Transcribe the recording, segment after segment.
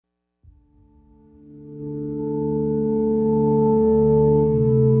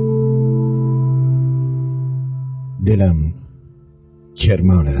دلم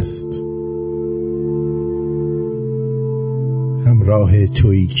کرمان است، همراه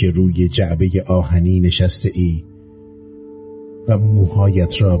تویی که روی جعبه آهنی نشسته ای و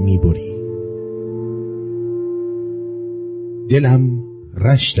موهایت را میبری. دلم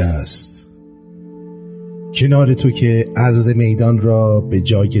رشت است کنار تو که عرض میدان را به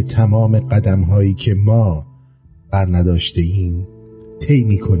جای تمام قدم‌هایی که ما بر نداشته ایم طی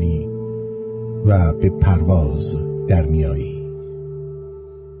می‌کنی و به پرواز در میایی.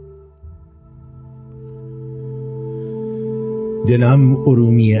 دلم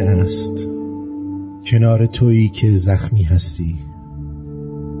ارومیه است کنار تویی که زخمی هستی،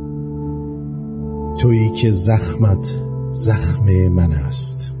 تویی که زخمت زخم من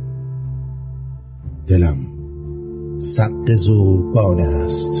است. دلم سق ذوبان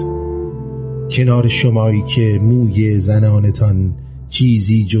است کنار شمایی که موی زنانتان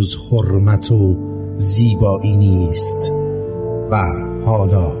چیزی جز حرمت و زیبایی نیست و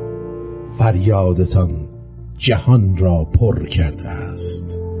حالا فریادتان جهان را پر کرده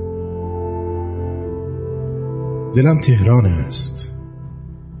است. دلم تهران است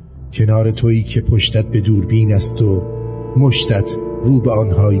کنار تویی که پشتت به دوربین است و مشتت رو به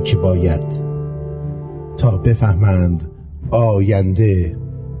آنهایی که باید تا بفهمند آینده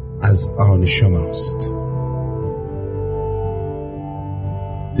از آن شماست.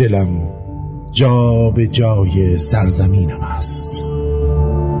 دلم جا به جای سرزمینم است.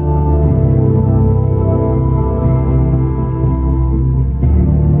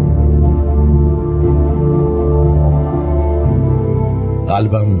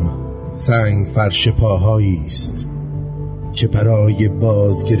 قلبم سنگ فرش پاهایی است که برای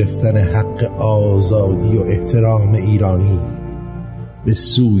باز گرفتن حق آزادی و احترام ایرانی به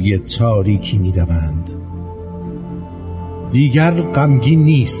سوی تاریکی می‌دوند. دیگر غمگین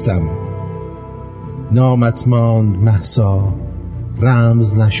نیستم، نامت ماند مهسا،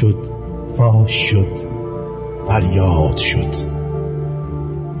 رمز نشد، فاش شد، فریاد شد.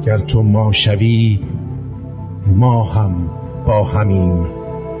 گر تو ما شوی ما هم با همیم،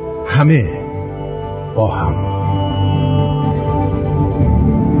 همه با هم.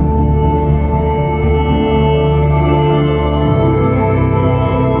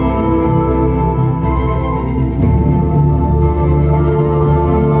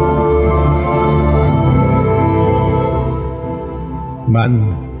 من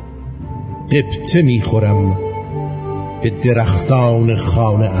غبطه میخورم به درختان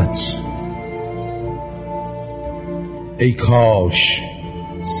خانه‌ات. ای کاش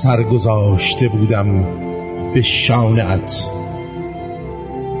سرگذاشته بودم به شانه‌ات.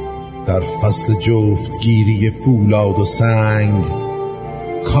 در فصل جفتگیری فولاد و سنگ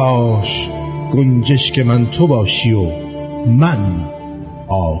کاش گنجشک من تو باشی و من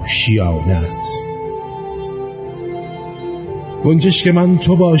آشیانت. گنجشک من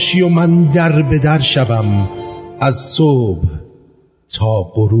تو باشی و من در به در شوم، از صبح تا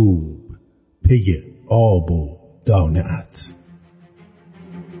غروب پی آب و دانه‌ات.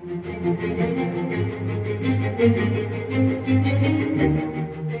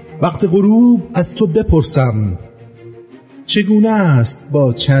 وقت غروب از تو بپرسم چگونه است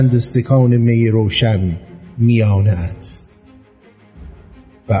با چند استکان می روشن میانه‌ات.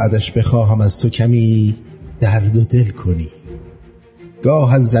 بعدش بخواهم از تو کمی درد و دل کنی،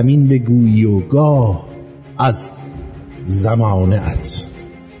 گاه از زمین بگویی و گاه از زمانه‌ات.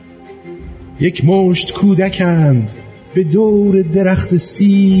 یک مشت کودکند به دور درخت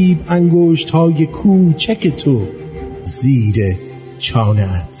سیب، انگشت‌های کوچک تو زیر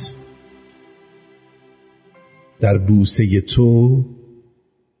چانه‌ات. در بوسه تو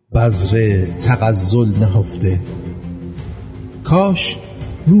بذر تغزل نهفته، کاش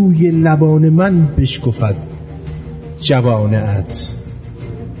روی لبان من بشکفد جوانه‌ات.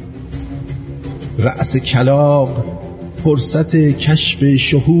 رأس کلاغ فرصت کشف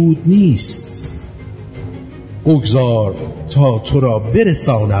شهود نیست، بگذار تا تو را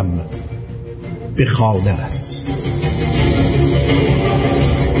برسانم به خانه‌ات.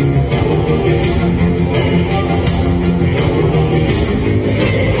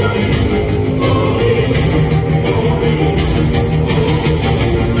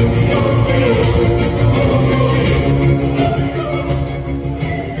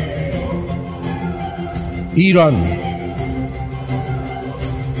 ایران،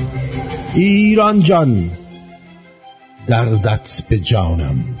 ایران جان، دردت به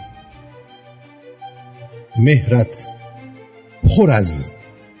جانم. مهرت پر از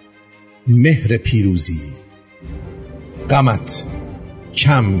مهر پیروزی، غمت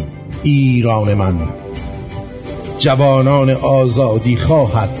کم ایران من. جوانان آزادی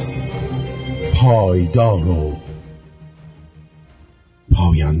خواهد پایدار و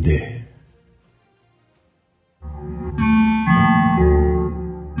آینده.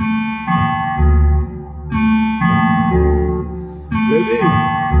 ببین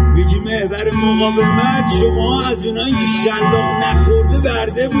میگی محور مقاومت، شما از اونایی که شلاق نخورده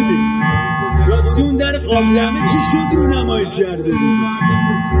برده بودی. راستی اون در قابلمه چی شد رو نمایی کرده بود؟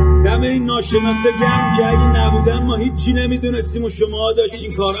 دم این ناشناسه گرم که اگه نبودن ما هیچی نمیدونستیم و شما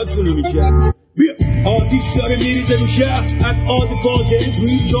داشتین کاراتونو میکرد. بیا آتیش داره میریزه رو شهر، ابعاد فاجعه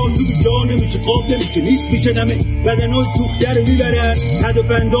توی چارچوب جا نمیشه، قاب نمیشه، نیست میشه دمه بدنای سوخته رو میبرن،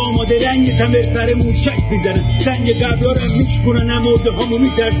 هدفنده آماده رنگ تمه پر موشک میزنن، سنگ قبلا رو میشکنن، نمورده هامو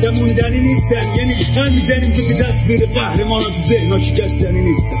میترسن، موندنی نیستن، یعنی اشغال میزنیم چون که تصویر قهرمانا تو ذهنا شکستنی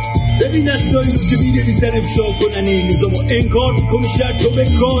نیستن. ببین دستایی رو که میدریزن افشا کنن این نظامو انکار میکنی، شرط تو به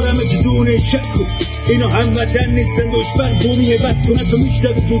کارمه که دونه شک کن، اینا هموطن نیستن، دشمن بومیه بس کنن تو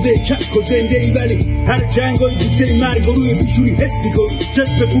میشتر توده چک و زنده ای، ولی هر جنگای دوسته مرگ و روی پیشونی حس میکنی،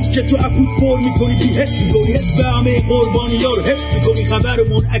 جسم خوب که تو اپوت پر میکنی بی حس میکنی، اسم همه قربانی ها رو حفظ میکنی، خبر رو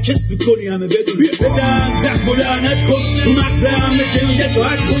منعکس میکنی همه بدون بزن زخم و لعنت کن تو مغز همه جنایت و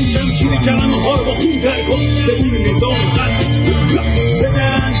حد کن، شمشیر کلمه ها رو با خون تر کن، زبون نظام قصد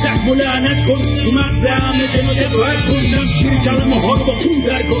بزن زخم و لعنت کن تو مغز همه جنایت و حد کن، شمشیر کلمه ها رو با خون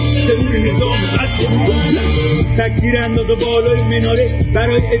تر کن، زبون نظام قصد کن. تکتیر اندازه بالای مناره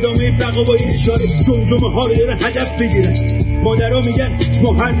برای ادامه بقا با اشاره، جمجمه ها رو دارن هدف بگیرن، مادرها میگن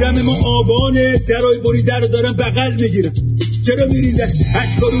محرم ما آبانه، سرای بریده رو دارن بغل میگیرن، چرا میریزن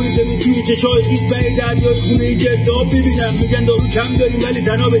اشکا روی زمین توی چشای خیز به دریای خونه گرداب ببینم، میگن دارو کم داریم ولی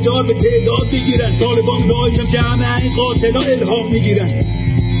تناب دار به تعداد بگیرن، طالبان داشتم که همه این قاتلا الهام میگیرن،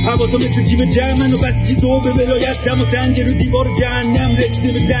 حواسا مثل جیب جمعن و بس چیزو به ولایت دم و سنگ رو دیوار جهنم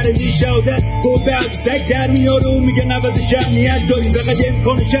رسیده به در نیشادت گل به سگ در میاره و میگن عوض شمنیت داریم، فقط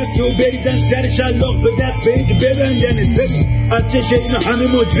امکانش هست و بریزن سر شلاق به دست به اینکه ببندنت. از چشه اینا همه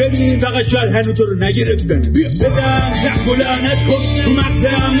مجرمیم، فقط شاید هنو تو رو نگرفتن. بزن زخم و لعنت کن تو مغز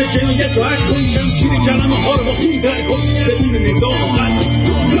همه جنایت و حد کن، شمشیر کلمه ها رو با خون تر کن، زبون نظام قصد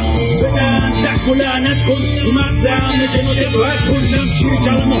بزن زخم و لعنت کن تو مغز همه جنایت و حد کن، شمشیر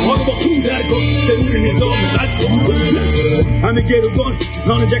کلمه ها رو با خون تر کن، زبون نظام قصد کن. همه گروگان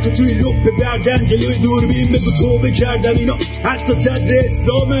نان جک توی لپ بردن، جلوی دوربین بگو توبه کردم، اینا حتی صدر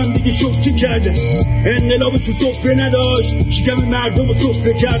اسلام هم دیگه شوکه کردن، انقلابشو سفره نداشت شکم مردم رو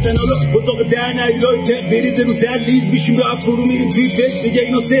سفره کردن، حالا بزاق دهن ایلای تق بریز رو سر لیز میشیم رو افرو میریم توی فکر، میگه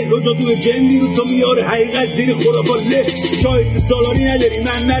اینا سهر و جادوی جن میرون تا میاره حقیقت زیر خرافات له، شایسته سالاری نداری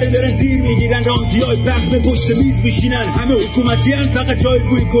من مره دارن زیر میگیرن، رانتیای پخمه پشت میز میشینن، همه حکومتی هن فقط جای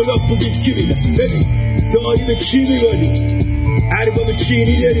بوی گلاف و ویسکی میدن. ببین داری به چی میبالی؟ ارباب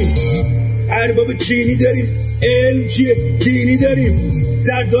چینی داریم، ارباب چینی داریم، علم چیه؟ دینی داریم،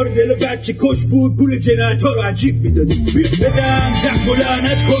 سردار دل و بچه کش بود، پول جنایت ها رو عجیب میدادیم. بزن زخم و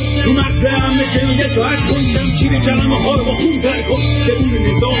لعنت کن تو مغز همه جنایت و حد کن، شمشیر کلمه ها رو با خون تر کن، زبون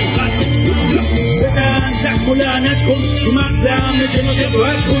نظام قصد بزن زخم و لعنت کن تو مغز همه جنایت و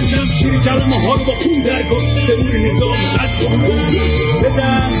حد کن، شمشیر کلمه ها رو با خون تر کن، زبون نظام قصد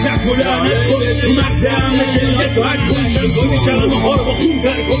بزن زخم و لعنت کن تو مغز همه جنایت و حد کن، شمشیر کلمه ها رو با خون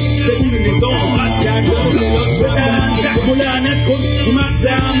تر کن، زبون نظام قصد بزن زخم و لعنت کن تو مغز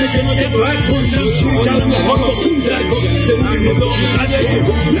همه جنایت و حد کن، شمشیر کلمه ها رو با خون تر کن، زبون نظام قصد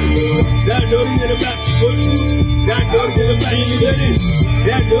درداری داره بچه کش بود، درداری داره بچه داریم،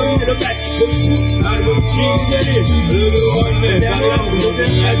 درداری داره بچه کش بود، ارباب چینی داریم، روحانه درام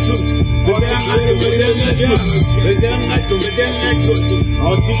بزن نتون، بزن نتون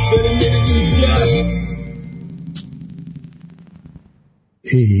آتیش داره میره دوزگر.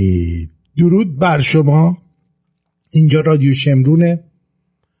 درود بر شما، اینجا رادیو شمرونه،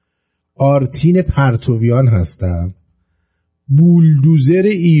 آرتین پرتویان هستم، بولدوزر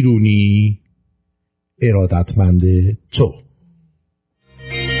ایرونی، ارادتمند تو.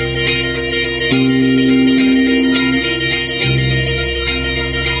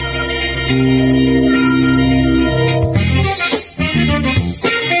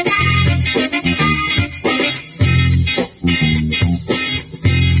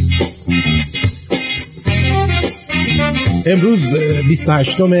 امروز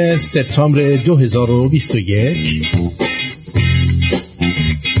 28 سپتامبر 2021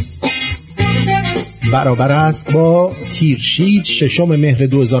 برابر است با تیرشید 6 مهر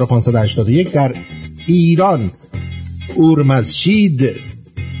 2581 در ایران، اورمزشید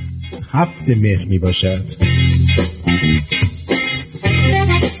 7 مهر می باشد.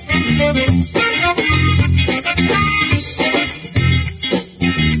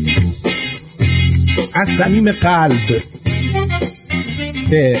 از صمیم قلب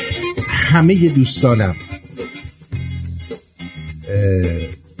به همه دوستانم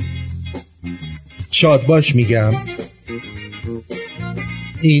شاد باش میگم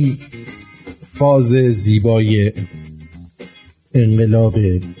این فاز زیبای انقلاب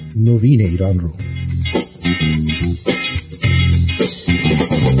نوین ایران رو.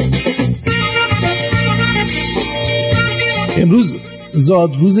 امروز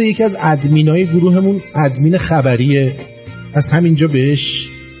زادروز یکی از ادمینای گروهمون، ادمین خبریه، از همینجا بهش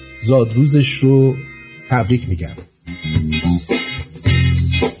زادروزش رو تبریک میگم.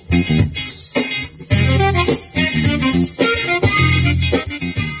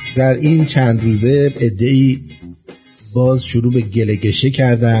 در این چند روزه عده‌ای باز شروع به گله‌گشه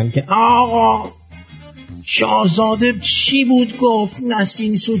کردن که آقا شاهزاده چی بود گفت؟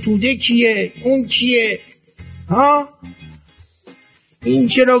 نسرین ستوده کیه؟ اون کیه؟ ها؟ این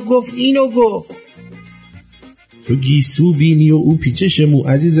چرا گفت اینو گفت؟ تو گیسو بینی و او پیچش مو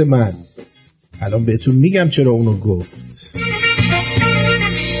عزیز من. الان بهتون میگم چرا اونو گفت.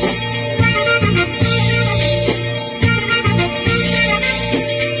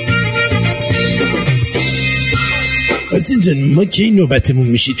 آرتین جان ما کی نوبتمون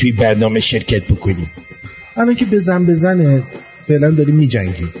میشه توی برنامه شرکت بکنیم؟ الان که بزنه فعلا داریم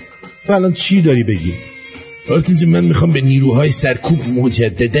میجنگیم. تو الان چی داری بگی؟ آرتین جان من میخوام به نیروهای سرکوب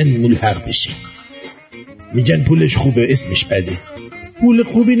مجددن ملحق بشیم. میگن پولش خوبه اسمش بده. پول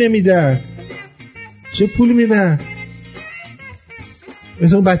خوبی نمیدن. چه پولی میدن؟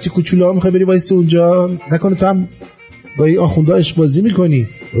 مثلا بچه کوچولو ها میخوای بری وایسی اونجا؟ نکنه تو هم با این آخونده عشق بازی میکنی؟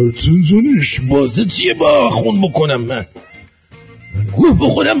 آرتین جان عشق بازی چیه با آخوند بکنم من گوه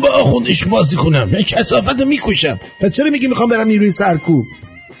بخورم با آخوند عشق بازی کنم؟ من کثافت رو میکشم. پس چرا میگی میخوام برم نیروی سرکوب؟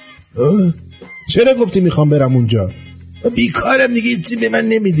 چرا گفتی میخوام برم اونجا؟ بیکارم دیگه، چی به من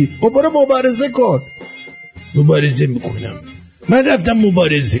نمیدی؟ خب برو مبارزه کن. مبارزه میکنم؟ من رفتم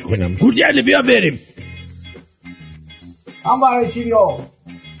مبارزه کنم. گرجله بیا بریم. هم برای چی بیا؟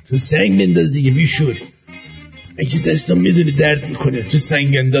 تو سنگ بنداز دیگه بیشور. من که دستم میدونه درد میکنه. تو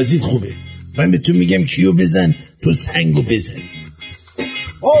سنگ اندازید خوبه. من به تو میگم کیو بزن تو سنگو بزن.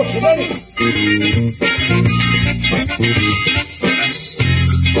 چه بریم؟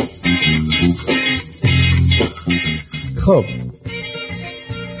 خب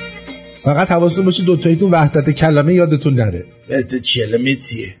فقط حواستون باشه دوتاییتون وحدت کلمه یادتون نره. وحدت کلمه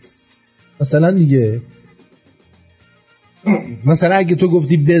چیه؟ مثلا دیگه مثلا اگه تو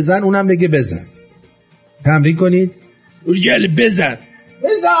گفتی بزن اونم بگه بزن. تمرین کنید. گل بزن.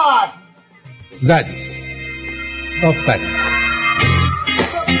 زدی. آفرین.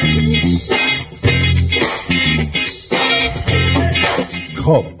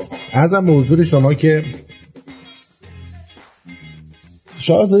 خب عرضم به حضور شما که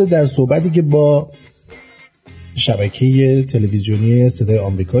شاهزاده در صحبتی که با شبکه تلویزیونی صدای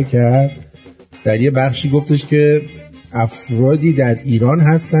آمریکا کرد در یه بخشی گفتش که افرادی در ایران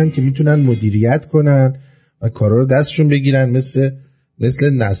هستن که میتونن مدیریت کنن و کارا رو دستشون بگیرن، مثل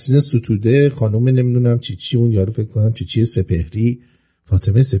نسرین ستوده، خانم نمیدونم چی اون یارو فکر کنم چی سپهری،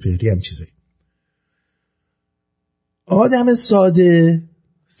 فاطمه سپهری، هم چیزایی. آدم ساده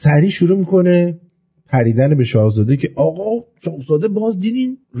سری شروع میکنه پریدن به شاهزاده که آقا شاهزاده باز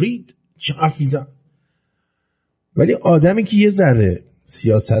دیدین رید چه حرفی زد. ولی آدمی که یه ذره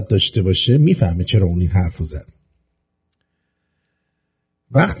سیاست داشته باشه میفهمه چرا اون این حرفو زد.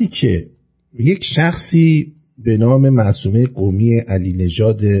 وقتی که یک شخصی به نام معصومه قومی علی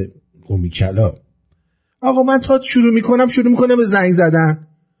نژاد قومی کلا آقا من تا شروع میکنه به زنگ زدن.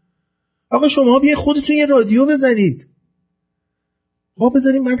 آقا شما بیاین خودتون یه رادیو بزنید.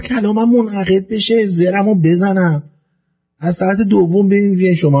 بزنید من کلامم منعقد بشه، زرمو بزنم، از ساعت دوم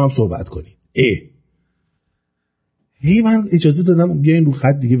بیاین شما هم صحبت کنید. من اجازه دادم بیاین رو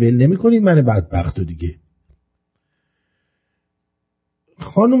خط دیگه، ول نمی‌کنید من بدبختو دیگه.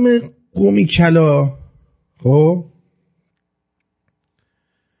 خانم قومی کلا خب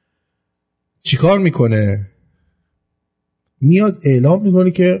چیکار میکنه؟ میاد اعلام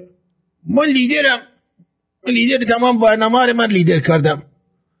میکنه که من لیدر تمام برنامه رو من لیدر کردم.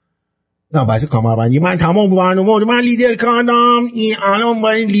 نه باید کامربندی من تمام برنامه رو من لیدر کردم. این الان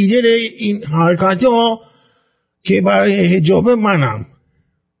برای لیدر این حرکت ها که برای حجاب منم.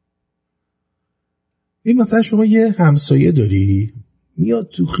 این مثلا شما یه همسایه داری میاد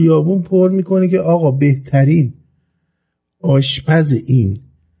تو خیابون پر میکنه که آقا بهترین آشپز این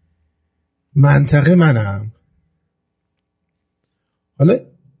منطقه منم. حالا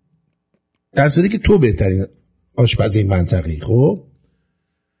در صورتی که تو بهترین آشپز این منطقه، خب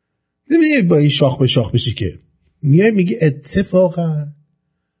نمیدونی با این شاخ به شاخ بشی که میای میگی اتفاقا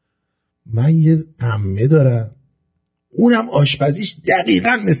من یه عمه دارم اونم آشپزیش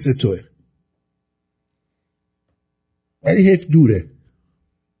دقیقا مثل توه. ولی حیف دوره.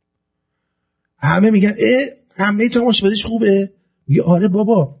 همه میگن همه تماش بدش خوبه، میگه آره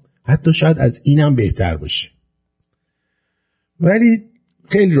بابا حتی شاید از اینم بهتر باشه، ولی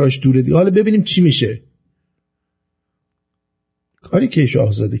خیلی راش دوره دیگه. حالا ببینیم چی میشه. کاری که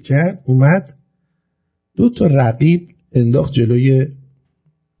شاهزاده کرد، اومد 2 تا رقیب انداخت جلوی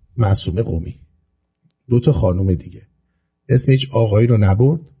معصومه قمی، 2 تا خانوم دیگه. اسم هیچ آقایی رو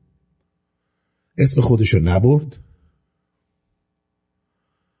نبرد، اسم خودش رو نبرد،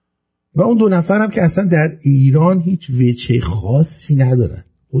 و اون 2 نفر هم که اصلا در ایران هیچ وجه خاصی ندارن،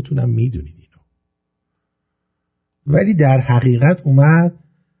 خودتونم میدونید اینو، ولی در حقیقت اومد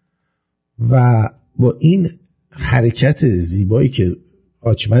و با این حرکت زیبایی که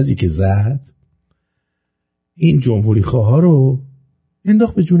آچمزی که زد، این جمهوری خواه ها رو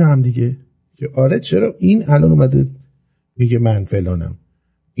انداخت به جون هم دیگه، که آره چرا این الان اومده میگه من فلانم،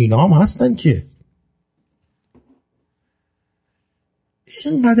 اینا هم هستن که.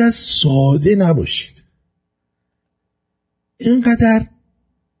 اینقدر ساده نباشید، اینقدر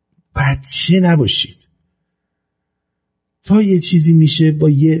بچه نباشید. تا یه چیزی میشه با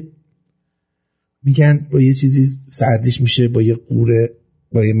یه میگن با یه چیزی سردیش میشه، با یه قوره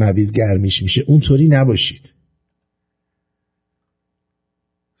با یه مویز گرمیش میشه، اونطوری نباشید.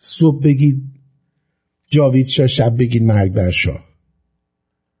 صبح بگید جاوید شاه، شب بگید مرگ بر شاه.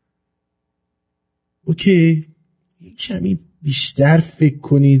 اوکی، یه کمی بیشتر فکر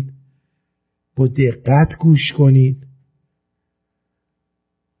کنید، با دقت گوش کنید.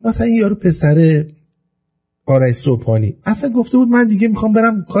 مثلا یارو پسر آرش صبحانی اصلا گفته بود من دیگه میخوام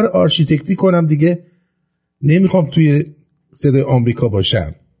برم کار آرشیتکتی کنم دیگه، نمیخوام توی صدای آمریکا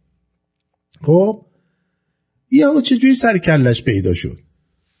باشم. خب یا چجوری سر کلش پیدا شد؟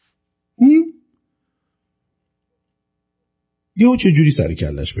 یا چجوری سر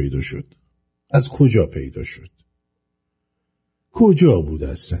کلش پیدا شد؟ از کجا پیدا شد؟ کجا بود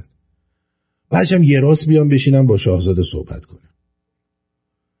اصلا؟ بعدشم یه راست بیام بشینم با شاهزاده صحبت کنم.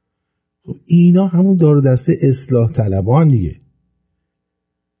 خب اینا همون دار و دسته اصلاح طلبان دیگه.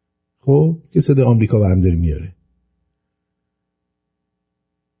 خب که صدای آمریکا برم داره میاره.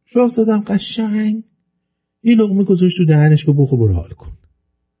 شاهزادم قشنگ یه لقمه گذاشت تو دهنش که بخور برو حال کن.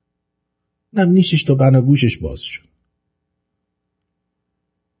 نم نیشش تا بناگوشش باز شد.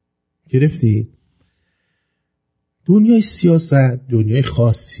 گرفتی؟ دنیای سیاست دنیای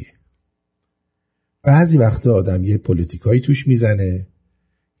خاصیه. بعضی وقتا آدم یه پولیتیکایی توش میزنه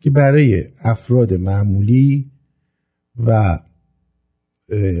که برای افراد معمولی و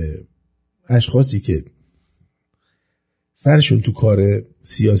اشخاصی که سرشون تو کار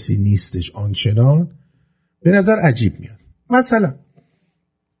سیاسی نیستش آنچنان به نظر عجیب میاد. مثلا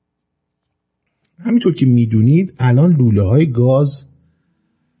همینطور که میدونید الان لوله های گاز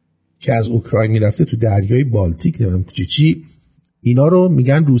که از اوکراین میرفته تو دریای بالتیک نمیم چی اینا رو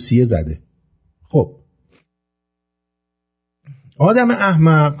میگن روسیه زده. خب آدم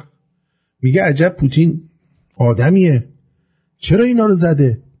احمق میگه عجب پوتین آدمیه، چرا اینا رو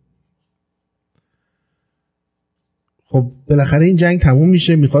زده؟ خب بالاخره این جنگ تموم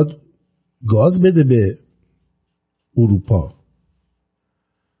میشه، میخواد گاز بده به اروپا.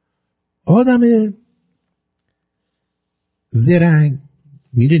 آدم زرنگ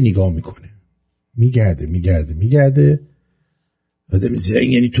میره نگاه میکنه، میگرده. آدم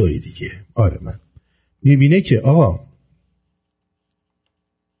زرنگ یعنی توی دیگه. آره من میبینه که آقا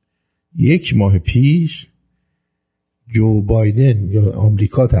 1 ماه پیش جو بایدن یا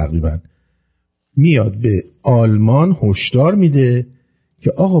آمریکا تقریبا میاد به آلمان هشدار میده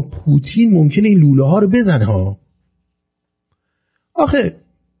که آقا پوتین ممکنه این لوله ها رو بزنه ها. آخه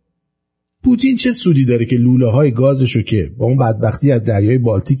پوتین چه سودی داره که لوله های گازشو که با اون بدبختی از دریای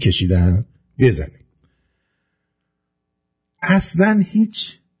بالتیک کشیدن بزنه؟ اصلا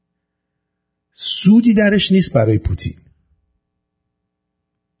هیچ سودی درش نیست برای پوتین.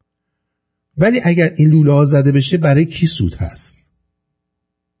 ولی اگر این لوله ها زده بشه برای کی سود هست؟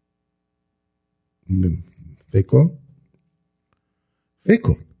 فکر کن.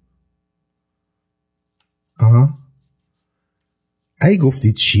 ای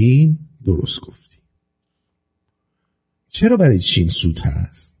گفتی چین، درست گفتی. چرا برای چین سود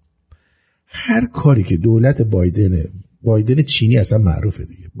هست؟ هر کاری که دولت بایدن چینی اصلا معروفه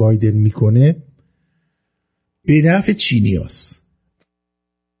دیگه، بایدن میکنه به نفع چینی هست.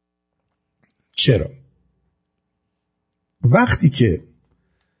 چرا؟ وقتی که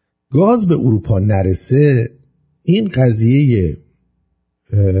گاز به اروپا نرسه این قضیه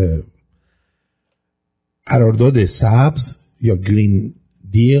قرارداد سبز یا گرین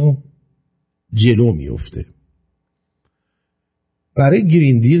دیل جلو میفته. برای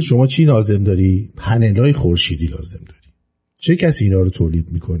گرین دیل شما چی لازم داری؟ پنل‌های خورشیدی لازم داری. چه کسی اینا رو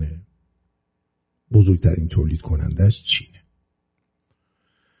تولید میکنه؟ بزرگترین تولید کنندش چینه.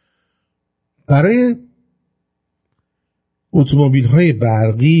 برای اتومبیل های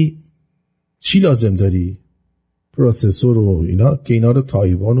برقی چی لازم داری؟ پروسسور و اینا که اینا رو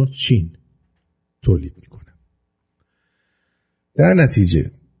تایوان و چین تولید میکنه. در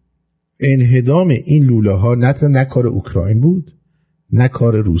نتیجه انهدام این لوله ها نه کار اوکراین بود، نه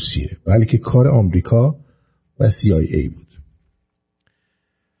کار روسیه، بلکه کار آمریکا و CIA بود.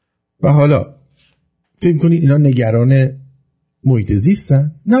 و حالا فکر کنید اینا نگران محیط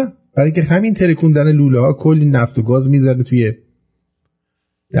زیستن؟ نه، برای که همین ترکوندن لوله ها کلی نفت و گاز میذاره توی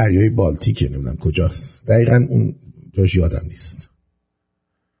دریای بالتیک، نمیدونم کجاست دقیقاً، اون جاش یادم نیست.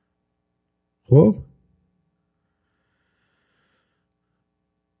 خب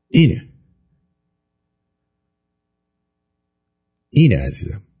اینه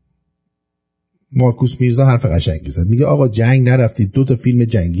عزیزم. مارکوس میرزا حرف قشنگی زد، میگه آقا جنگ نرفتید، 2 تا فیلم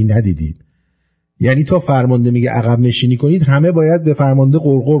جنگی ندیدید، یعنی تا فرمانده میگه عقب نشینی کنید همه باید به فرمانده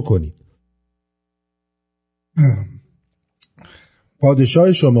غرغر کنید.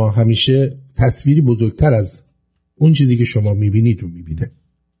 پادشاه شما همیشه تصویری بزرگتر از اون چیزی که شما میبینید رو میبینه،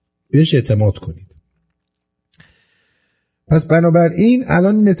 بهش اعتماد کنید. پس بنابراین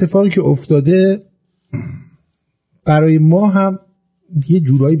الان این اتفاقی که افتاده برای ما هم یه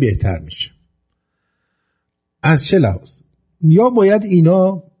جورایی بهتر میشه. از چه لحاظ؟ یا باید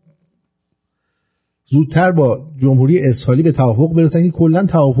اینا زودتر با جمهوری اسحاقی به توافق برسن که کلا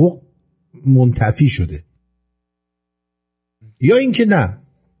توافق منتفی شده، یا اینکه نه،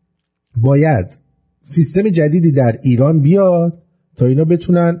 باید سیستم جدیدی در ایران بیاد تا اینا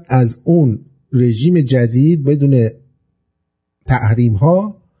بتونن از اون رژیم جدید بدون تحریم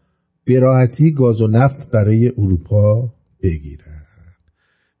ها به راحتی گاز و نفت برای اروپا بگیرن.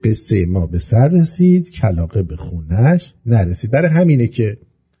 قصه ما به سر رسید، کلاغه به خونش نرسید. برای همینه که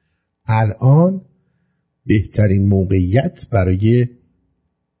الان بهترین موقعیت برای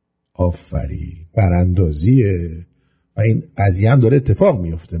براندازیه و این قضیه هم داره اتفاق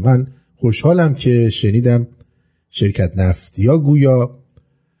میفته. من خوشحالم که شنیدم شرکت نفتی ها گویا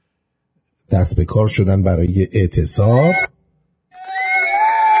دست به کار شدن برای اعتصاب.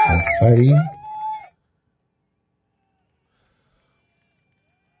 آفرین.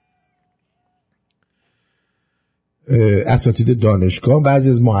 اساتید دانشگاه، بعضی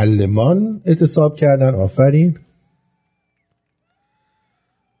از معلمان اعتصاب کردن. آفرین.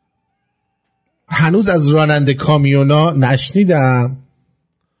 هنوز از راننده کامیونا نشنیدم.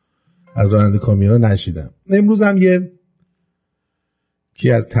 امروز هم یکی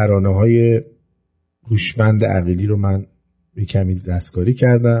از ترانه های هوشمند عقیلی رو من کمی دستکاری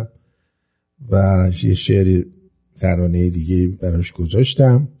کردم و یه شعر ترانه دیگه براش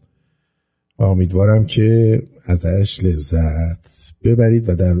گذاشتم و امیدوارم که ازش لذت ببرید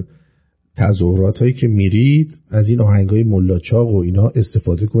و در تظاهرات هایی که میرید از این آهنگای ملاچاق و اینا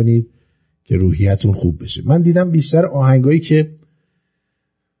استفاده کنید که روحیتون خوب بشه. من دیدم بیشتر آهنگایی که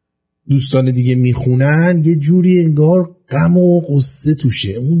دوستان دیگه میخونن یه جوری انگار غم و قصه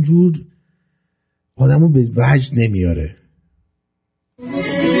توشه، اونجور آدمو به وجد نمیاره.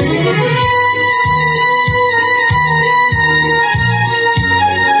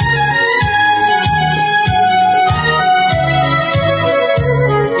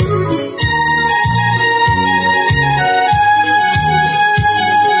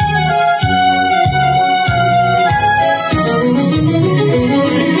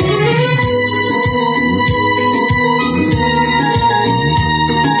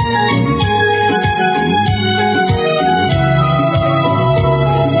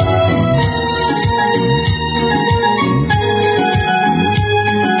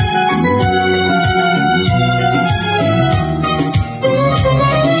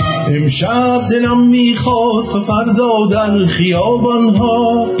 امشب دلم میخواد تا فردا در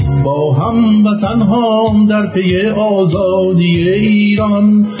خیابانها با هم وطنهام در پی آزادی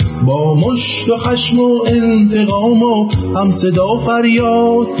ایران، با مشت و خشم و انتقام و هم صدا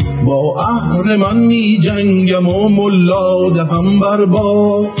فریاد، با اهرمن می جنگم و ملا دهم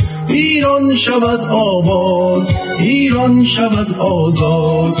برباد. ایران شود آباد، ایران شود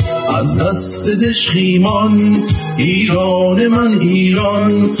آزاد، از دست دشخیمان. ایران من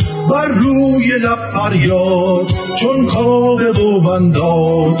ایران، بر روی لب فریاد چون کاوه و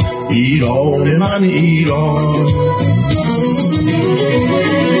بنداد. ایران من ایران.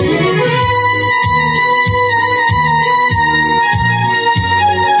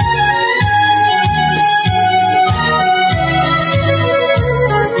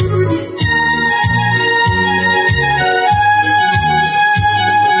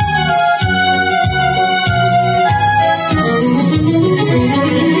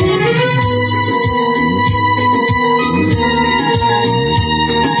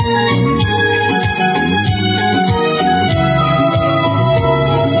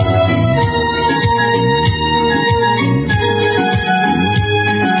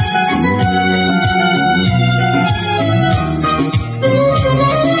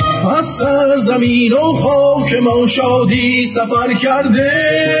 از سرزمین و خاک ما شادی سفر کرده،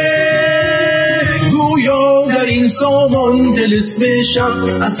 گویا در این سامان طلسم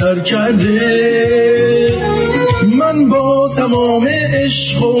شب اثر کرده. من با تمام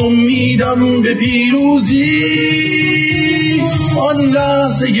عشق و امیدم به پیروزی، آن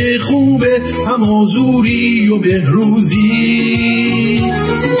لحظه خوب همازوری و بهروزی،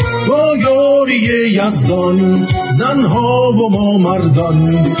 با یاری یزدان زنها و ما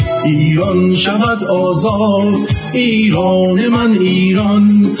مردان، ایران شود آزاد، ایران من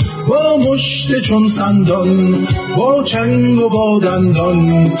ایران، با مشت چون سندان، با چنگ و با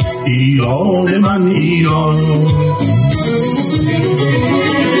دندان، ایران من ایران.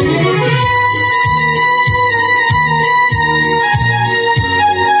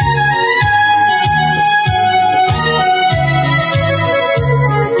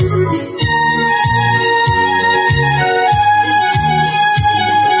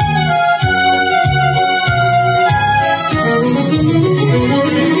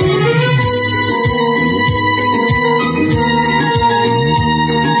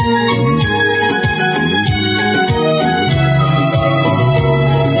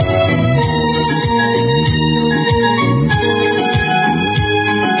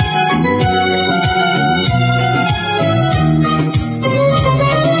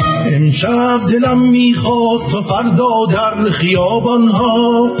 شب دلم میخواد تا فردا در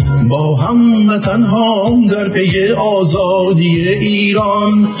خیابانها با هموطنها در پی آزادی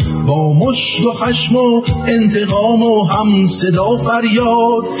ایران، با مشت و خشم و انتقام و هم صدا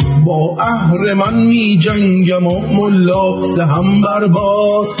فریاد، با اهرمن می جنگم و ملا دهم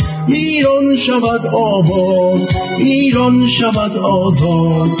برباد. ایران شود آباد، ایران شود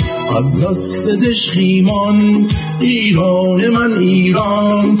آزاد، از دست دشخیمان، ایران من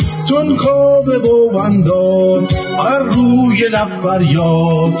ایران، تنکابه و وندان هر روی لب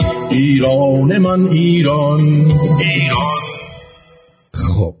فریاد، ایران من ایران، ایران.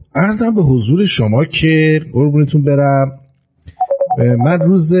 خب عرضم به حضور شما که قربونتون برم، من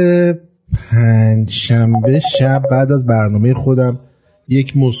روز پنجشنبه شب بعد از برنامه خودم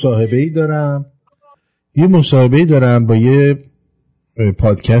یک مصاحبه‌ای دارم با یه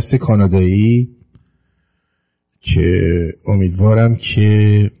پادکست کانادایی که امیدوارم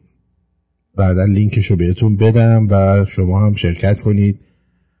که بعدا لینکشو بهتون بدم و شما هم شرکت کنید.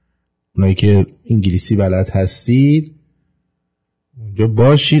 اونایی که انگلیسی بلد هستید اونجا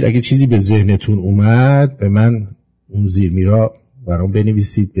باشید. اگه چیزی به ذهنتون اومد به من اون زیر میرا برام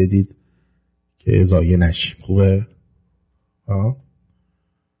بنویسید بدید که ضایع نشیم. خوبه؟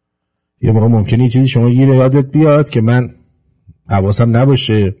 یه موقع ممکنه یه چیزی شما یادت بیاد که من حواسم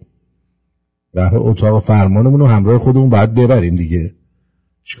نباشه. به اتاق فرمانمون رو همراه خودمون باید ببریم دیگه.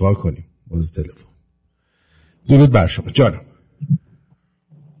 چیکار کنیم؟ باز تلفن. درود بر شما جانم.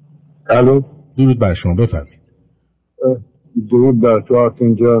 الو. درود بر شما بفرمایید. درود بر تو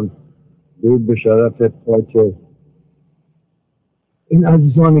آرتین جان. درود به شرفت پاک این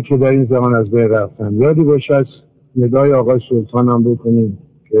عزیزانی که در این زمان از بین رفتن. یادی باشه از ندای آقای سلطان هم بکنیم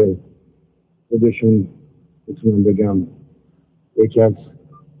که خودشون بتونم بگم یکی از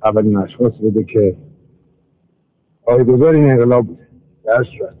اولین اشخاص بوده که پایه‌گذار این انقلاب بوده. درست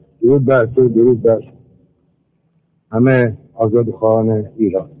شد. درود بر تو، درود بر همه آزادخواهان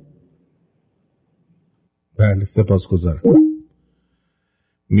ایران. بله سپاسگزارم.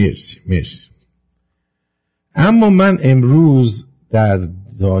 مرسی. اما من امروز در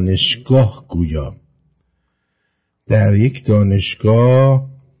دانشگاه گویا در یک دانشگاه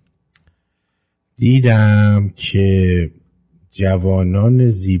دیدم که جوانان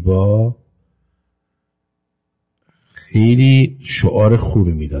زیبا خیلی شعار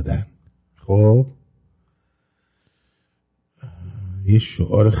خوبی میدادن. خب یه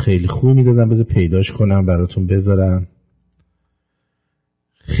شعار خیلی خوبی میدادن، بذار پیداش کنم براتون بذارم.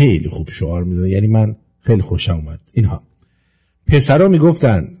 خیلی خوب شعار میدادن، یعنی من خیلی خوشم اومد. اینها پسرا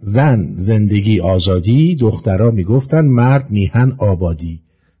میگفتن زن زندگی آزادی، دخترا میگفتن مرد میهن آبادی.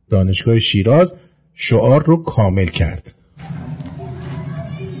 دانشگاه شیراز شعار رو کامل کرد.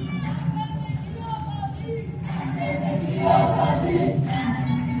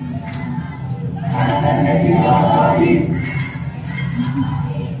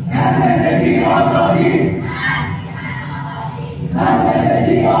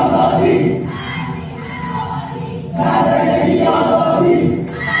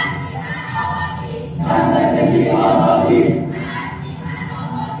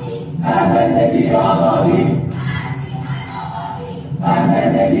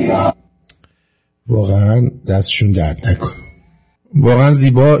 واقعا دستشون درد نکن. واقعا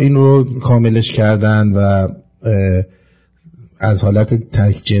زیبا این رو کاملش کردن و از حالت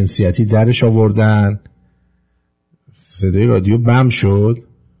تک جنسیتی درش آوردن. صدای رادیو بم شد.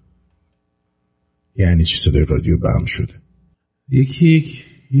 یعنی چی صدای رادیو بم شده؟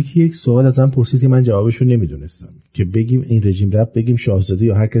 یک سوال ازم پرسید که من جوابشو نمیدونستم، که بگیم این رژیم رفت، بگیم شاهزاده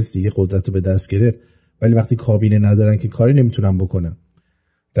یا هر کس دیگه قدرت رو به دست گرفت، ولی وقتی کابینه ندارن که کاری نمیتونن بکنن،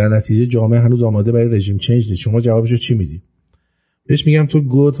 در نتیجه جامعه هنوز آماده برای رژیم چنج نیست. شما جوابشو چی میدی؟ بهش میگم تو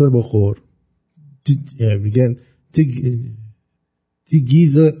گوت رو بخور. میگن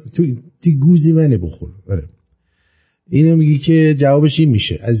تی گوزی منه بخور. آره. اینو میگی که جوابش این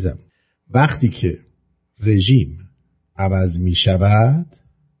میشه عزیزم، وقتی که رژیم عوض میشود،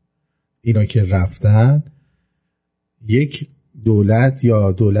 اینا که رفتن، یک دولت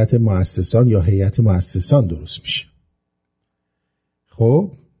یا دولت مؤسسان یا هیئت مؤسسان درست میشه.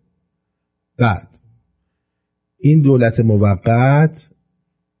 خب بعد این دولت موقت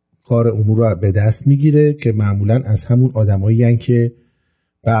کار امور رو به دست میگیره که معمولاً از همون آدمایی هستن که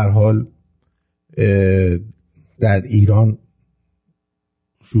به هر حال در ایران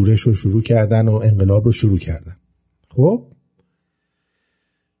شورش رو شروع کردن و انقلاب رو شروع کردن. خب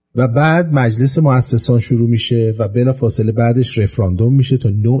و بعد مجلس مؤسسان شروع میشه و بلا فاصله بعدش رفراندوم میشه تا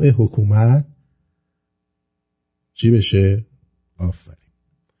نوع حکومت چی بشه؟ آفرین،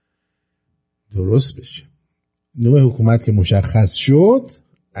 درست بشه. نوع حکومت که مشخص شد،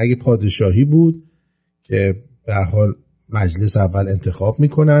 اگه پادشاهی بود که به هر حال مجلس اول انتخاب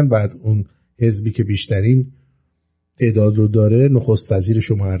میکنن، بعد اون حزبی که بیشترین تعداد رو داره نخست وزیرش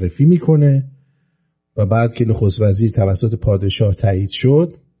رو معرفی میکنه و بعد که نخست وزیر توسط پادشاه تایید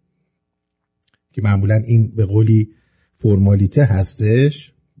شد، که معمولا این به قولی فرمالیته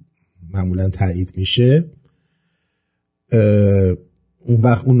هستش، معمولا تایید میشه، اون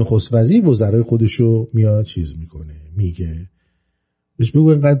وقت اون نخست وزیر وزرای خودشو میاد چیز میکنه، میگه بهش بگو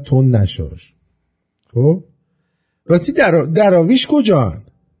اینقدر تند نشاش. خب راستی دراویش کجان؟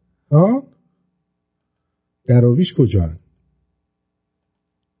 ها؟ دراویش کجان؟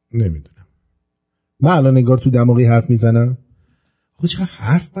 نمیدونم. من الان انگار تو دماغی حرف میزنم. آقا چقدر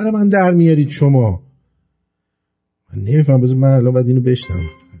حرف برای من در میارید شما؟ من نمیفهم. بذار من الان باید اینو بشنم.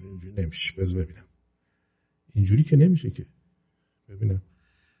 اینجوری نمیشه. بذار ببینم. اینجوری که نمیشه که. ببینم.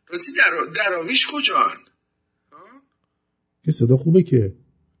 راستی دراویش کجان؟ که صدا خوبه که.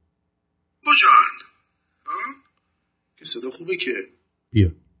 کجان؟ که صدا خوبه که.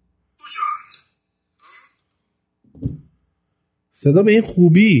 بیا. کجان؟ صدا به این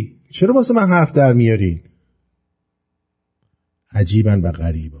خوبی. چرا واسه من حرف در میارین؟ عجیبن و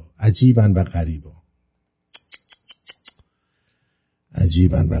غریبا. عجیبن و غریبا.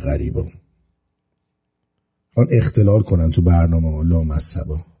 عجیبن و غریبا. خان اختلال کنن تو برنامه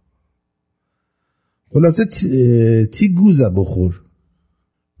لامصبا. خلاصه تی گوزه بخور.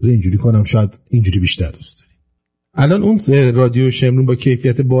 اینجوری کنم شاید اینجوری بیشتر دوست داری. الان اون رادیو شمرون با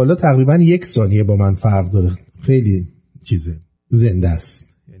کیفیت بالا تقریبا 1 ثانیه با من فرق داره. خیلی چیزه زنده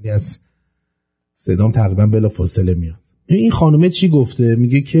است، یعنی از صدام تقریبا بلا فاصله میاد. این خانومه چی گفته؟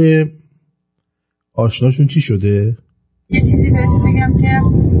 میگه که آشناشون چی شده؟ یه چیزی بهتون بگم که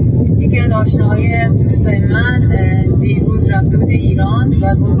یکی از آشناهای دوستای من دیروز رفته بوده ایران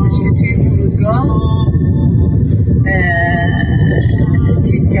و گفتش که توی فرودگاه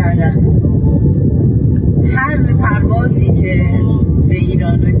چیز کردن، هر پروازی که به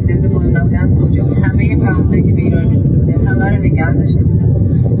ایران رسیده بوده مهم نبوده از کجا، همه پروازی که به ایران رسیده بوده همه رو نگه داشته بودن،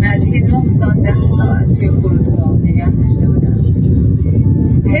 نزدیک 9 ساعت 10 ساعت توی فرودگاه نگه داشته بودن،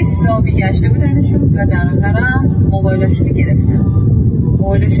 حسابی گشته بودنشون و در آخرم موبایلشون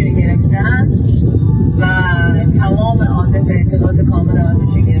گرفتن و تمام آدرس اطلاعات کامل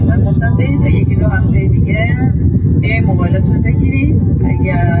ازشون گرفتن. گفتن برید تا 1-2 هفته دیگه این موبایلاتون بگیرید،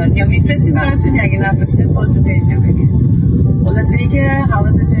 اگر یا میفرستیم براتون یا اگه نفرستیم خودتون اینجا بگیرید. خلاصه ای که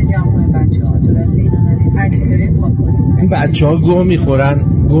حواستون جمع کنید بچه‌ها، تو دست اینا ندید، هر چی دارید پاک کنید. بچه‌ها گوه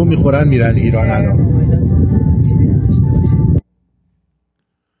میخورن میرن ایران الان. موبایلاتون چیزی نداشته باشید.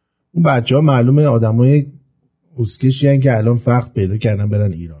 اون بچه‌ها معلومه آدمای اسکشی هستن که الان فقط پیدا کردن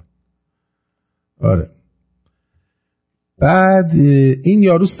برن ایران. آره. بعد این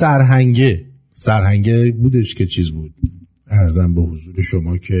یارو سرهنگه بودش که چیز بود، عرضم به حضور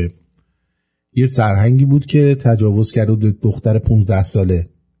شما که یه سرهنگی بود که تجاوز کرده بود دختر 15 ساله.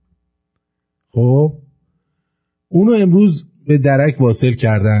 خب اونو امروز به درک واصل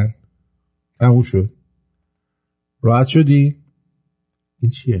کردن. تموم شد. راحت شدی؟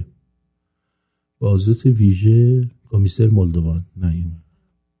 این چیه؟ بازرس ویژه کمیسر مولدوان.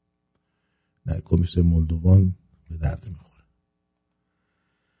 نه کمیسر مولدوان به درد میخوره.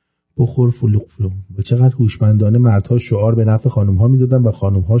 بخور فلوق فلوق. و چقدر هوشمندانه مردها شعار به نفع خانمها میدادن و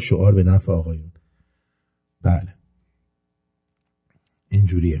خانمها شعار به نفع آقایون. بله.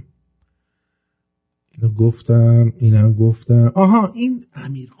 اینجوریه. اینو گفتم، اینم گفتم. آها، این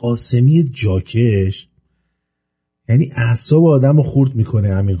امیر قاسمی جاکش یعنی اعصاب آدمو خورد میکنه.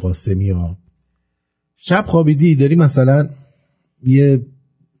 امیر قاسمی ها شب خوابیدی داری مثلا یه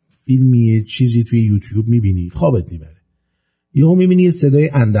فیلمی یه چیزی توی یوتیوب میبینی، خوابت میبره، یهو میبینی یه صدای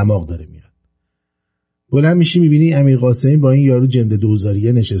اندماغ داره میاد، بلند میشی میبینی امیر قاسمی با این یارو جنده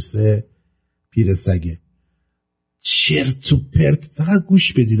دوزاریه نشسته، پیر سگه، چرت و پرت. فقط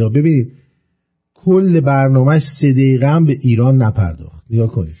گوش بدید ببینید کل برنامهش 3 دقیقه هم به ایران نپرداخت. نگاه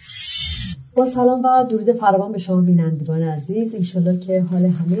کنید. با سلام و درود فراوان به شما بینندگان عزیز، انشالله که حال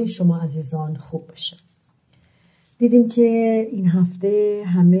همه شما عزیزان خوب باشه. دیدیم که این هفته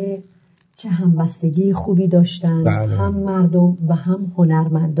همه چه همبستگی خوبی داشتن، بله. هم مردم و هم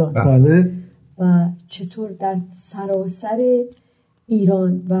هنرمندان، بله. و چطور در سراسر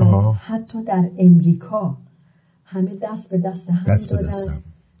ایران و حتی در امریکا همه دست به دست هم دادن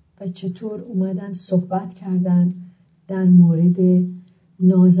و چطور اومدن صحبت کردن در مورد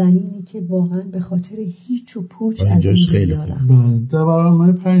نازنینی که واقعا به خاطر هیچ و پوچ از این خیلی خوب. در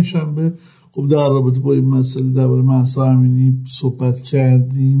برنامه پنجشنبه خب در رابطه با این مسئله درباره مهسا امینی صحبت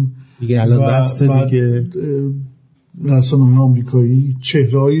کردیم دیگه. الان بحث دیگه رسانه‌های آمریکایی،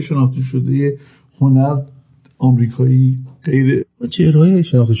 چهره‌های شناخته شده هنر آمریکایی، غیر چهره‌های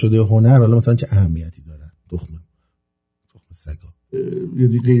شناخته شده هنر حالا مثلا چه اهمیتی دارن؟ تخم سگا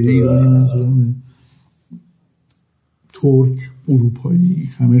یعنی غیر ایرانی، منظورم ترک، اروپایی،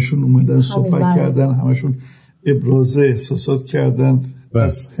 همشون اومدن صحبت کردن، همشون ابراز احساسات کردن،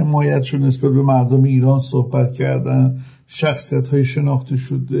 از حمایتشون نسبت به مردم ایران صحبت کردن، شخصیت‌های شناخته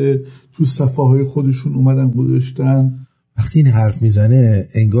شده تو صفحه‌های خودشون اومدن گذاشتن. وقتی این حرف میزنه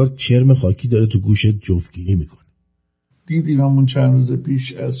انگار کرم خاکی داره تو گوشت جفتگیری میکنه. دیدیم همون چند روز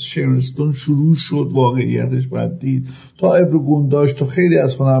پیش از شرنستون شروع شد، واقعیتش بعد دید تا ابر گونداش، تا خیلی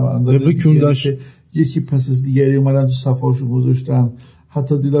از هنرمندان یکی پس از دیگری اومدن تو صفحه‌هاشون گذاشتن.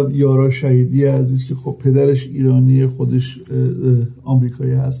 حتی دیدم یارا شهیدی عزیز که خب پدرش ایرانی، خودش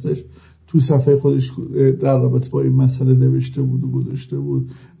آمریکایی هستش، تو صفحه خودش در رابطه با این مسئله نوشته بود و گذاشته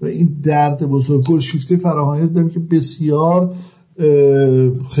بود و این درد بزرگ. گلشیفته فراهانی دیدم که بسیار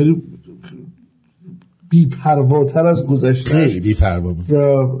خیلی بی‌پرواتر از گذشته، خیلی بی‌پروا بود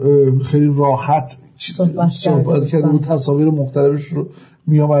و خیلی راحت صحبت کرد و تصاویر مختلفش رو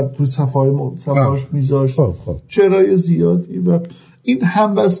میامد تو صفحه‌اش میذاشت، چهره‌های زیادی. و این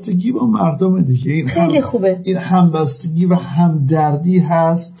همبستگی با مردم دیگه، این خیلی خوبه. این همبستگی و همدردی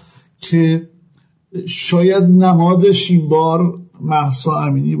هست که شاید نمادش این بار مهسا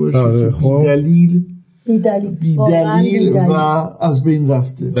امینی باشه که بی‌دلیل و از بین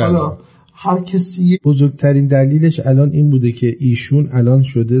رفته. حالا هر کسی، بزرگترین دلیلش الان این بوده که ایشون الان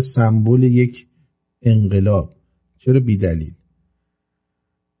شده سمبل یک انقلاب. چرا بی‌دلیل؟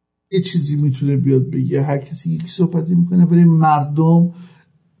 یه چیزی میتونه بیاد بگه، هر کسی یک صحبتی میکنه برای مردم.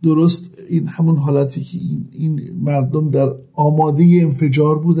 درست این همون حالتی که این مردم در آماده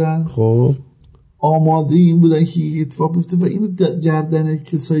انفجار بودن، خب آماده این بودن که یه اتفاق بیفته و اینو گردن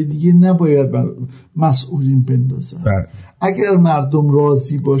کسای دیگه نباید مسئولین بندازن. اگر مردم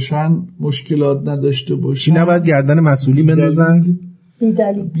راضی باشن، مشکلات نداشته باشن، چی نباید گردن مسئولین بندازن؟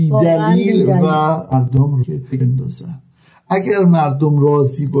 بی‌دلیل و مردم رو بندازن. اگر مردم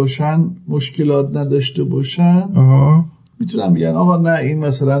راضی باشن، مشکلات نداشته باشن، میتونن بگن آقا نه این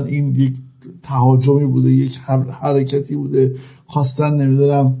مثلا این یک تهاجمی بوده، یک حرکتی بوده، خواستن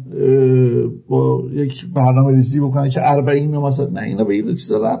نمیدونم با یک برنامه ریزی بکنن که 40 مثلا. نه، اینا به این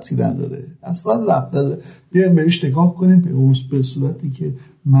چیزا ربطی نداره، اصلا ربط نداره. بیایم بهش نگاه کنیم به صورتی که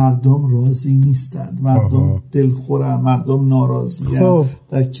مردم راضی نیستند، مردم دلخورن، مردم ناراضی‌اند،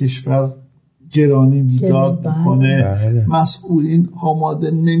 در کشور گرانی بیداد میکنه، مسئولین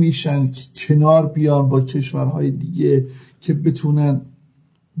آماده نمیشن که کنار بیان با کشورهای دیگه که بتونن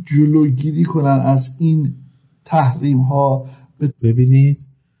جلوگیری کنن از این تحریم ها. ببینید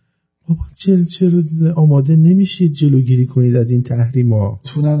بابا چرا آماده نمیشید جلوگیری کنید از این تحریم ها؟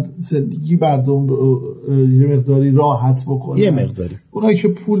 بتونن زندگی مردم یه مقداری راحت بکنن، یه مقداری. اونایی که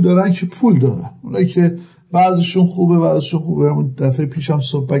پول دارن که پول دارن، اونایی که بعضشون خوبه. همون دفعه پیشم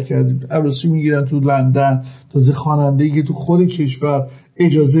صحبت کردیم، عروسی میگیرن تو لندن، تازه خواننده‌ای که تو خود کشور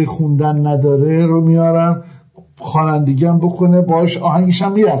اجازه خوندن نداره رو میارن خوانندگی هم بکنه، باش آهنگش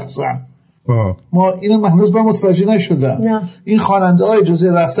هم میرقصن. ما اینو هنوز من متوجه نشدم. نه. این خواننده ها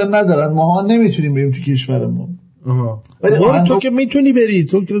اجازه رفتن ندارن، ما نمیتونیم بریم تو کشورمون. ولی تو که میتونی بری،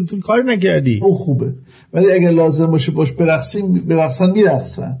 تو کاری نکردی. او خوبه، ولی اگه لازم باشه باش برقصن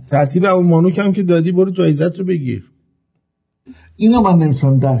میرقصن. ترتیب اون مانوک هم که دادی، برو جایزت رو بگیر. اینو من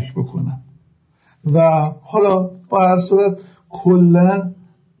نمیتونم درک بکنم. و حالا با هر صورت کلا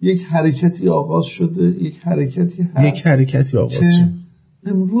یک حرکتی آغاز شده، یک حرکتی آغاز شده.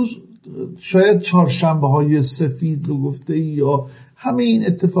 امروز شاید چهارشنبه های سفید رو گفته یا همه این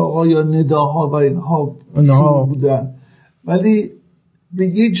اتفاقها یا نداها و اینها شروع بودن، ولی به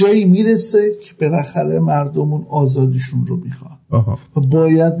یه جایی میرسه که بالاخره مردمون آزادیشون رو میخوان و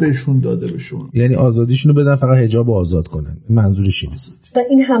باید بهشون داده بشون، یعنی آزادیشون رو بدن، فقط حجاب رو آزاد کنن. منظورش اینه. و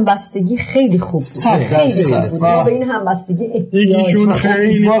این همبستگی خیلی خوب خیلی خوب بود. به این همبستگی یکیشون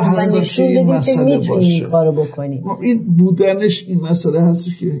خیلی هستش که این مسئله باشه. این بودنش این مسئله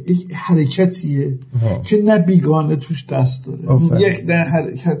هستش که یک حرکتیه که نه بیگانه توش دست داره، یک نه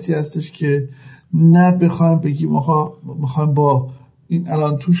حرکتی هستش که نه بخوایم بگیم میخوایم با این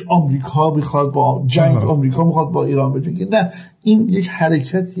الان توش آمریکا میخواد با جنگ، آمریکا میخواد با ایران بجنگه، نه، این یک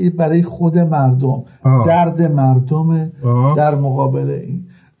حرکتی برای خود مردم، درد مردم در مقابل این.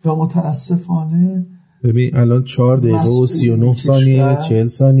 و متاسفانه ببین الان 4 دقیقه و 39 ثانیه 40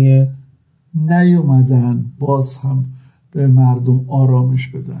 ثانیه نیومدن باز هم به مردم آرامش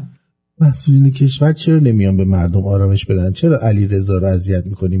بدن. مسئولین کشور چرا نمیان به مردم آرامش بدن؟ چرا علی رضا رو اذیت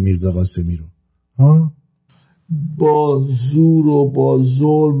میکنی، میرزا قاسمی رو؟ با زور و با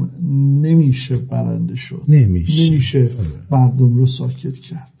ظلم نمیشه برنده شد، نمیشه مردم رو ساکت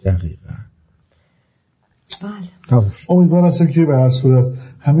کرد. دقیقاً. بله. امیدوار هستم که به هر صورت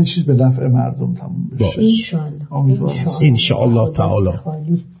همه چیز به نفع مردم تموم بشه. انشاءالله تعالی.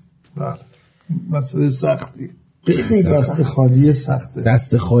 بله. مسئله سختی. دست خالی سخته.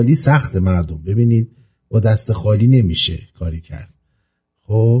 دست خالی سخته مردم. ببینید با دست خالی نمیشه کاری کرد.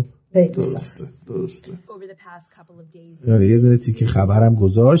 خب درسته. یه دونه تیکه خبرم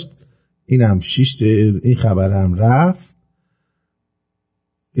گذاشت، اینم 6 این خبرم رفت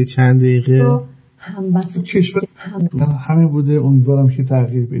یه چند دقیقه کشور همین بوده. امیدوارم که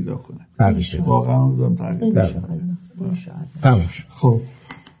تغییر پیدا کنه. واقعا امیدوارم تغییر پیدا کنه. خب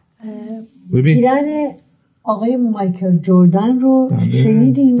پیرن آقای مایکل جردن رو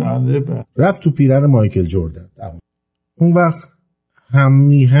شنیدیم؟ بله. رفت تو پیرن مایکل جردن. اون وقت هم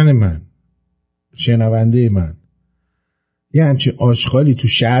میهن من، شنونده من، یه همچین آشغالی تو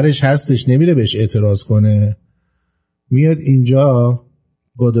شهرش هستش، نمیره بهش اعتراض کنه، میاد اینجا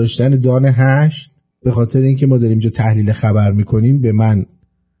با داشتن دان 8 به خاطر اینکه ما داریم اینجا تحلیل خبر میکنیم به من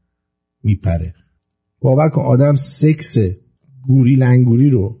میپره. باور کن آدم سکس گوری لنگوری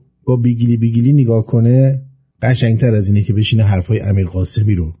رو با بیگیلی نگاه کنه قشنگتر از اینه که بشینه حرفای امیر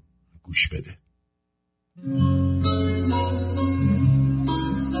قاسمی رو گوش بده.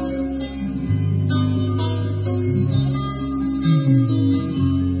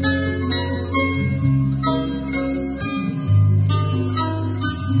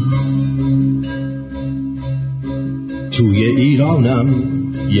 توی ایرانم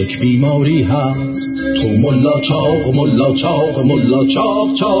یک بیماری هست، تو ملا چاق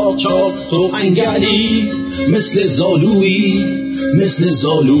تو انگلی مثل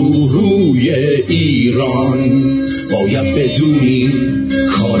زالو روی ایران، باید بدونی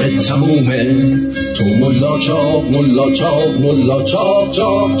کار تمومه. تو ملا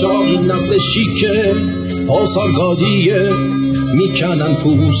چاق این نسل شیکه پاسارگادیه، میکنن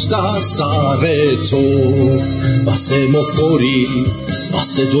پوست از سر تو، بس مفوری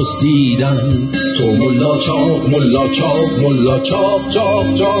بس دزدیدن. تو ملا چاق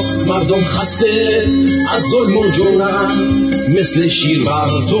مردم خسته از ظلم و جورن، مثل شیر بر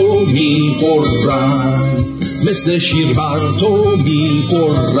تو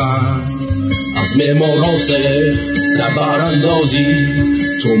میقرن، از معماراسه در براندازی.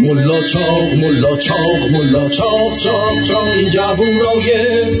 تو ملا چاق این جوونای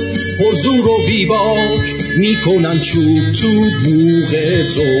حضور و بیباک میکنن چوب تو بوغ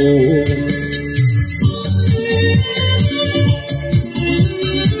تو.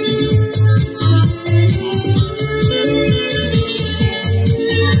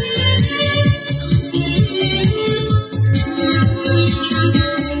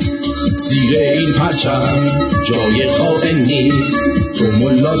 زیر این پرچم جای خائن نیست. تو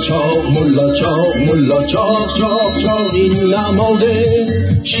ملا چاق این نماده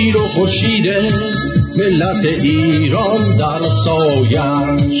شیر و خورشیده، ملت ایران در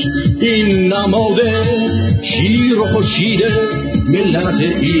سایش. این نماده شیر و خورشیده، ملت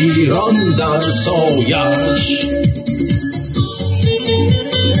ایران در سایش.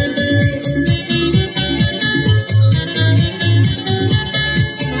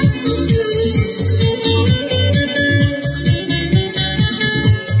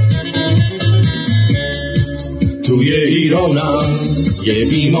 توی ایرانم یه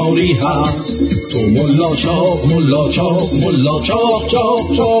بیماری هست، تو ملا چاق ملا چاق ملا چاق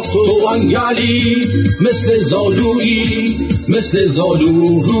چاق چاق تو انگلی مثل زالوی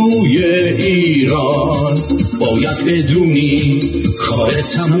ایران باید بدونی کار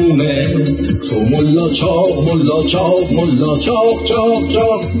تمومه تو ملا چاق ملا چاق ملا چاق چاق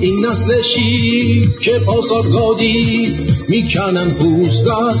چاق این نسلشی که پاسارگادی میکنن پوست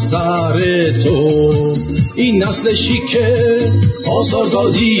از سر تو این نسلشی که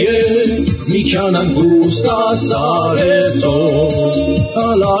پاسارگادیه میکنن پوست از سر تو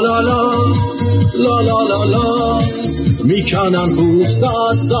لا لا لا لا لا لا لا میکنن پوست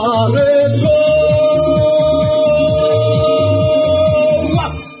از سر تو.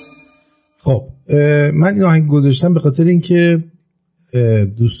 خب من این آهنگ گذاشتم به خاطر اینکه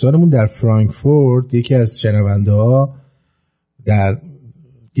دوستانمون در فرانکفورت یکی از شنونده ها در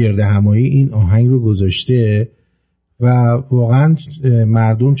گرد همایی این آهنگ رو گذاشته و واقعا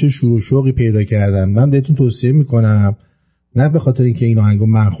مردم چه شور و شوقی پیدا کردن. من بهتون توصیه میکنم، نه به خاطر اینکه این آهنگ رو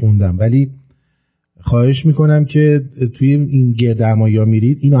من خوندم، ولی خواهش میکنم که توی این گرد همایی ها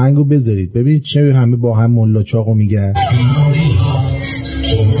میرید این آهنگ رو بذارید، ببینید چه همه با هم ملا چاقو میگن.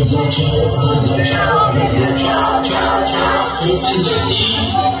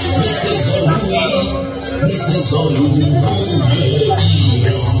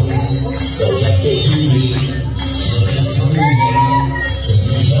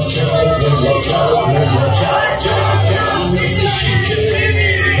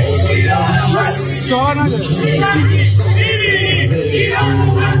 چهار نداره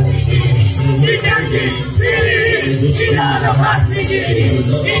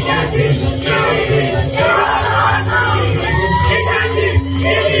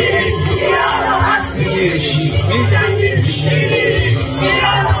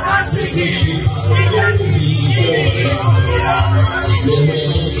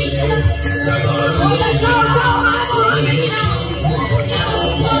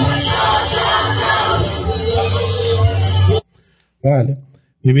بله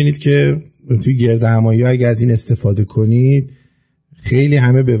ببینید که توی گرد همایی اگه از این استفاده کنید خیلی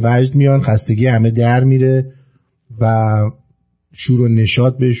همه به وجد میان، خستگی همه در میره و شور و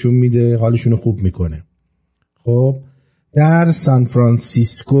نشاط بهشون میده، حالشون رو خوب میکنه. خب در سان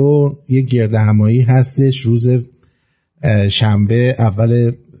فرانسیسکو یک گرد همایی هستش روز شنبه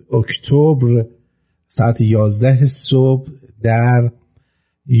اول اکتبر ساعت 11 صبح در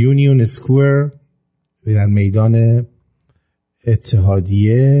یونیون اسکوئر در میدان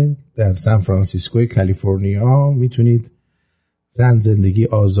اتحادیه در سان فرانسیسکو کالیفرنیا. میتونید زن زندگی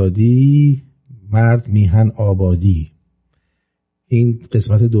آزادی مرد میهن آبادی این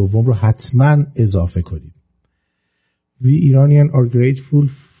قسمت دوم رو حتما اضافه کنید. We Iranian are grateful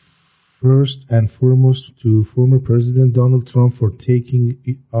first and foremost to former President Donald Trump for taking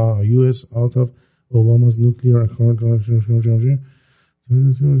US out of Obama's nuclear accord.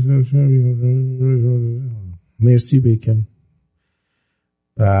 مرسی بیکن.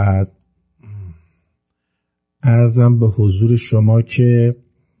 بعد عرضم به حضور شما که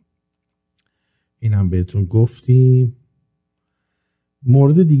اینم بهتون گفتیم.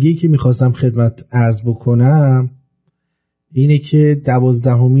 مورد دیگه‌ای که میخواستم خدمت عرض بکنم اینه که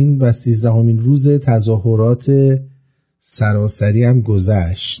 12 و 13 روز تظاهرات سراسری هم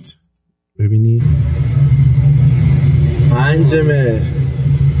گذشت. ببینید 5 مهر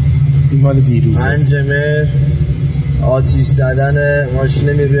این مال دیروزه. 5 مهر آتیش زدن ماشین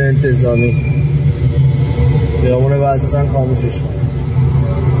نیروی انتظامی، خیابون بستن خاموشش کن.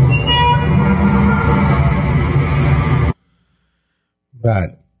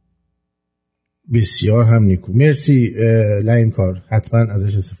 بله بسیار هم نیکو، مرسی لعیم کار، حتما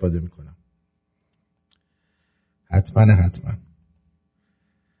ازش استفاده میکنم، حتما.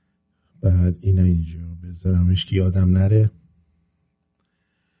 بعد اینا اینجا بذارمش که یادم نره.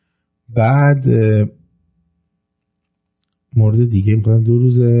 بعد مورد دیگه میکنم دو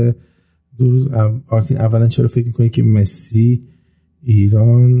روز آرتین، اولا چرا فکر میکنی که مسی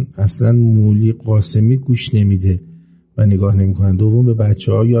ایران اصلا مولی قاسمی گوش نمیده و نگاه نمیکنن؟ دوم به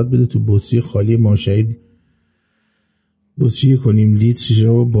بچه ها یاد بده تو بطری خالی ماشایی بطری 1.5 لیتر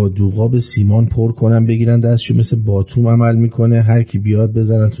رو با دوغاب سیمان پر کنن بگیرن دستشو، مثل باتوم عمل میکنه، هر کی بیاد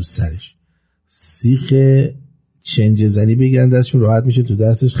بزنن تو سرش، سیخ چنج زنی بگیرن دستشون راحت میشه تو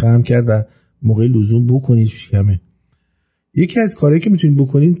دستش خم کرد و موقع لزوم بکنید شکمه. یکی از کارهایی که میتونید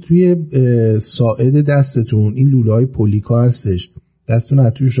بکنید توی ساعد دستتون این لوله های پولیکا هستش، دستتون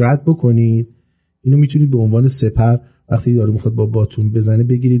از توش رد بکنید، اینو میتونید به عنوان سپر وقتی یارو میخواد با باتون بزنه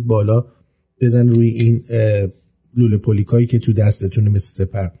بگیرید بالا بزن روی این لوله پولیکایی که تو دستتونه مثل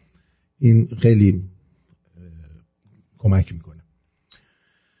سپر. این خیلی کمک میکنه.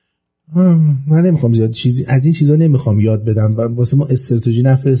 من نمیخوام زیاد چیزی از این چیزا نمیخوام یاد بدم و واسه ما استراتژی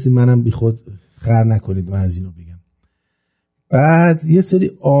نفرستید، منم بی خود خر نکنید من از اینو بگم. بعد یه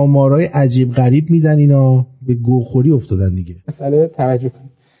سری آمارای عجیب غریب میدن، اینا به گوخوری افتادن دیگه. مسئله توجه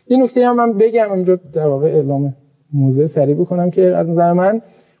کنید. یه نکته هم من بگم اینجا در واقع اعلام موضوع سریع بکنم که از نظر من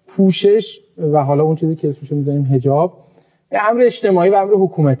پوشش و حالا اون چیزی که اسمش میذاریم حجاب امر اجتماعی و امر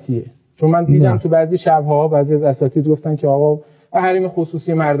حکومتیه. چون من دیدم تو بعضی شب‌ها بعضی از اساتید گفتن که آقا حریم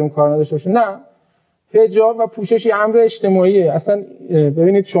خصوصی مردم کار نداشته باشه. نه، حجاب و پوشش یه امر اجتماعیه. اصلا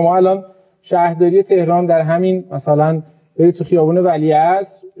ببینید شما الان شهرداری تهران در همین مثلا برید تو خیابون ولیعصر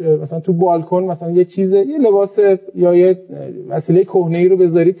مثلا تو بالکن مثلا یه لباس یا یه وسیله کهنه‌ای رو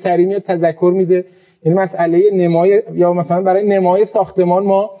بذارید سری میاد تذکر میده. یعنی مسئله نمای یا مثلا برای نمای ساختمان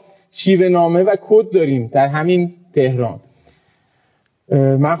ما شیوه نامه و کد داریم در همین تهران.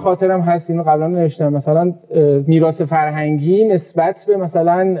 من خاطرم هست اینو قبلا نوشتم، مثلا میراث فرهنگی نسبت به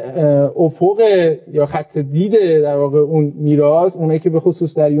مثلا افق یا خط دید در واقع اون میراث، اونایی که به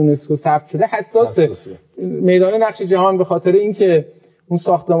خصوص در یونسکو ثبت شده حساسه. میدان نقش جهان به خاطر اینکه اون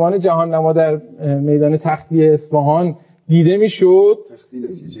ساختمان جهان نما در میدان تختی اصفهان دیده میشد.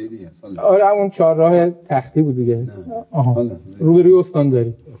 آره همون چهارراه تختی بود دیگه، روبروی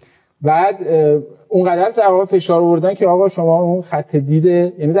استانداری. بعد اونقدر در واقع فشار آوردن که آقا شما اون خط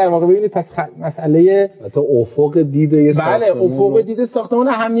دیده، یعنی در واقع ببینید پس مسئله حتی افق دیده بله افق دیده ساختمان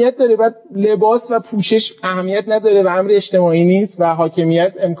اهمیت داره. بعد لباس و پوشش اهمیت نداره و امر اجتماعی نیست و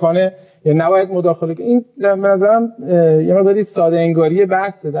حاکمیت امکانه یا نباید مداخله کنه. این به نظرم یه مقداری ساده انگاری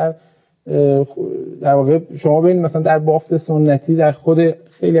بحثه. در واقع شما ببینید مثلا در بافت سنتی در خود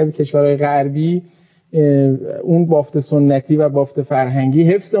خیلی از کشورهای غربی اون بافت سنتی و بافت فرهنگی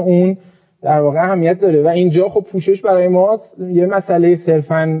حفظ اون در واقع اهمیت داره و اینجا خب پوشش برای ما یه مسئله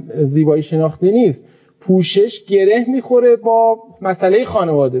صرفاً زیبایی شناختی نیست. پوشش گره میخوره با مسئله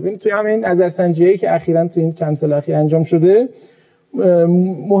خانواده. ببینید توی همین نظرسنجی‌هایی که اخیراً توی این چند سال اخیر انجام شده،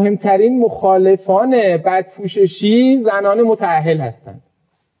 مهمترین مخالفان بدپوششی زنان متأهل هستند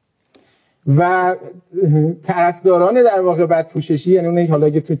و طرفداران در واقع بدپوششی یعنی اونایی حالا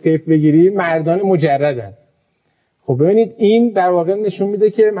که تو تیپ بگیری مردان مجردن. خب ببینید این در واقع نشون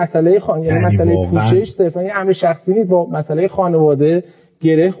میده که مسئله یعنی مسئله پوشش صرفا یه امر شخصی نیست، با مسئله خانواده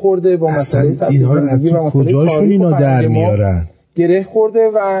گره خورده، با مسئله زندگی و کجاشون اینا در میارن گره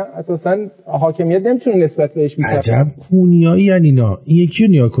خورده و اساسا حاکمیت نمیتونه نسبت بهش بیاره. عجب کونیایی یعنی اینا. این یکی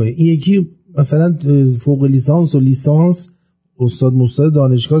رو نیا کنه، این یکی مثلا فوق لیسانس و لیسانس استاد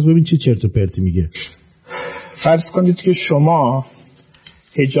دانشگاه، ببین چه چرت و پرتی میگه. فرض کنید که شما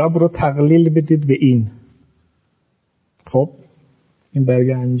حجاب رو تقلیل بدید به این، خب این برگ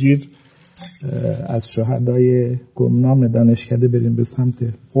انجیر از شهدای گمنام دانشکده بریم به سمت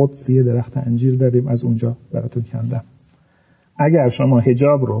قدس، یه درخت انجیر داریم از اونجا براتون کندم. اگر شما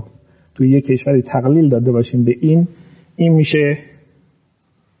حجاب رو توی یه کشوری تقلیل داده باشیم به این میشه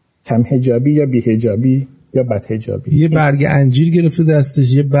کم حجابی یا بی حجابی یا بد حجابی. یه برگ انجیر گرفته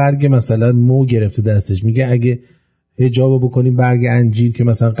دستش، یه برگ مثلا مو گرفته دستش، میگه اگه حجابو بکنیم برگ انجیر که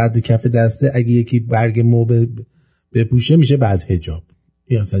مثلا قد کف دسته، اگه یکی برگ مو بپوشه میشه بد حجاب.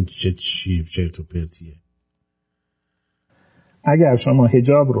 این اصلا چرت و پرتیه. اگر شما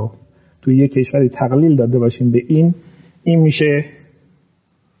حجاب رو توی یه کشوری تقلیل داده باشیم به این میشه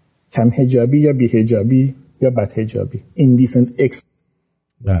کم حجابی یا بی حجابی یا بد حجابی. indecent ex.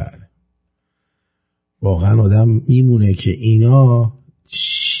 بله واقعا آدم میمونه که اینا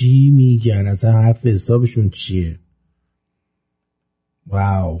چی میگن، اصلا حرف حسابشون چیه.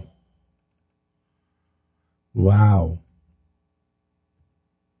 واو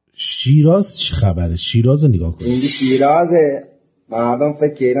شیراز چی خبره؟ شیراز رو نگاه کن. این شیرازه، مردم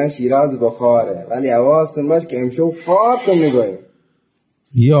فکر کردن شیراز بخاره ولی حواستون باش که امشب خاکم نگاهیم.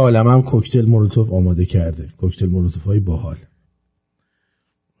 یه عالم هم کوکتل مولوتوف آماده کرده، کوکتل مولوتوف های باحال.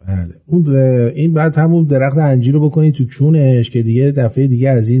 بله این بعد همون درخت انجیر رو بکنی تو کونش که دیگه دفعه دیگه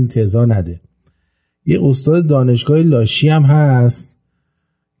از این تزا نده. یه استاد دانشگاه لاشی هم هست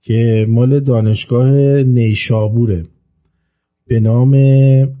که مال دانشگاه نیشابوره به نام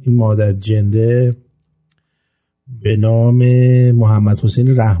این مادر جنده، به نام محمد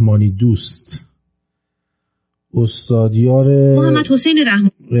حسین رحمانی دوست، استادیار محمد حسین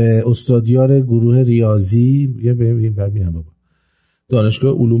رحمانی، استادیار گروه ریاضی، یه ببینم بابا،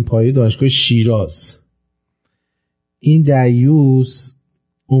 دانشگاه علوم پایه دانشگاه شیراز. این دیوس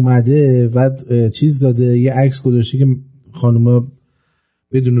اومده و چیز داده، یه عکس گذاشته که خانوما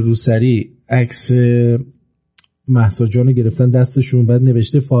بدون روسری عکس مهسا جان گرفتن دستشون، بعد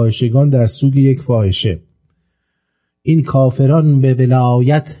نوشته فاحشگان در سوگ یک فاحشه. این کافران به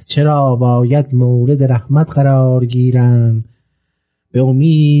ولایت چرا باید مورد رحمت قرار گیرن؟ به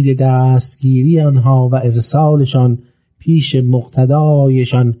امید دستگیری آنها و ارسالشان پیش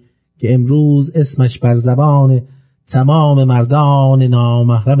مقتدایشان که امروز اسمش بر زبان تمام مردان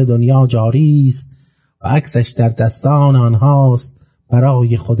نامحرم دنیا جاری است و عکسش در دستان آنهاست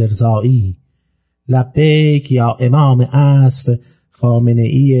برای خود ارضایی. لبیک یا امام عصر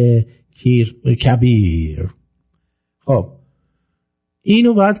خامنه‌ای کبیر. خب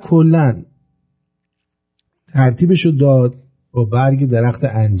اینو باید کلن ترتیبشو داد با برگ درخت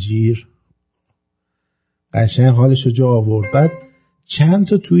انجیر، قشنگ حالشو جا آورد. بعد چند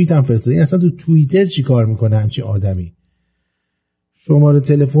تا توییت هم فرستاد. این اصلا تو توییتر چی کار میکنه همچین آدمی؟ شماره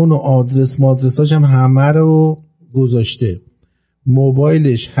تلفن و آدرس مادرساش هم همه رو گذاشته.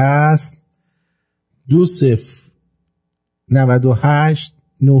 موبایلش هست 2098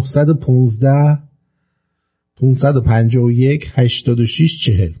 915 551 86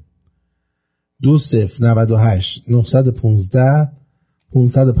 40 2098 915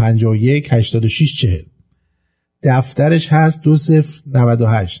 551 86 40. دفترش هست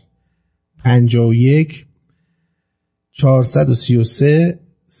 2098 51 433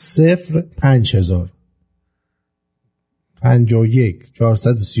 050 51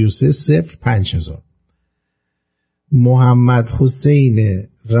 433 050. محمد حسین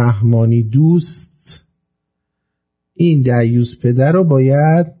رحمانی دوست. این دیوس پدر رو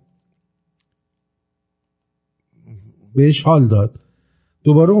باید بهش حال داد.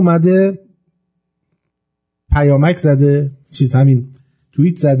 دوباره اومده پیامک زده، همین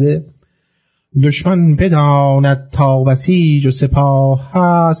توییت زده: دشمن بداند تا بسیج و سپاه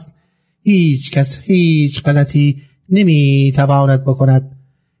هست، هیچ کس هیچ غلطی نمیتواند بکند.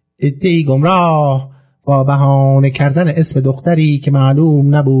 عده‌ای گمراه با بهانه کردن اسم دختری که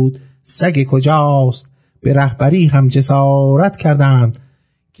معلوم نبود سگ کجاست به رهبری هم جسارت کردند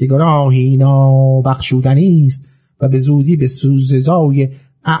که گناهی نابخشودنی است و به زودی به سزای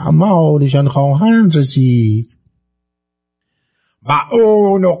اعمالشان خواهند رسید.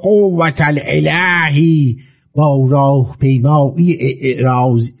 معون و قوت الالهی با راه پیمایی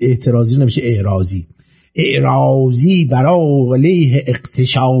اعتراضی نمیشه اعراضی برای علیه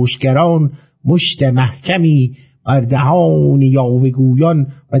اغتشاشگران مشت محکمی بر دهان یاوه‌گویان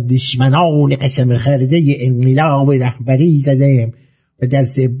و دشمنان قسم خرده انقلاب رهبری زدم و در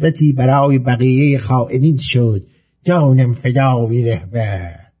عبرتی برای بقیه خائنین شد. جانم فدای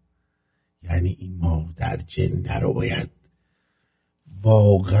رهبر. یعنی این مادر جنده رو باید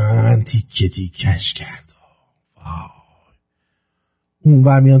واقعا تیکه تیکش کرد. اون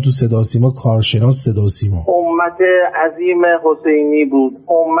برمیان تو صدا سیما، کارشناس صدا سیما. امت عظیم حسینی بود،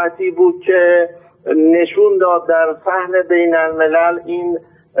 امتی بود که نشون داد در صحن بین الملل این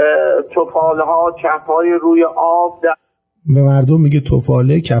توفالها کفای روی آب، به مردم میگه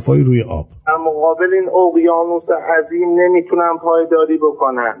توفاله کفای روی آب، در مقابل این اقیانوس عظیم نمیتونن پایداری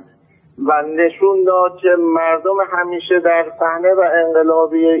بکنن و نشون داد که مردم همیشه در صحنه و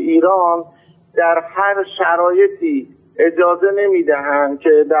انقلابی ایران در هر شرایطی اجازه نمیدهند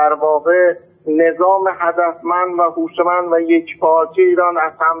که در واقع نظام هدفمند و هوشمند و یکپارچه ایران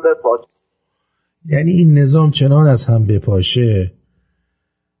از هم بپاشه. یعنی این نظام چنان از هم بپاشه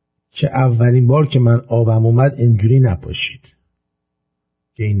که اولین بار که من آبم اومد اینجوری نپاشید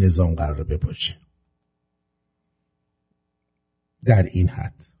که این نظام قرار بپاشه. در این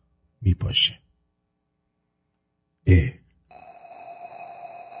حد میپاشه.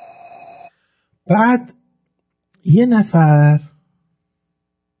 بعد یه نفر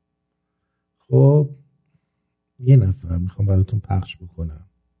میخوام براتون پخش بکنم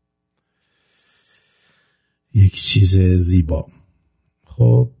یک چیز زیبا.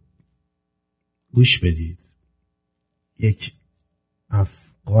 خب گوش بدید. یک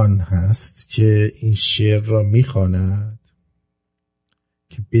افغان هست که این شعر را میخواند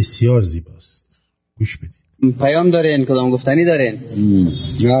که بسیار زیباست. گوش بدید. پیام دارین؟ کدام گفتنی دارین؟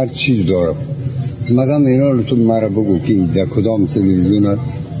 هر چیز دارم، مگم اینا تو مرا بگو که در کدام تلویزیون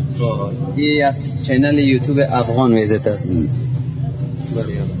هست؟ این از چینل یوتیوب افغان ویزت است.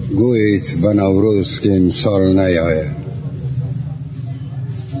 گویت به نوروز که امسال نیاید،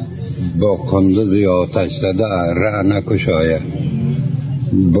 با قندوز آتش زده ره نکشاید،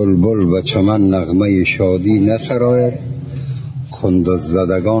 بلبل به چمن نغمه شادی نسراید، قندوز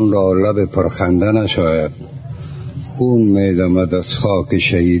زدگان را لب پرخنده نشاید، خون میدمد از خاک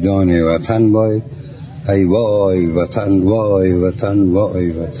شهیدان وطن بای، ای وای وطن وای وطن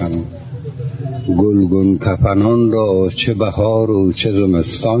وای وطن. گلگون کفنان را چه بهار و چه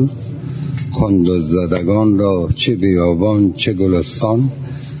زمستان، قندوز زدگان را چه بیابان چه گلستان،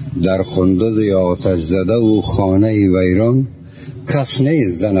 در قندوز آتش زده و خانه ویران، کس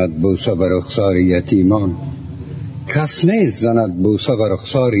نیز زند بوسه بر رخسار یتیمان، کس نیست زند بوسه بر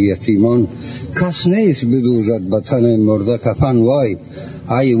رخسار یتیمان، کس نیست بدوزد به تن مرده کفن. وای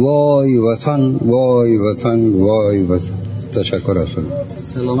ای وای وطن، وای وطن، وای وطن. تشکر اصلا.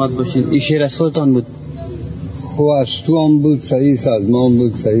 سلامت باشین. این شعر از خودتان بود؟ خو از تو هم بود صحیح، از ما هم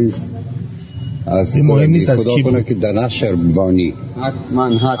بود صحیح. از مهم نیست از خدا کی کنه که در نشر بانی.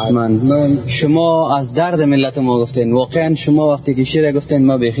 حتما شما از درد ملت ما گفتین. واقعا شما وقتی که شعر گفتین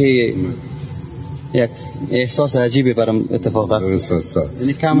ما بخی یک احساس عجیبی برام اتفاق افتاد.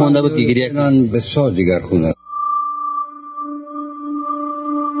 یعنی کم مونده بود که گریه کنم. بسیار دیگر خونه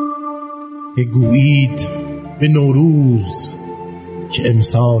گویید به نوروز که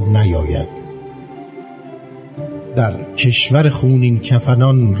امسال نیاید، در کشور خونین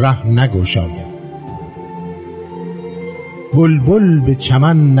کفنان ره نگشاید. بلبل به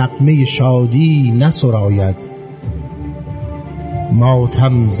چمن نغمه شادی نسراید،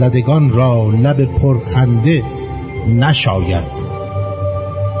 ماتم زدگان را لب پرخنده نشاید.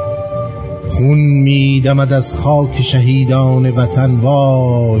 خون می دمد از خاک شهیدان وطن،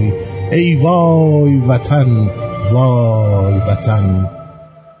 وای ای وای وطن، وای وطن،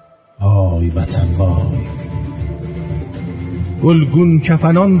 وای وطن، وای. گلگون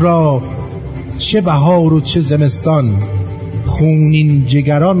کفنان را چه بهار و چه زمستان، خونین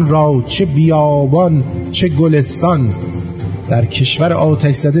جگران را چه بیابان چه گلستان. در کشور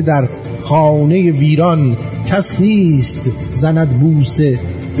آتش زده در خانه ویران، کس نیست زند بوسه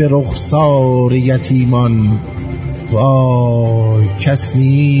به رخسار یتیمان. وای کس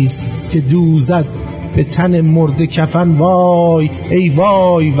نیست که دوزد به تن مرده کفن، وای ای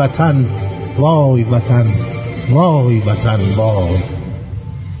وای وطن، وای وطن، وای وطن، وای.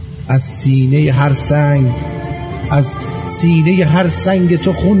 از سینه هر سنگ، از سینه هر سنگ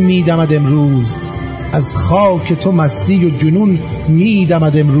تو خون میدمد امروز، از خاک تو مستی و جنون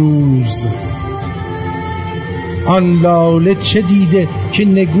میدمد امروز. آن لاله چه دیده که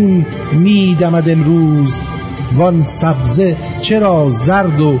نگون میدمد امروز، وان سبزه چرا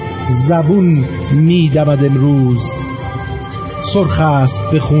زرد و زبون میدمد امروز. سرخ است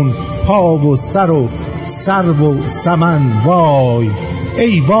به خون پا و سر و سرو و سمن، وای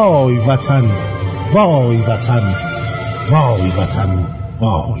ای وای وطن، وای وطن، وای وطن،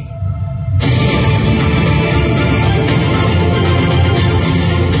 وای.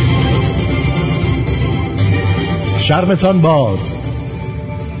 شرمتان باد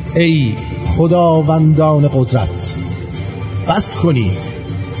ای خداوندان قدرت، بس کنید،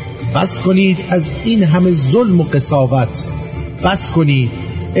 بس کنید از این همه ظلم و قساوت. بس کنید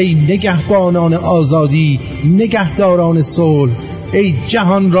ای نگهبانان آزادی، نگهداران صلح، ای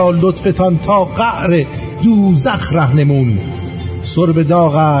جهان را لطفتان تا قعر دوزخ رهنمون. سرب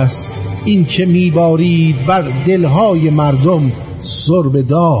داغ است این که میبارید بر دلهای مردم، سرب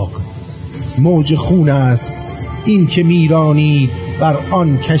داغ. موج خون است این که میرانید بر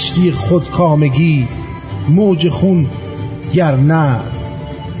آن کشتی خودکامگی، موج خون گر نه،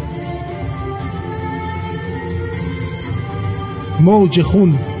 موج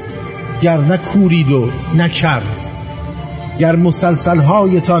خون گر نه کورید و نکر. گر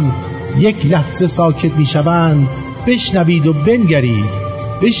مسلسل‌هایتان یک لحظه ساکت میشوند، بشنوید و بنگرید،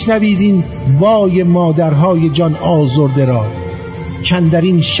 بشنوید این وای مادرهای جان آزرده را کاندر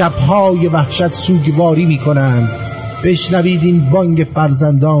این شب‌های وحشت سوگواری می‌کنند. بشنوید این بانگ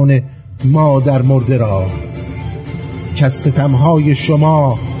فرزندان مادر مرده را که از ستم‌های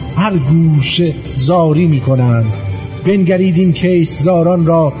شما هر گوشه زاری می‌کنند. بنگرید این کشتزاران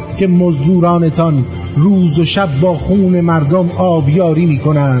را که مزدورانتان روز و شب با خون مردم آبیاری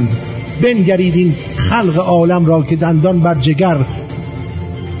می‌کنند. بنگرید این خلق عالم را که دندان بر جگر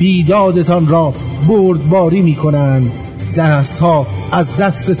بیدادتان را بردباری می‌کنند. دست‌ها از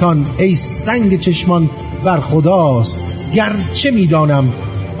دستتان ای سنگ چشمان بر خداست، گرچه می‌دانم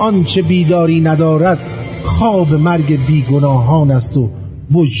آنچه بیداری ندارد خواب مرگ بیگناهان است و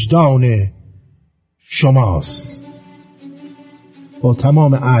وجدان شماست. با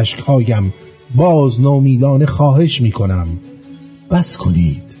تمام اشک‌هایم باز نومیدانه خواهش می‌کنم، بس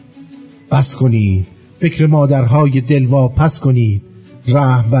کنید، بس کنید، فکر مادرهای دلواپس کنید،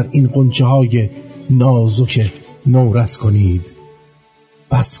 رحم بر این غنچه‌های نازک نورس کنید.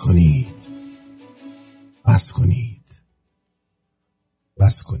 بس کنید، بس کنید،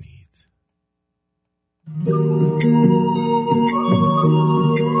 بس کنید.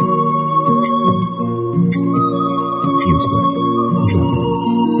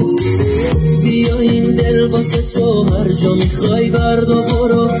 بیا این دل واسه تو هر جا میخوای برد و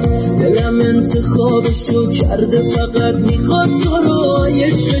برو، دلم انتخابشو کرده فقط میخواد تو رو.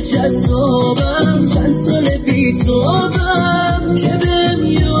 عشق جذابم چند سال بی تو آبم که بهم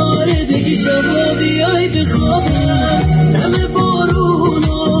یاره بگی شبا بیای بخوابم.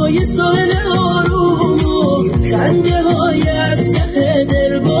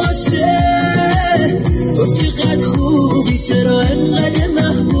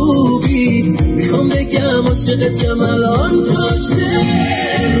 عاشقتم الان جاشه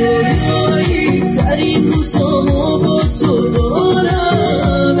رویایی ترین روزامو با تو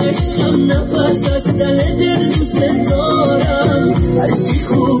دارم عشقم نفس از ته دل دوست دارم هرچی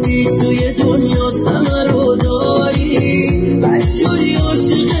خوبی توی دنیاست همه رو داری بدجوری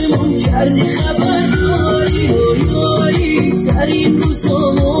عاشقمون کردی خبر داری رویایی ترین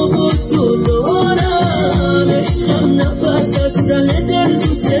روزامو با تو دارم عشقم نفس از ته دل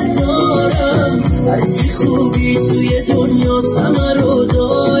دوست دارم هرچی خوبی توی دنیاست همه رو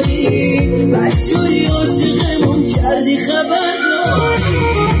داری بدجوری عاشقمون کردی خبر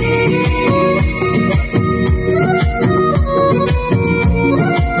داری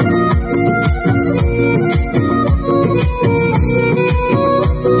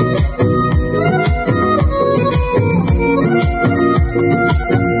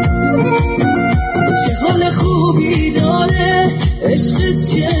عشقت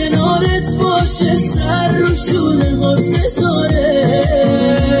کنارت باشه سر رو شونه هات بذاره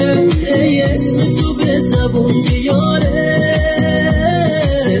ای اسم تو به زبون بیاره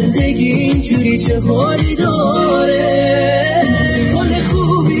زندگی اینجوری چه حالی داره چه حال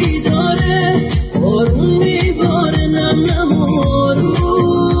خوبی داره بارون میباره نم نم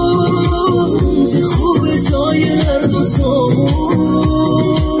آروم چه خوبه جای هر دو تامون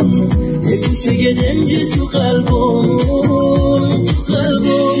یه گوشه دنج تو قلبمون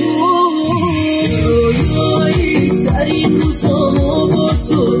رویایی ترین روزامو با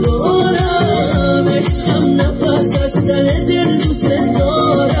تو دارم عشقم نفس از ته دل دوست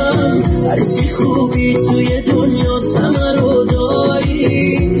دارم هرچی خوبی توی دنیاست همه رو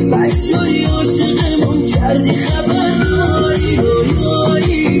داری بدجوری عاشقمون کردی خبر داری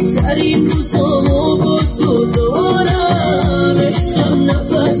رویایی ترین روزامو با تو دارم عشقم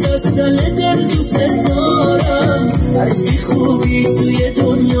نفس از ته دل دوست دارم هرچی خوبی توی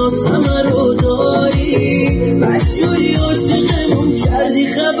دنیاست همه رو داری بدجوری عاشقمون کردی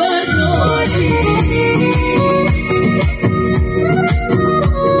خبر داری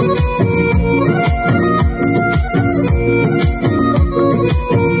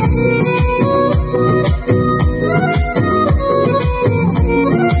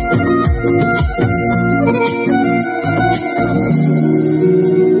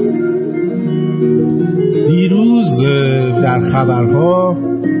در خبرها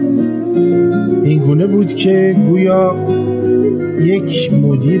اینگونه بود که گویا یک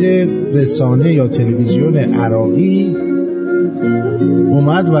مدیر رسانه یا تلویزیون عراقی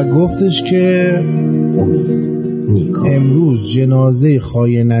اومد و گفتش که امروز جنازه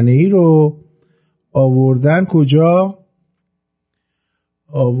خاینانه‌ای رو آوردن کجا؟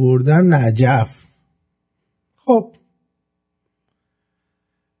 آوردن نجف. خب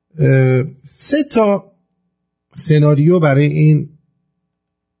 3 تا سناریو برای این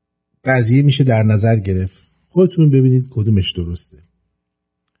قضیه میشه در نظر گرفت. خودتون ببینید کدومش درسته.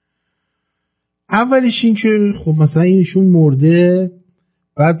 اولیش این که خب مثلا اینشون مرده،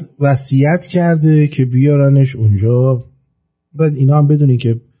 بعد وصیت کرده که بیارنش اونجا، بعد اینا هم بدونی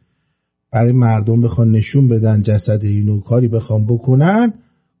که برای مردم بخوان نشون بدن جسد اینو کاری بخوان بکنن،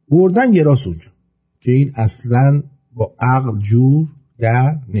 بردن یه راست اونجا که این اصلا با عقل جور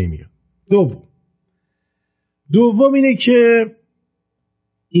در نمیاد. دوم اینه که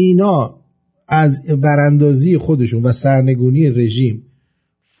اینا از براندازی خودشون و سرنگونی رژیم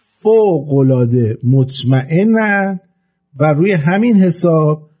فوق‌العاده مطمئنن و روی همین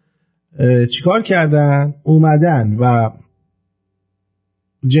حساب چیکار کردن؟ اومدن و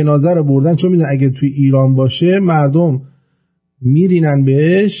جنازه رو بردن، چون میدونن اگه توی ایران باشه مردم میرینن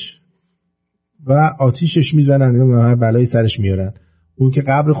بهش و آتیشش میزنن، نمیدونم هر بلایی سرش میارن. اون که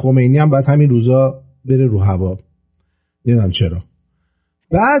قبر خمینی هم باید همین روزا بره رو هوا، نمیدونم چرا.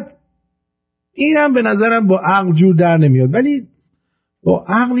 بعد اینم به نظرم با عقل جور در نمیاد، ولی با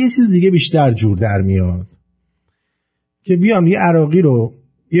عقل یه چیز دیگه بیشتر جور در میاد که بیان یه عراقی رو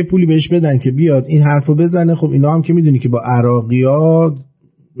یه پولی بهش بدن که بیاد این حرفو بزنه. خب اینا هم که میدونی که با عراقی‌ها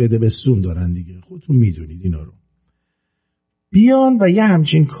بده بستون دارن دیگه، خودتون میدونید اینا رو. بیان و یه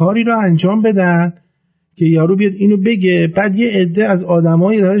همچین کاری رو انجام بدن که یارو بیاد اینو بگه، بعد یه عده از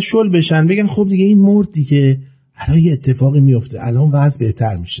آدمایی داره شل بشن بگن خب دیگه این مرد دیگه، الان یه اتفاقی میفته، الان وضع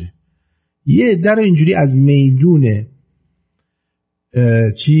بهتر میشه. یه عده رو اینجوری از میدون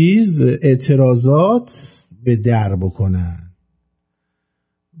اعتراضات به در بکنن.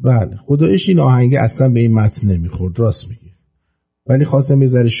 بله خدایش این آهنگ اصلا به این متن نمیخورد، راست میگی، ولی خواستم یه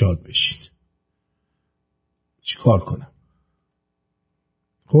ذره شاد بشید. چی کار کنم؟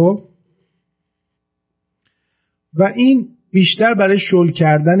 خب و این بیشتر برای شل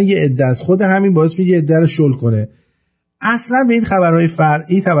کردن یه عده است. خود همین باعث میگه عده رو شل کنه. اصلا به این خبرهای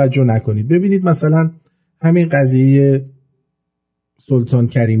فرعی توجه نکنید. ببینید مثلا همین قضیه سلطان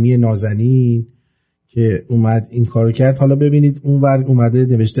کریمی نازنین که اومد این کارو کرد. حالا ببینید اون ور اومده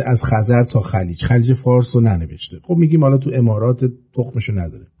نوشته از خزر تا خلیج فارس رو ننوشته. خب میگیم حالا تو امارات تخمشو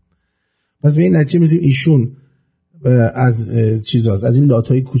نداره. پس به این نتیجه میرسیم ایشون از چیزاست، از این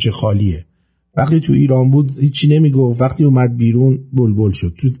لاتای کوچه خالیه. وقتی تو ایران بود هیچی نمیگفت، وقتی اومد بیرون بلبل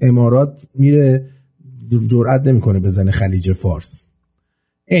شد. تو امارات میره جرئت نمیکنه بزنه خلیج فارس.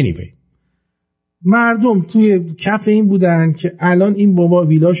 anyway مردم توی کف این بودن که الان این بابا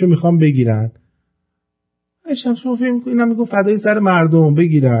ویلاشو میخوام بگیرن. شب شما فکر میکنین اینا میگو فدای سر مردم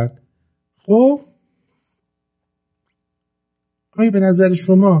بگیرن. خب آیا به نظر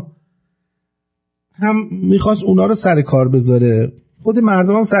شما هم میخواست اونا رو سر کار بذاره، خود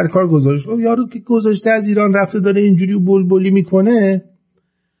مردم هم سر کار گذاشت. یارو که گذاشته از ایران رفته داره اینجوری بلبلی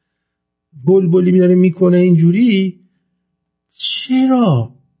میکنه، اینجوری،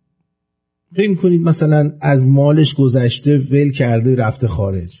 چرا فکر میکنید مثلا از مالش گذشته ول کرده رفته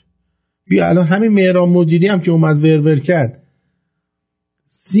خارج؟ بیا الان همین مهران مدیری هم که اومد ور کرد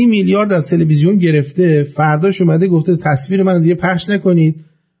 30 میلیارد از تلویزیون گرفته، فرداش اومده گفته تصویر من دیگه پخش نکنید،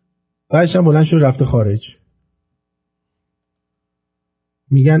 بعدش هم بلند شد رفته خارج.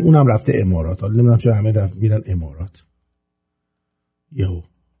 میگن اونم رفته امارات. حالا نمیدونم چرا همه میرن امارات. یهو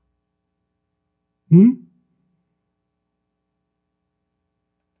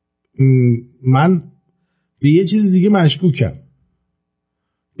من به یه چیز دیگه مشکوکم.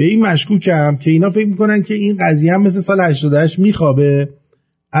 به این مشکوکم که اینا فکر میکنن که این قضیه هم مثل سال 88 میخوابه.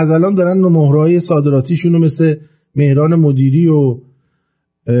 از الان دارن مهرهای صادراتیشون رو مثل مهران مدیری و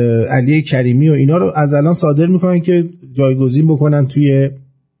علی کریمی و اینا رو از الان صادر میکنن که جایگزین بکنن توی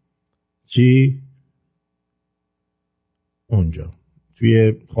اونجا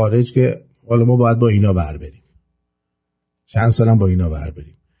توی خارج، که حالا ما باید با اینا بر بریم، چند سالم با اینا بر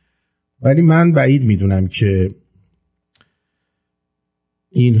بریم. ولی من بعید میدونم که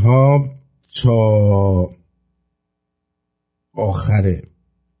اینها تا آخر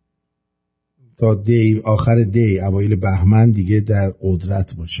دی اوایل بهمن دیگه در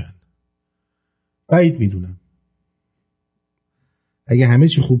قدرت باشن. بعید میدونم. اگه همه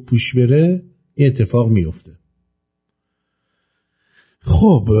چی خوب پیش بره این اتفاق میفته.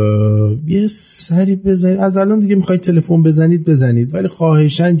 خب یه سری بزنید. از الان دیگه میخواید تلفن بزنید، ولی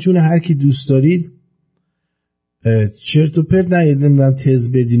خواهشاً جون هر کی دوست دارید چرت و پرت نمیدونم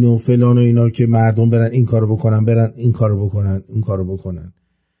تز بدین و فلان و اینا که مردم برن این کارو بکنن، برن این کارو بکنن، این کارو بکنن.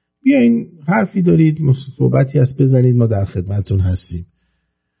 بیاین حرفی دارید، صحبتی هست بزنید، ما در خدمتتون هستیم.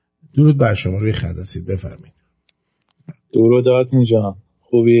 درود بر شما، روی خط هستید، بفرمایید. درود آرتین جان،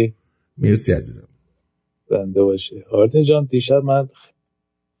 خوبی؟ مرسی عزیزم. بنده باشه. آرتین جان دیشب من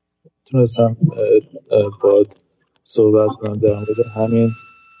تونستم باهات صحبت کنم در مورد همین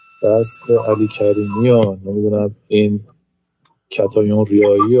بحث علی کریمی و نمیدونم این کتایون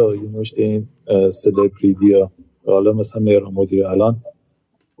ریایی و یه مشت این سلبریتی ها. حالا مثلا مهران مدیری الان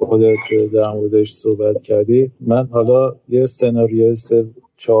خودت در موردش صحبت کردی. من حالا یه سناریو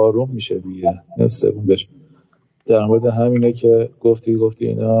 4 میشه دیگه، یا 3 بشه در مورد همینه که گفتی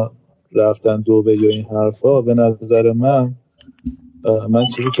اینا رفتن دو یا این حرفا. به نظر من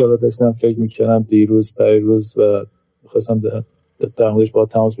چیزی که حالا داشتم فکر میکنم دیروز پیروز و خواستم در موردش با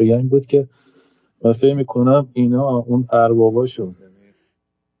تماس بگم این بود که من فکر میکنم اینا اون ارباباشون،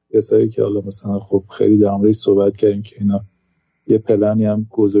 کسایی که حالا مثلا خب خیلی در موردش صحبت کردیم که اینا یه پلنی هم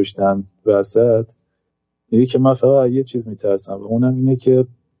گذاشتن وسط. اینه که من فقط یه چیز میترسم و اونم اینه که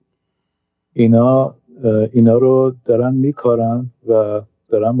اینا رو دارن میکارن و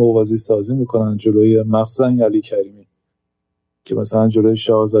دارن موازی سازی میکنن جلوی مخصوصا علی کریمی، که مثلا جلوی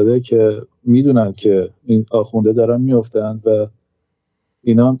شاهزاده که میدونن که این آخونده دارن میافتن و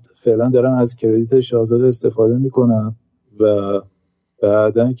اینا فعلا دارن از کردیت شاهزاده استفاده میکنن و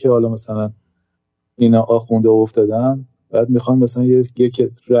بعدن که حالا مثلا اینا آخونده افتادن بعد میخوان مثلا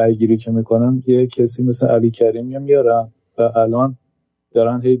یک رأی گیری که میکنن یه کسی مثل علی کریمی میارن و الان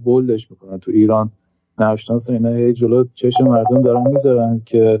دارن هی بولدش میکنن تو ایران نشناس اینا هی جلو چشم مردم دارن میذارن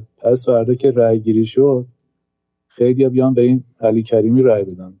که پس فردا که رأی گیری شد خیلی بیان به این علی کریمی رأی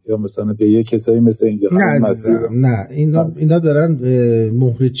بدن یا مثلا به یه کسایی مثل اینجا. نه اینا دارن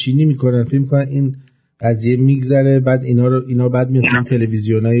مهر چینی میکنن، فکر میکنن این قضیه میگذره، بعد اینا بعد میاد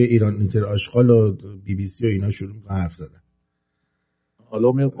تلویزیونای ایران اینتر آشغال و بی بی سی و اینا شروع میکنن حرف زدن.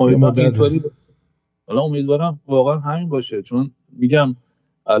 حالا امیدوارم واقعا همین باشه، چون میگم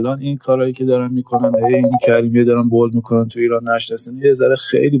الان این کارهایی که دارن میکنن این کریمی دارن بولد میکنن تو ایران نشناسن یه ذره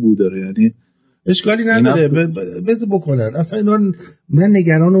خیلی بو داره، یعنی اشکالی نداره بذار بکنن. اصلا اینا من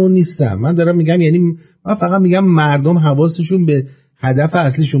نگران اون نیستم. من دارم میگم یعنی من فقط میگم مردم حواسشون به هدف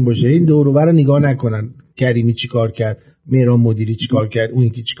اصلیشون باشه، این دور و بر نگاه نکنن. کریمی چی کار کرد، مهران مدیری چی کار کرد، اون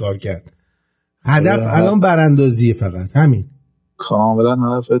یکی چی کار کرد. هدف الان براندازیه فقط همین. کاملا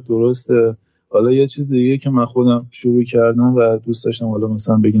حرفت درسته. حالا یه چیز دیگه که من خودم شروع کردم و دوست داشتم حالا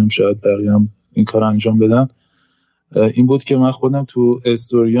مثلا بگم شاید بقیه هم این کار انجام بدن، این بود که من خودم تو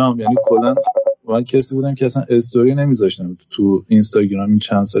استوریام، یعنی کلا من کسی بودم که اصلا استوری نمیذاشتم تو اینستاگرام این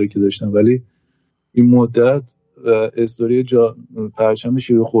چند سالی که داشتم، ولی این مدت استوری پرچم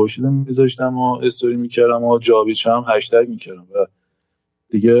شیر خورشید میذاشتم و استوری میکردم و جاویدشم هم هشتگ میکردم و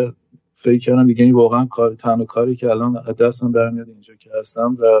دیگه فکر کردم دیگه این واقعا تنها کاری که الان دستم برمیاد اینجا که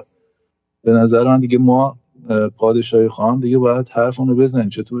هستم و به نظر من دیگه ما پادشاهی خواهم دیگه باید حرفونو بزنیم.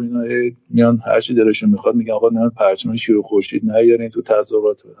 چطور اینا میان هر چی دلشون میخواد میگن آقا نه پرچم شیر خورشید نیارین تو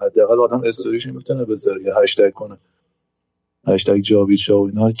تظاهرات، حداقل آدم استوریش میتونه بذاره یا هشتگ کنه، هشتگ جاوید شاه و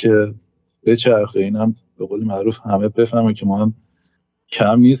اینا که بچرخه، اینم به قول معروف همه بفهمه که ما هم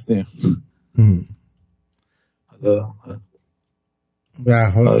کم نیستیم. به هر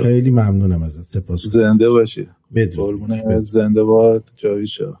حال خیلی ممنونم ازت، سپاس. زنده باشی. بدرود. زنده باد جاوید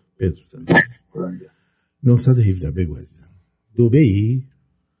شاه. بدرود. 917 بگو عزیزم. دبی؟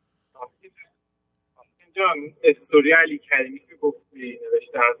 جان استوری علی کریمی که گفتی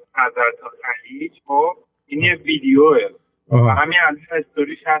نوشته از خزر تا خلیج، خب این یه ویدیوه و همین الان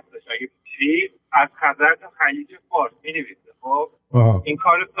استوریش هستش، اگه چی از خزر تا خلیج فارس می‌نویسه. خب این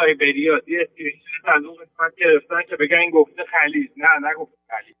کار سایبریات یه تیرشید از اون قسمت گرفتن که بگن این گفته خلیج، نه نگفته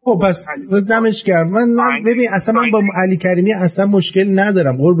خلیج. خب پس دمش گرم. من ببین اصلا من با علی کریمی اصلا مشکل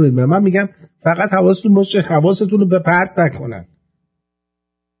ندارم قربونت برم، من میگم فقط حواستون باشه حواستون رو به پرت نکنن.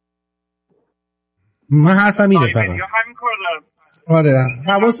 من حرفم اینه فقط همین کار دارم. آره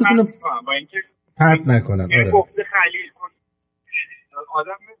حواستون رو پرت نکنن. آره گفته خلیج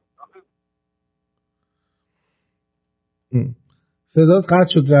آدم صدات قطع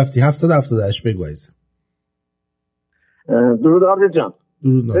شد رفتی. 778 بگو عزیزم. درود آرتین جان.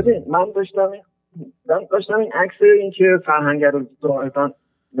 درود. ببین من داشتم این عکس این که فرهنگ رو ظاهرا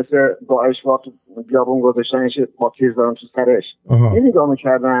مثل با اشواق بیابون گذاشتنش با تیز دارم تو سرش این نگاه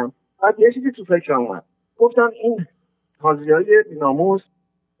میکردم، بعد یه چیزی تو فکرم اومد، گفتم این قاضیای ناموس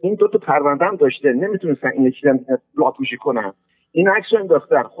این دو تا پرونده هم داشته، نمیتونستن این یکی رو لاپوشی کنن، این عکس رو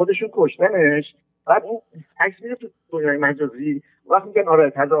انداختن خودشون کشتنش، بعد این عکس میره تو دنیای مجازی وقت میگن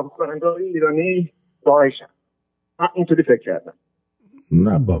آره تظاهر کننده ایرانی داعشن. من اینطوری فکر کردم.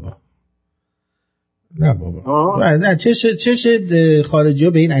 نه بابا نه چش خارجی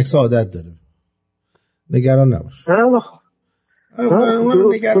ها به این عکس عادت داره، نگران نباش.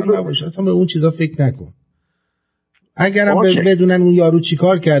 نگران نباش اصلا به اون چیزا فکر نکن. اگرم بدونن اون یارو چی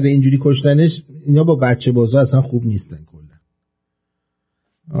کار کرده اینجوری کشتنش، اینا با بچه بازا اصلا خوب نیستن کلا.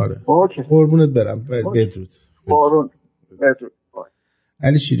 آره قربونت برم. بدرود. بدرود.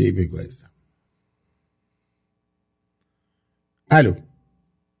 علی شیره‌ای بگو عزیزم. الو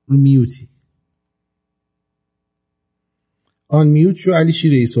رو میوتی آن میوت شو. علی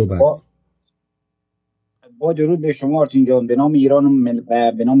شیره‌ای صحبت. با درود به شما آرتین جان، به نام ایران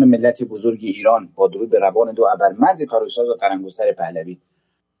و به نام ملت بزرگ ایران، با درود به روان دو ابرمرد کارگزار و فرنگستر پهلوی.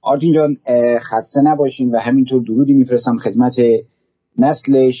 آرتین جان خسته نباشین و همینطور درودی میفرستم خدمت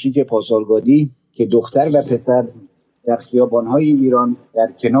نسل شیک پاسارگادی که دختر و پسر در خیابان‌های ایران در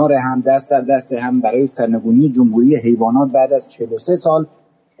کنار هم دست در دست هم برای سرنگونی جمهوری حیوانات بعد از 43 سال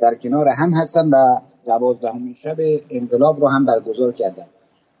در کنار هم هستن و 12مین شب انقلاب رو هم برگزار کردن.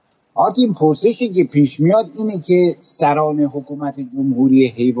 آرتین پرسشی که پیش میاد اینه که سران حکومت جمهوری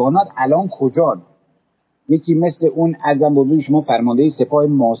حیوانات الان کجان؟ یکی مثل اون ارزم بزرگ شما فرمانده سپاه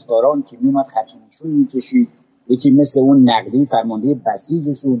ماستاران که میومد خطونشون میکشید، یکی مثل اون نقدی فرمانده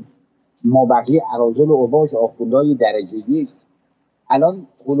بسیجشون، ما بقیه اراذل و اوباش آخوندهای درجه یک، الان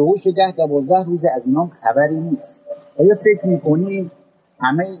هلوهوش 10-12 روز از اینا خبری نیست. آیا فکر میکنی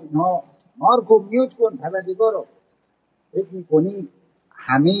همه اینها مارکو میوت کن خبردگارو، فکر میکنی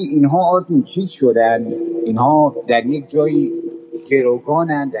همه اینها آرتین چیز شدن؟ اینها در یک جایی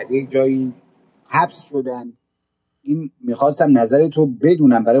گروگانن، در یک جایی حبس شدن؟ این میخواستم نظرتو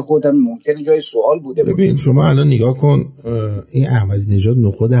بدونم، برای خودم ممکنه جای سوال بوده. ببین شما الان نگاه کن، این احمدی نژاد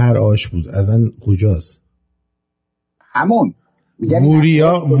نخود هر آش بود، اصلا کجاست؟ همون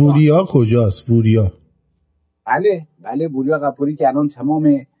وریا کجاست؟ وریا بله وریا غفوری که الان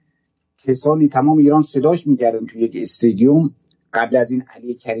تمام ایران صداش میکردن تو یک استادیوم قبل از این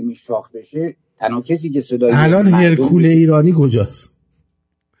علی کریمی شاخ بشه. تنها کسی که صدای الان هرکول ایرانی کجاست؟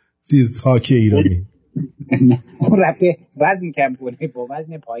 چیز خاک ایرانی اون رفته وزن کم کنه با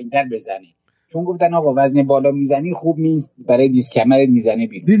وزن پایین‌تر بزنه، چون گفتن آقا وزن بالا میزنی خوب نیست، برای دیسک کمرت میزنه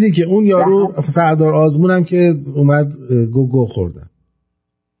بیرون. دیدی که اون یارو سردار آزمون هم که اومد گو خوردن.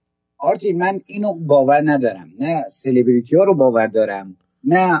 آرتین من اینو باور ندارم، نه سلبریتی ها رو باور دارم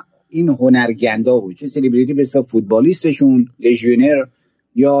نه این هنرگندا بود، چه سلبریتی به حساب فوتبالیستشون لژیونر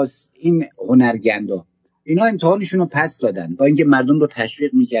یا این هنرگندا، اینا امتحانشون رو پس دادن با اینکه مردم رو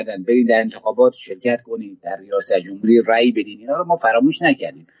تشویق میکردن برید در انتخابات شرکت کنید، در ریاست جمهوری رأی بدین، اینا رو ما فراموش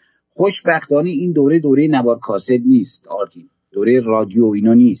نکردیم. خوشبختانه این دوره نوار کاست نیست آرتین، دوره رادیو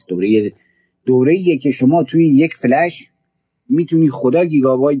اینا نیست، دوره‌ایه که شما توی یک فلش میتونی خدا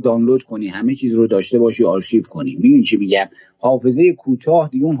گیگابایت دانلود کنی، همه چیز رو داشته باشی، آرشیو کنی. میدونی چی میگم؟ حافظه کوتاه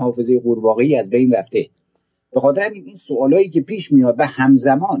دیگه اون حافظه قورباغه‌ای از بین رفته. به خاطر همین این سوالایی که پیش میاد و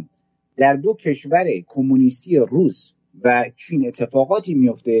همزمان در دو کشور کمونیستی روس و چین اتفاقاتی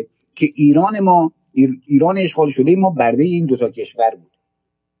میفته که ایران اشغال شده ما برده این دوتا کشور بود.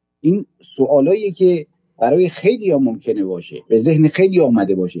 این سوالایی که برای خیلی ها ممکنه باشه، به ذهن خیلی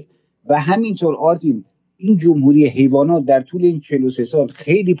آمده باشه. و همینطور آرتین این جمهوری حیوانات در طول این 43 سال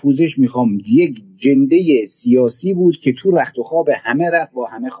خیلی پوزش میخوام، یک جنده سیاسی بود که تو رخت و خواب همه رفت، با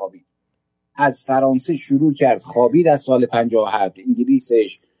همه خوابید. از فرانسه شروع کرد خوابید از سال 57،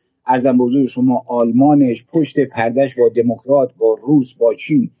 انگلیسش، عرضم به حضور شما آلمانش، پشت پردش با دموکرات، با روس، با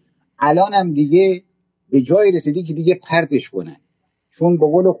چین. الان هم دیگه به جای رسیدی که دیگه پرتش کنن، چون به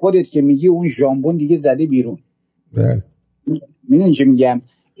قول خودت که میگی اون ژامبون دیگه زده بیرون. بله میدونی چه میگم؟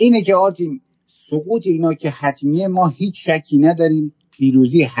 اینه که آرتین سقوط اینا که حتمیه، ما هیچ شکی نداریم،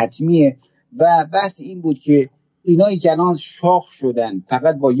 پیروزی حتمیه. و بس این بود که اینایی که الان شاخ شدن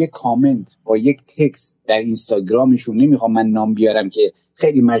فقط با یک کامنت، با یک تکست در اینستاگرامشون، نمیخوام من نام بیارم که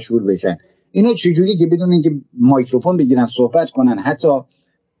خیلی مشهور بشن، اینا چجوری که بدون اینکه مایکروفون بگیرن صحبت کنن، حتی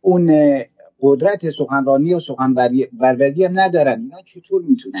اون قدرت سخنرانی و سخنوری هم ندارن، اینا چطور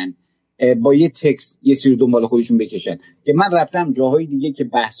میتونن با یه تکست یه سری دنبال خودشون بکشن؟ که من رفتم جاهای دیگه که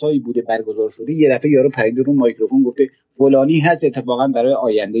بحثایی بوده برگزار شده، یه دفعه یارو پرید رو مایکروفون گفته فلانی هست اتفاقا برای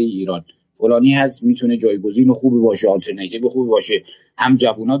آینده ایران، فلانی هست میتونه جایگزین خوبی باشه، آلترناتیو خوبی باشه، هم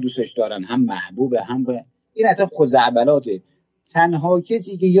جوونا دوستش دارن، هم محبوبه، این اصلا خزعبلاته. تنها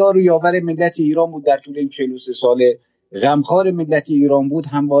کسی که یار و یاور ملت ایران بود در طول این 43 ساله، غمخوار ملت ایران بود،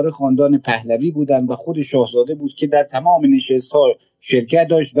 همواره خاندان پهلوی بودن و خود شاهزاده بود که در تمام نشست‌ها شرکت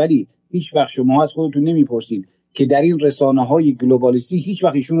داشت. ولی هیچ وقت شما از خودتون نمیپرسین که در این رسانه‌های گلوبالیستی هیچ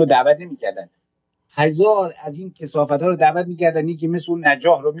وقت ایشون رو دعوت نمی‌کردن. هزار از این کثافت‌ها رو دعوت می‌کردن، یکی مثل اون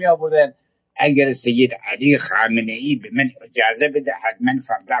نجاح رو می‌آوردن، اگر سید علی خامنه‌ای به من اجازه بده حتما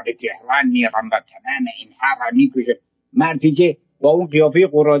فردا به تهران میرم و تمام اینها را می‌کشم. مردی که با اون قیافه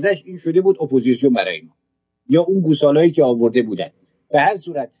قرازش این شده بود اپوزیسیون برای ما، یا اون گوسالایی که آورده بودن. به هر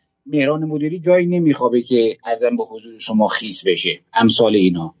صورت مهران مدیری جایی نمیخوابه که ازم به حضور شما خیس بشه. امثال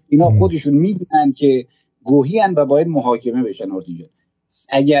اینا خودشون میدونن که گوهیان و باید محاکمه بشن. آرتین جان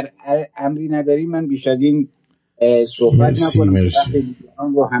اگر امری نداری من بیش از این صحبت نکنم، وقت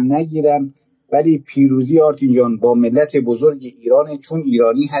رو هم نگیرم. ولی پیروزی آرتین جان با ملت بزرگ ایرانه، چون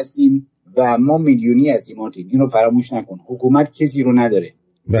ایرانی هستیم و ما میلیونی هستیم. آرتین اینو فراموش نکن، حکومت کسی رو نداره،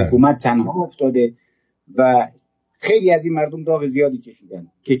 حکومت تنها افتاده و خیلی از این مردم داغ زیادی کشیدن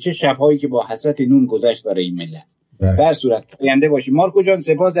که چه شب‌هایی که با حسرت نون گذشت برای این ملت. در صورت آینده باشی. مارکو جان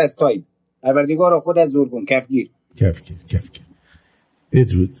سپاس از تایم، پروردگار خودت زور کن. کفگیر.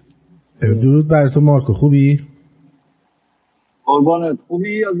 درود بر تو مارکو، خوبی؟ قربانت،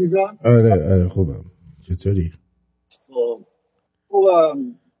 خوبی عزیزم؟ آره خوبم. چطوری؟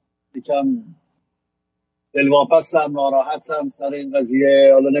 خوبم، یکم دلواپسم، ناراحتم سر این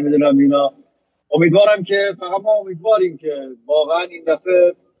قضیه. حالا نمیدونم اینا، امیدوارم که فقط ما امیدواریم که واقعا این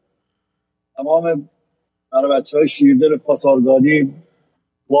دفعه تمام برای بچه‌های شیردل پاسارگادی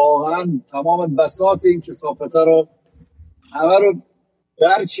واقعا تمام بساط این کثافت رو همه رو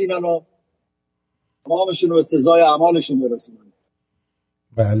برچینن و تمامشون رو به سزای اعمالشون برسونن.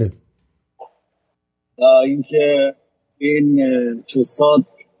 بله. اینکه این استاد،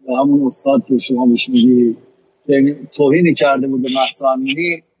 همون استاد که شما بهش میگی که توهینی کرده بود به مهسا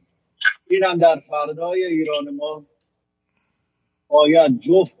امینی، اینم در فردای ایران ما باید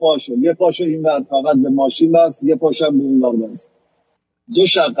جفت پاشو، یه پاشو این ور فقط به ماشین بس، یه پاشم به اون ور بس، دو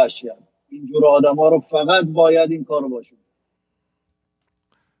شقشی هم. اینجور آدم ها رو فقط باید این کارو باشون.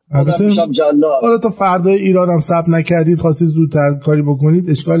 حالا تا فردای ایران هم ثبت نکردید، خواستید زودتر کاری بکنید،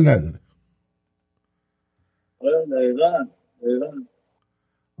 اشکال نداره. دقیقاً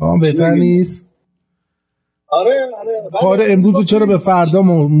بهتر نیست؟ آره. کار امروز رو چرا به فردا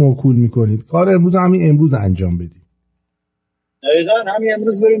موکول میکنید؟ کار امروز همین امروز انجام بدید. دقیقاً همین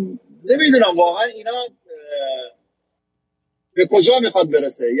امروز بریم. نمیدونم واقعا اینا به کجا میخواد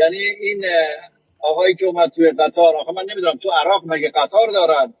برسه. یعنی این آقایی که اومد توی قطار، آخه من نمیدونم تو عراق مگه قطار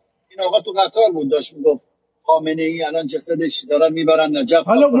دارن؟ این آقا تو قطار بود، داشت میگفت خامنه ای الان جسدش دارن میبرن نجف.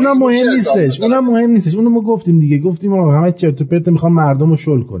 حالا اونم مهم نیستش، اونو ما گفتیم آقا همه چرت و پرت میخوان مردم رو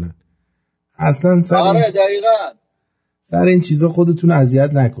شل کنن. اصلا آره دقیقاً سر این چیزا خودتون اذیت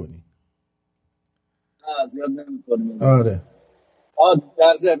نکنید. اذیت نمی‌کنیم. آره.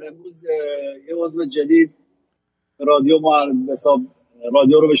 در ضمن امروز یه عضو جدید رادیو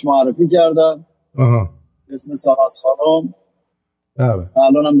رو بهش معرفی کردن. اسم ساناز خانم.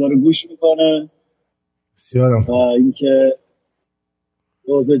 الان هم داره گوش میکنه. بسیارم. و اینکه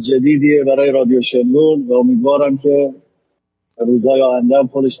عضو جدیدیه برای رادیو شمرون و امیدوارم که روزهای آینده هم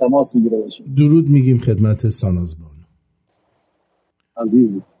خودش تماس میگیره باشه. درود میگیم خدمت ساناز بانو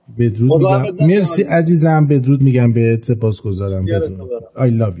عزیزی. بدرود میگم. مرسی عزیزم، بدرود میگم بهت، سپاسگزارم. I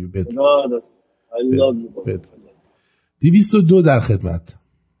love you. بدرود. I love you. 202 در خدمت.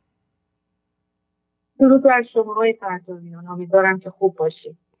 درود بر شما های پرتویان، امیدوارم که خوب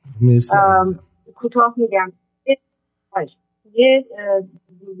باشی. مرسی عزیزم. کوتاه میگم یه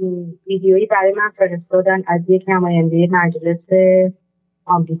ویدیویی برای من فرستادن از یک نماینده مجلس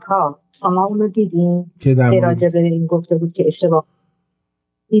آمریکا. شما اونو دیدین که راجع به این گفته بود که اشتباه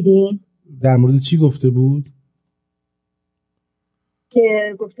دیدین؟ در مورد چی گفته بود؟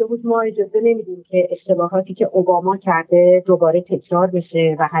 که گفته بود ما اجازه نمیدیم که اشتباهاتی که اوباما کرده دوباره تکرار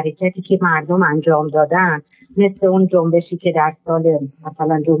بشه و حرکتی که مردم انجام دادن مثل اون جنبشی که در سال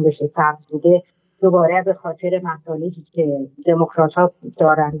مثلا جنبش سبز بوده دوباره به خاطر مسائلی که دموکرات‌ها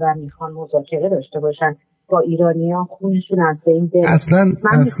دارن و میخوان مذاکره داشته باشن با ایرانی‌ها خونشون از بین بره.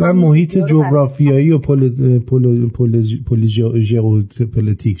 اصلا محیط جغرافیایی و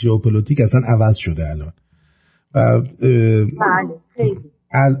ژئوپلیتیک اصلا عوض شده الان. و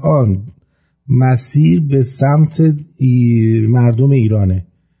الان مسیر به سمت مردم ایرانه.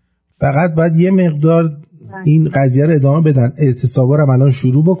 فقط باید یه مقدار این قضیه رو ادامه بدن، اعتصابا رو الان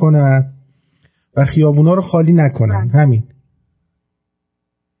شروع بکنن و خیابونا رو خالی نکنن. همین.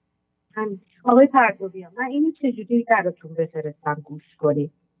 آقای پرتویان، من اینو چجوری براتون بفرستم گوش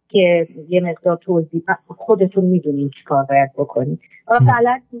کنید که یه مقدار توضیح خودتون میدونین چیکار باید بکنید.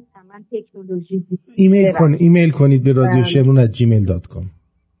 غلط نیستم، من تکنولوژی ایمیل کنید به radioshemun@gmail.com.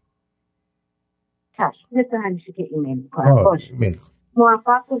 مثل همیشه که ایمیل کنم. باشه.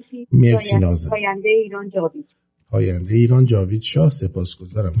 موفق باشید. مرسی نازن. پاینده ایران جاوید. پاینده ایران جاوید شاه.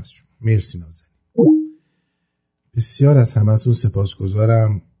 سپاسگزارم از شما. مرسی نازن. بسیار از همتون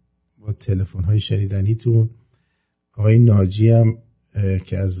سپاسگزارم با تلفن‌های شنیدنیتون. آقای ناجی هم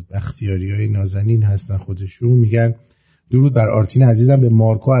که از بختیاری‌های نازنین هستن خودشون میگن درود بر آرتین عزیزم، به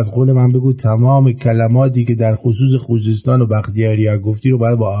مارکو از قول من بگو تمام کلماتی که در خصوص خوزستان و بختیاری گفتی رو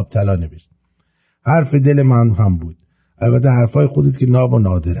باید با آب طلا نوشت. حرف دل من هم بود، البته حرفای خودت که ناب و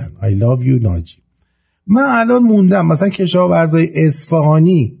نادرن. I love you ناجی. من الان موندم مثلا کشاورزای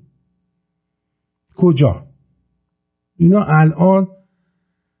اصفهانی کجا؟ اینا الان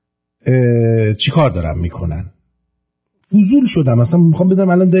چی کار دارن میکنن؟ فضول شدم. مثلا میخوام بدم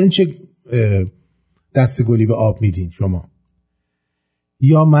الان دارین چه دست گلی به آب میدین شما؟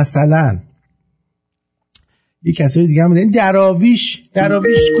 یا مثلا یک کسایی دیگه هم دارین دراویش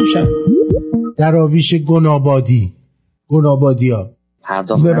کوشن، دراویش گنابادی ها.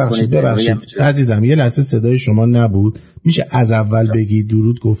 ببخشید عزیزم یه لحظه صدای شما نبود، میشه از اول بگی؟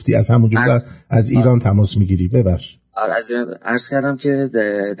 درود گفتی از همونجا از ایران تماس میگیری. ببخشید. عرض کردم که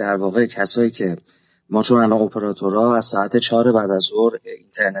در واقع کسایی که ما چون الان اپراتورها از ساعت 4 بعد از ظهر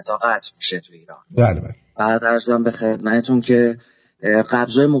اینترنت ها قطع میشه تو ایران. بله. بعد عرضم به خدمتتون که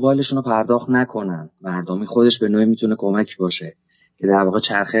قبضای موبایلشون رو پرداخت نکنن. مردمی خودش به نوعی میتونه کمک باشه که در واقع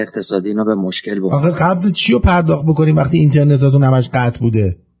چرخه اقتصادی اینا به مشکل بخوره. آخه قبض چی رو پرداخت بکنیم وقتی اینترنتاتون همش قطع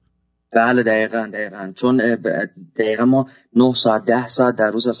بوده؟ بله دقیقاً چون دقیقاً ما 9 ساعت 10 ساعت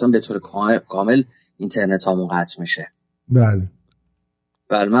در روز اصلا به طور کامل اینترنت هامون قطع میشه. بله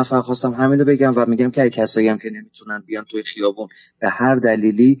من فقط خواستم همین رو بگم و میگم که کسایی هم که نمیتونن بیان توی خیابون به هر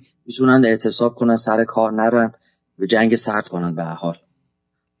دلیلی میتونن اعتصاب کنن، سر کار نرن، به جنگ سرد کنن به هر حال.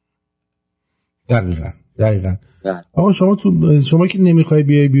 دقیقاً. آقا شما که نمیخوای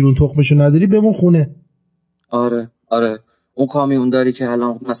بیای بیرون تخمشو نداری بمون خونه. آره اون کامیون داری که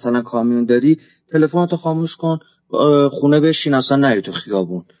الان مثلا کامیون داری تلفنتو خاموش کن، خونه بشین، اصلا نیا تو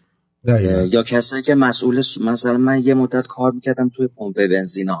خیابون. یا کسایی که مسئول مثلا من یه مدت کار میکردم توی پمپ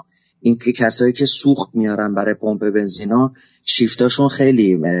بنزینا، این که کسایی که سوخت میارن برای پمپ بنزینا شیفتاشون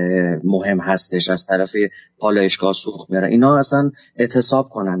خیلی مهم هستش، از طرف پالایشگاه سوخت میارن، اینا اصلا اعتصاب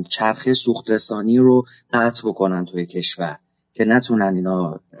کنن، چرخه سوخت رسانی رو قطع بکنن توی کشور که نتونن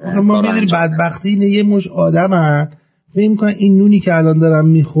اینا. ما میدونیم بدبختی اینه یه مش آدمن فکر میکنن این نونی که الان دارن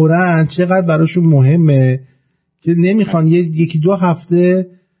میخورن چقدر براشون مهمه که نمیخوان یکی دو هفته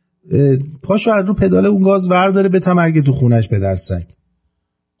پاشو از رو پدال اون گاز برداره به تمرگ تو خونش به در سگ.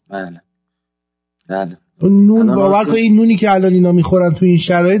 بله بله. اون نون باور کن این نونی که الان اینا میخورن تو این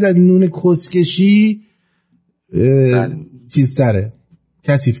شرایط از نون کسکشی چیزتره،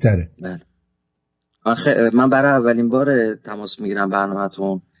 کثیف‌تره. بله. من برای اولین بار تماس میگیرم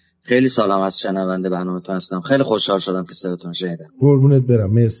برنامه‌تون. خیلی سالم از شنونده برنامه‌تون هستم. خیلی خوشحال شدم که صداتون شنیدم. قربونت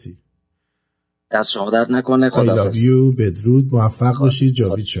برم، مرسی. دست شما درد نکنه. خداحافظ. I love you. بدرود، موفق باشید.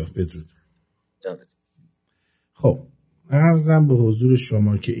 جاوید شاه. بدرود. جاوید. خب عرضم به حضور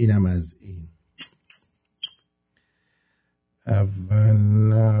شما که اینم از این.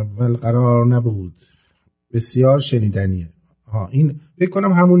 اول قرار نبود. بسیار شنیدنیه. این فکر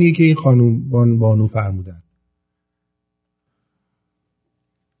کنم همونیه که این خانم بانو فرمودن.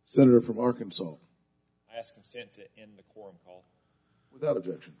 Senator from Arkansas. I ask consent to end the quorum call. Without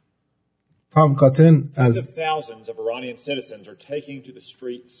objection. فام کاتن از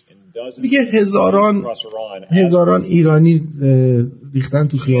میگه هزاران ایرانی ریختن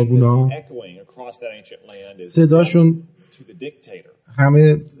تو خیابونا، صداشون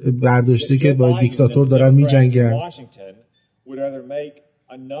همه برداشته که با دیکتاتور دارن می جنگن.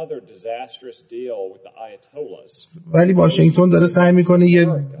 ولی واشنگتن داره سعی میکنه یه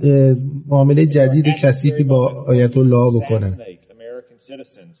معامله جدید کثیفی با آیت الله بکنه.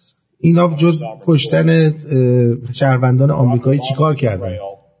 اینا جز کشتن شهروندان آمریکایی چیکار کردن؟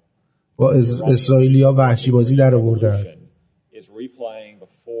 با اسرائیلیا وحشی بازی در آوردن.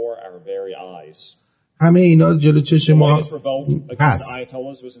 همه اینا جلو چشم ما هست.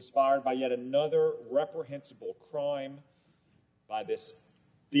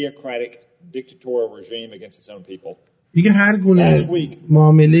 دیگه هر گونه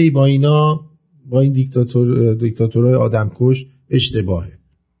معامله‌ای با اینا، با این دیکتاتورهای آدمکش اشتباهه.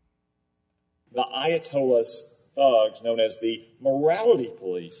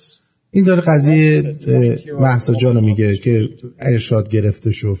 این داره قضیه مهسا جانو میگه که ارشاد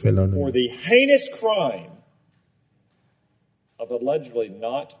گرفته شو فلانه.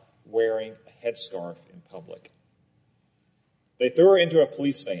 They threw her into a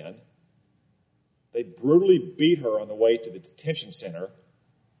police van. They brutally beat her on the way to the detention center.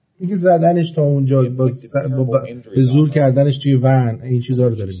 میگه زدنش تا اونجا به زور کردنش توی ون، این چیزا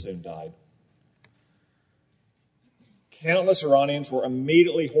رو داریم. Countless Iranians were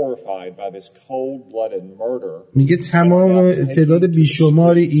immediately horrified by this cold-blooded murder. میگه تمام تعداد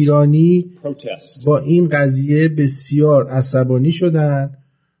بیشمار ایرانی با این قضیه بسیار عصبانی شدن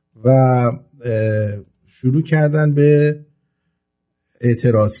و شروع کردن به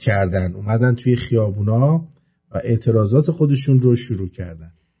اعتراض کردن، اومدن توی خیابونا و اعتراضات خودشون رو شروع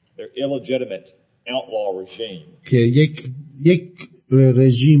کردن. که یک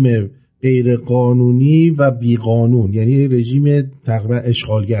رژیم غیر قانونی و بی قانون، یعنی رژیم تقریبا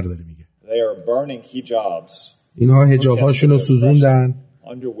اشغالگر داره میگه. اینها حجاب‌هاشون رو سوزوندن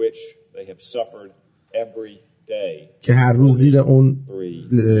که هر روز زیر اون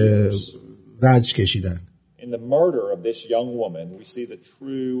زجر کشیدن. In the murder of this young woman, we see the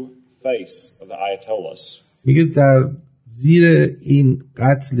true face of the Ayatollahs. میگه در زیر این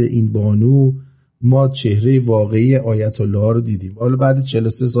قتل این بانو ما چهره واقعی آیت الله رو دیدیم. حالا بعد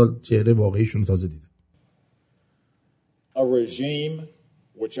 43 سال چهره واقعیشون تازه دیدیم. A regime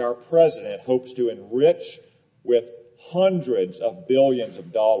which our president hopes to enrich with hundreds of billions of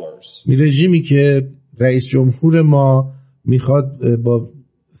dollars. رژیمی که رئیس جمهور ما میخواد با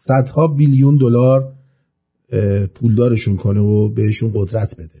صدها بیلیون دلار پولدارشون کنه و بهشون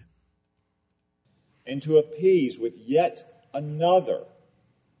قدرت بده. And to appease with yet another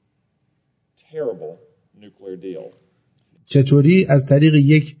terrible nuclear deal. چطوری؟ از طریق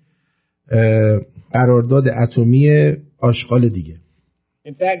یک قرارداد اتمی آشغال دیگه.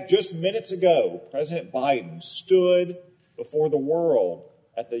 In fact, just minutes ago, President Biden stood before the world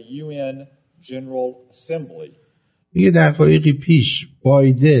at the UN General Assembly. میگه دقایقی پیش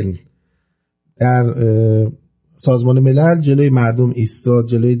بایدن در سازمان ملل جلوی مردم ایستاد،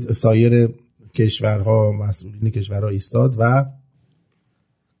 جلوی سایر کشورها، مسئولین کشورها ایستاد و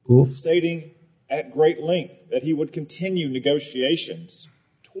گفت stating at great length that he would continue negotiations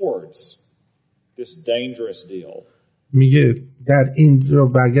towards this dangerous deal. میگه در این رو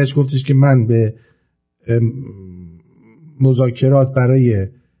برگشت گفتش که من به مذاکرات برای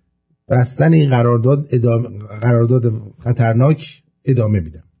بستن این قرارداد خطرناک ادامه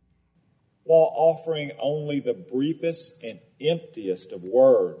میدم. While offering only the briefest and emptiest of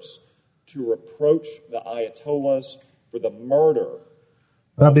words to reproach the Ayatollahs for the murder.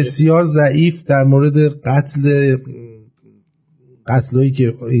 و بسیار ضعیف در مورد قتلایی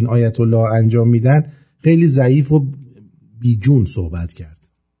که این آیت الله انجام میدن، خیلی ضعیف و بیجون صحبت کرد.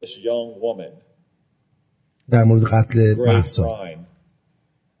 this young woman در مورد قتل مهسا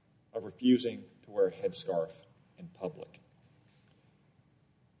of refusing to wear a headscarf in public.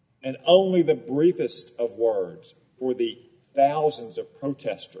 And only the briefest of words for the thousands of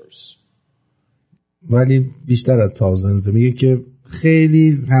protesters. ولی بیشتر از thousands میگه که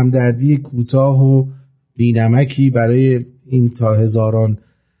خیلی همدردی کوتاه و بی‌نمکی برای این تا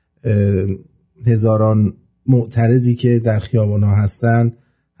هزاران معترضی که در خیابان‌ها هستن،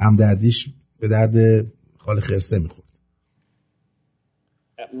 همدردیش به درد خال خرسه میخورد.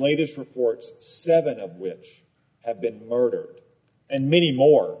 At latest reports, 7 of which have been murdered and many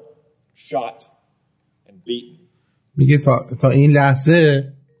more shot and beaten. میگه تا این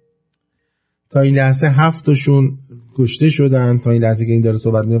لحظه 7 تاشون کشته شدن، تا این لحظه که این داره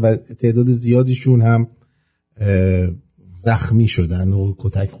صحبت میکنه، و تعداد زیادیشون هم زخمی شدن و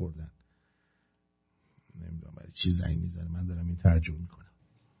کتک خوردن. نمیدونم برای چی زنگ میزنه، من دارم این ترجمه میکنم.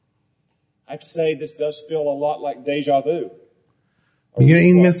 I'd say this does feel a lot like deja vu. میگه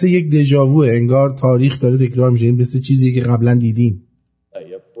این مثل یک دژاووه، انگار تاریخ داره تکرار میشه، این مثل چیزی که قبلا دیدیم.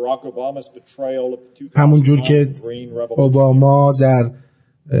 همون جور که اوباما در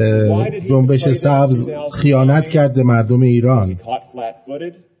جنبش سبز خیانت کرد به مردم ایران.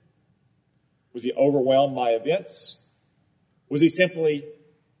 Was he overwhelmed by events? Was he simply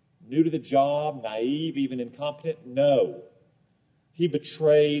new to the job, naive, even incompetent? No. He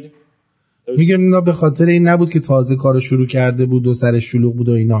betrayed. میگه اینا به خاطر این نبود که تازه کارو شروع کرده بود و سرش شلوغ بود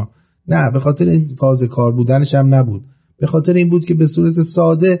و اینا. نه، به خاطر این تازه کار بودنش هم نبود. به خاطر این بود که به صورت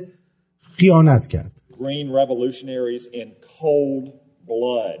ساده خیانت کرد. Green revolutionaries in cold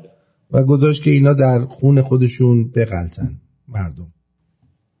blood. و گذاشت که اینا در خون خودشون بغلتن مردم.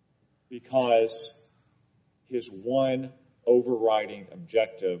 Because his one overriding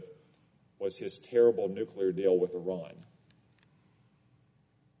objective was his terrible nuclear deal with Iran.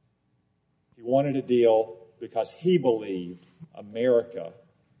 He wanted a deal because he believed America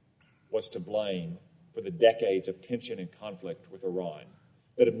was to blame for the decades of tension and conflict with Iran.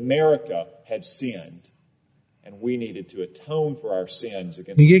 That America had sinned and we needed to atone for our sins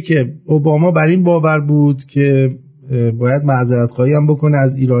against. میگه که اوباما بر این باور بود که باید معذرت خواهی هم بکنه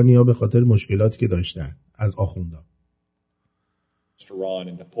از ایرانی‌ها به خاطر مشکلاتی که داشتن از آخوندا. Iran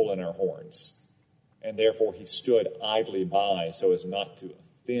and to pull in our horns. And therefore he stood idly by so as not to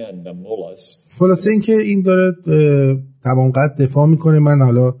offend the mullahs. خلاصه این که این داره تمام قد دفاع میکنه. من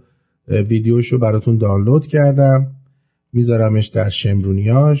حالا ویدیوشو براتون دانلود کردم، میذارمش در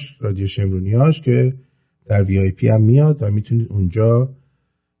شمرونیاش، رادیو شمرونیاش که در VIP هم میاد و میتونید اونجا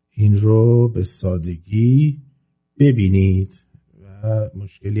این رو به سادگی ببینید و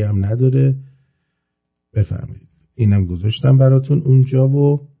مشکلی هم نداره. بفرمایید. اینم گذاشتم براتون اونجا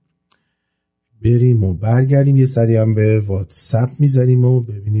و بریم و برگردیم یه سری هم به واتساپ میزنیم و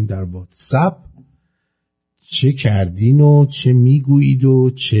ببینیم در واتساپ چه کردین و چه میگویید و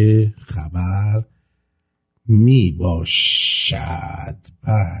چه خبر میباشد.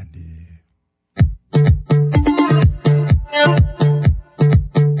 بله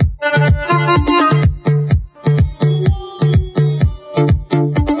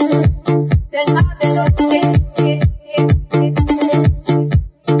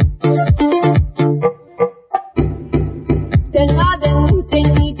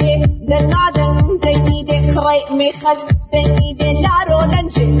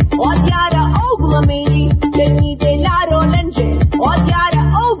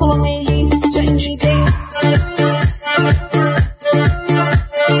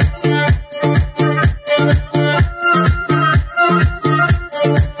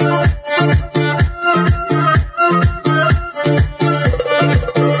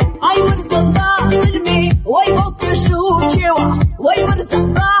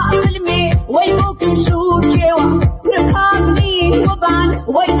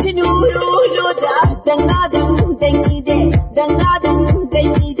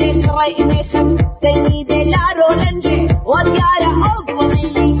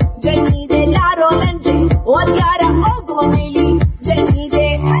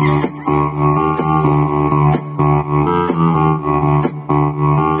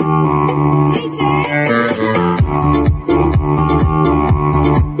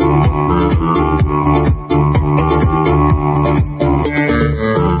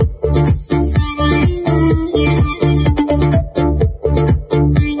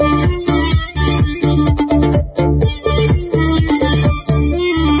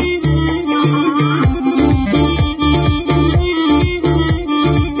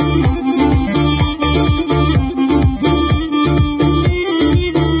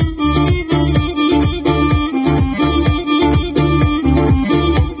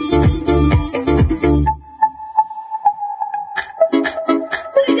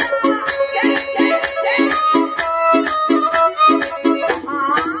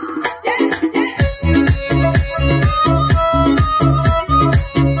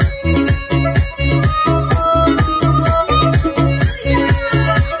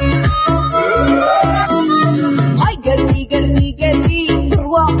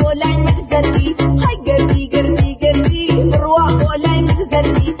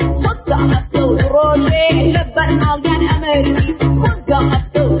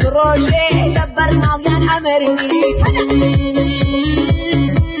الراجع لبرنامج أمرني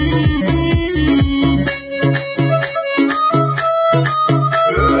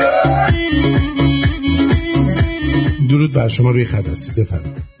درود بر شما، روی خط هستید،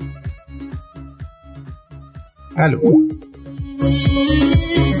 بفرمایید. الو.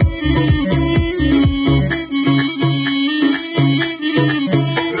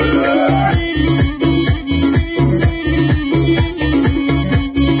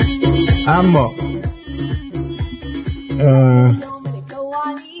 اما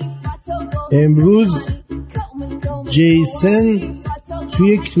امروز جیسن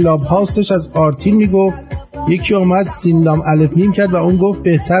توی کلاب هاستش از آرتین میگفت، یکی اومد سین لام الف میم کرد و اون گفت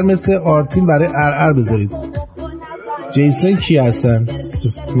بهتر مثل آرتین برای ار بذارید. جیسن کی هستن؟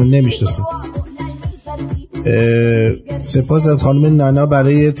 من نمیشناسم. سپاس از خانم نانا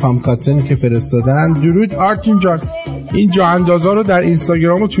برای تام کاتن که فرستادن. درود آرتین جان، این جا اندازا رو در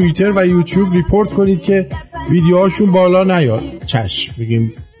اینستاگرام و توییتر و یوتیوب ریپورت کنید که ویدیوهاشون بالا نیاد. چشم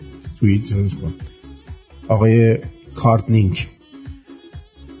بگیم توییت کن آقای کارت لینک،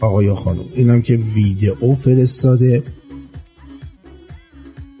 آقای یا خانم. اینم که ویدیو فرستاده.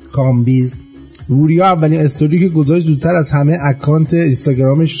 کامبیز وریا اولین استوری که گذاشت زودتر از همه اکانت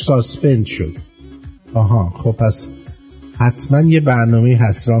اینستاگرامش ساسپند شد. آها خب پس حتما یه برنامه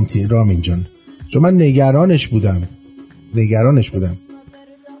هست رامین جان، چون من نگرانش بودم.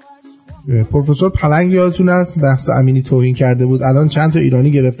 پروفسور پلنگ یادتون هست بحث امینی توهین کرده بود، الان چند تا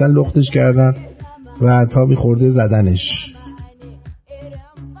ایرانی گرفتن لختش کردن و تا میخورده زدنش.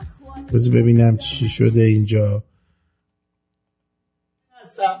 بذار ببینم چی شده اینجا.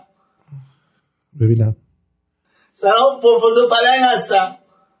 ببینم. سلام، پروفسور پلنگ هستم.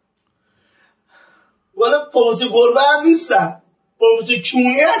 ولی پروفسور گربه هم نیستم، پروفسور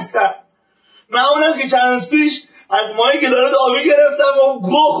کونی هستم. من اونم که چند روز پیش از ماهی گلارد آبی گرفتم و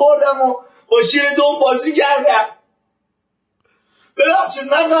گو خوردم و با شیر دوم بازی کردم. ببخشید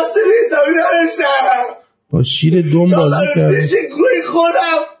من قصد ویتامین نداشتم. با شیر دوم بازی کردم. پیش گوی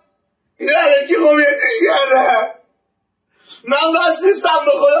خوردم، این علکی قومیتش کردم. من بس نیستم،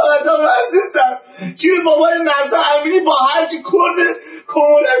 به خدا قسم بس نیستم که بابای مهسا امینی با هرچی کرد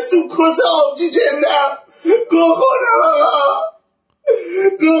کمونست و کس آبجی جندم گو خوردم. آقا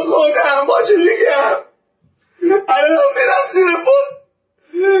گو خوردم، باشو میگم. الان میرم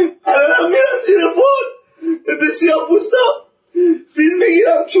زیر پول به سیاه پوستا فیلم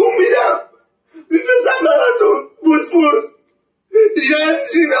میگیرم، چون میرم میفرستم براتون. بوس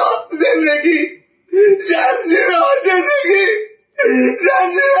ژنجینا زندگی.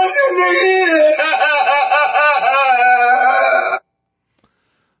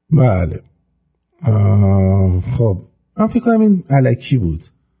 بله. خب من فکر کنم این الکی بود.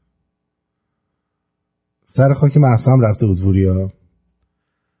 سر خاک مهسا هم رفته بود وریا.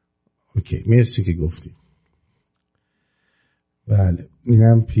 اوکی مرسی که گفتی. بله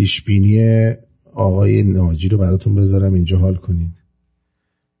اینم پیشبینی آقای ناجی رو براتون بذارم اینجا حال کنین.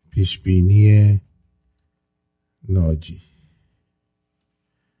 پیشبینی ناجی،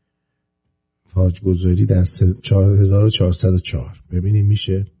 تاجگذاری در 1404. ببینیم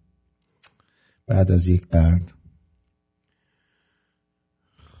میشه بعد از یک قرن.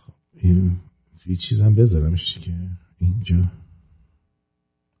 خب این یه چیزم بذارمش که اینجا،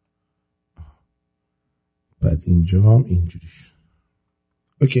 بعد اینجا هم اینجوری شد.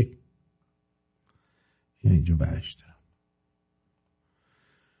 اوکی اینجا برشتم.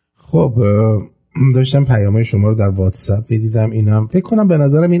 خب داشتم پیامهای شما رو در واتساپ دیدم، اینم فکر کنم به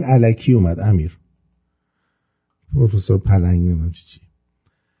نظرم این الکی اومد. امیر پروفسور پلنگ نمیم چی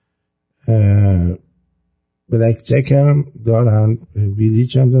بلک جک هم دارن،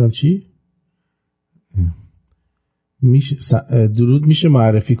 بیلیچ هم دارم. چی میشه درود میشه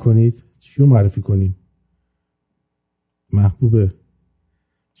معرفی کنید؟ چیو معرفی کنیم محبوبه؟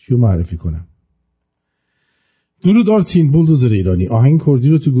 چیو معرفی کنم؟ درود آرتین بولدوزر ایرانی، آهنگ کردی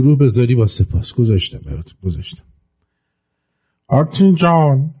رو تو گروه بذاری با سپاس. گذاشتم. آرتین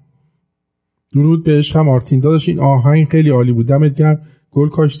جان درود به عشقم. آرتین داداش این آهنگ خیلی عالی بود، دمت گرم. گل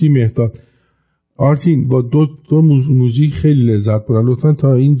کاشتی مهداد. آرتین با دو موزیک خیلی لذت بردم، لطفا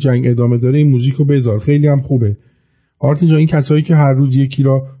تا این جنگ ادامه داره این موزیک رو بذار، خیلی هم خوبه. آرتین جان این کسایی که هر روز یکی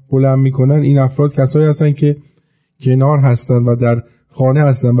را بلند میکنن، این افراد کسایی هستن که کنار هستن و در خانه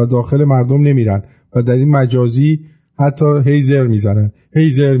هستن و داخل مردم نمیرن و در این مجازی حتی هیزر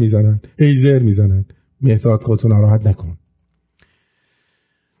میزنن. مهداد خودتو ناراحت نکن.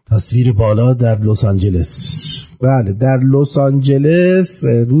 تصویر بالا در لس آنجلس. بله در لس آنجلس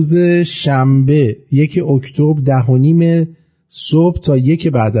روز شنبه 1 اکتبر 10:30 صبح تا 1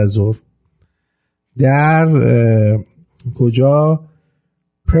 بعد از ظهر در کجا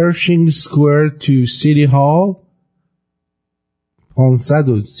Pershing Square to City Hall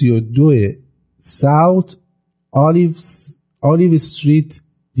 532 South Olive Street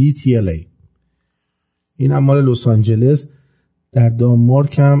DTLA. این هم مال لس آنجلس. در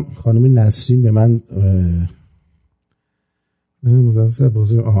دانمارک هم خانم نسرین به من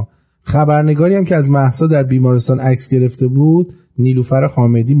خبرنگاری هم که از مهسا در بیمارستان عکس گرفته بود، نیلوفر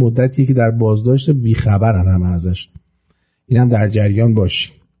حامدی، مدتیه که در بازداشت، بیخبرن هم ازش. اینم در جریان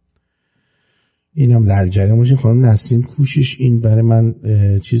باش. خانم نسرین کوشش این برای من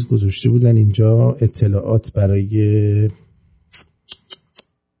چیز گذاشته بودن اینجا، اطلاعات برای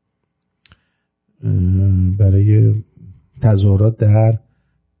تظاهرات در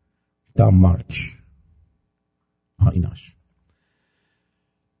دانمارک. ایناش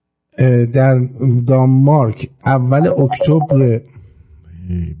در دانمارک اول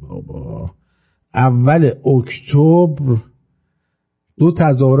اکتبر 2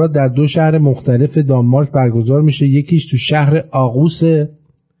 تظاهرات در 2 شهر مختلف دانمارک برگزار میشه. یکیش تو شهر آغوس،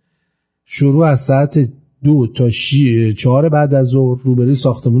 شروع از ساعت 2 تا 4 بعد از ظهر روبروی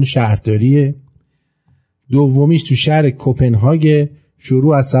ساختمون شهرداریه. دومیش تو شهر کوپنهاگ،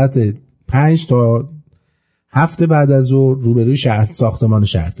 شروع از ساعت 5 تا 7 بعد از ظهر روبروی ساختمان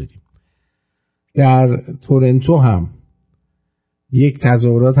شهرداری. در تورنتو هم یک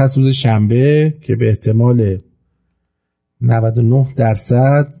تظاهرات هست روز شنبه که به احتمال 99%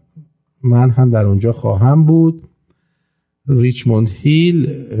 من هم در اونجا خواهم بود. ریچموند هیل،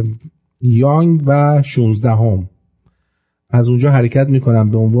 یانگ و 16 هم از اونجا حرکت میکنم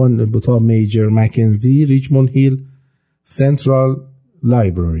به عنوان تا میجر مکنزی، ریچموند هیل سنترال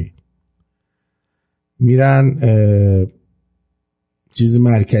لایبرری میرن. چیز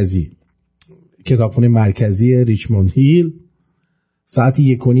مرکزی، کتابخونه مرکزی ریچموند هیل، ساعت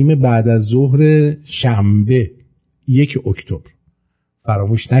 1:30 بعد از ظهر شنبه 1 اکتبر.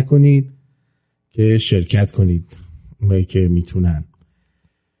 فراموش نکنید که شرکت کنید اونایی که میتونن.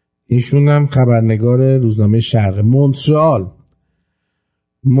 ایشون هم خبرنگار روزنامه شرق.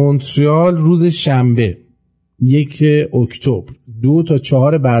 مونترال روز شنبه 1 اکتبر 2 تا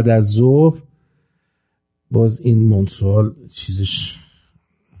 4 بعد از ظهر. باز این مونترال چیزش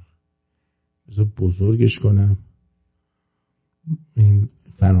بزرگش کنم، این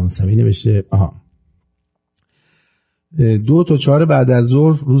فرانسوی نوشته. 2 تا 4 بعد از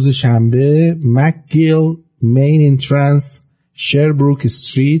ظهر روز شنبه، مکگیل مین انترنس شربروک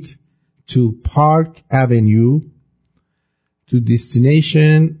استریت to Park Avenue to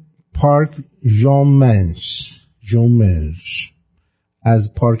destination Park Jean-Mens.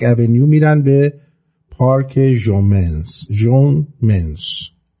 از پارک اونیو میرن به پارک ژان-منس.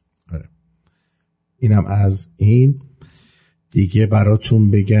 اینم از این دیگه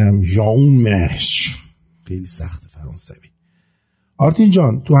براتون بگم. ژان-منس خیلی سخت فرانسوی. آرتین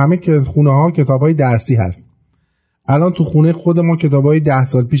جان، تو همه خونه ها کتابای درسی هست. الان تو خونه خود ما کتابای 10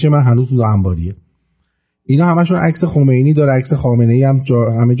 سال پیش من هنوز تو انباریه. اینا همشون عکس خمینی داره، عکس خامنه‌ای هم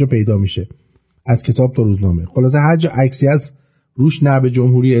همه جا پیدا میشه، از کتاب تا روزنامه. خلاصه هر جا عکسی هست روش نعب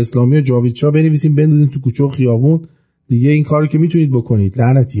جمهوری اسلامی و جاوید شاه بنویسیم بندازیم تو کوچه و خیابون. دیگه این کارو که میتونید بکنید.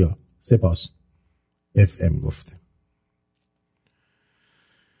 لعنتیا. سپاس. FM گفته.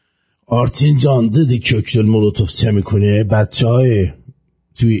 آرتین جان، دیدی کوکتل مولوتوف چه میکنه؟ بچهای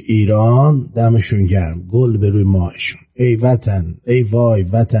توی ایران دمشون گرم، گل به روی ماهشون. ای وطن، ای وای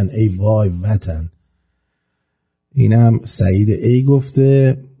وطن، ای وای وطن. اینم سعید ای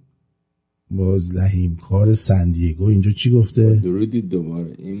گفته. باز لحیم کار سندیگو اینجا چی گفته؟ درودی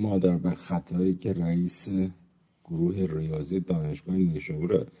دوباره. این مادر به خطایی که رئیس گروه ریاضی دانشگاه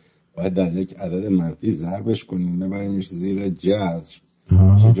نیشابور باید در یک عدد منفی ضربش کنیم ببریمش زیر جذر،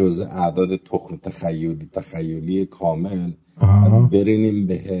 چه جزء اعداد تخم تخیلی کامل، برینیم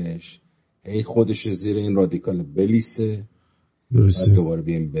بهش، هی خودش زیر این رادیکال بلیسه، درسته، دوباره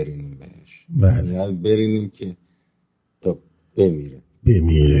بیم برینیم بهش. بله. یعنی برینیم که تا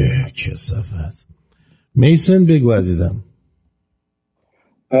بمیره کثافت. میسن بگو عزیزم.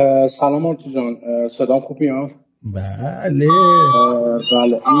 سلام آرتین جان، صدام خوب میاد؟ بله.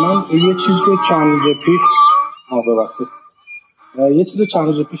 من یه چیز رو چند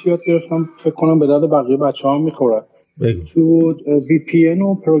روز پیش یاد گرفتم، فکر کنم به درد بقیه بچه‌ها میخوره. بگو. تو VPN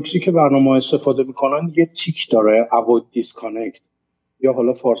و پروکسی که برنامه استفاده میکنن یه تیک داره، avoid disconnect، یا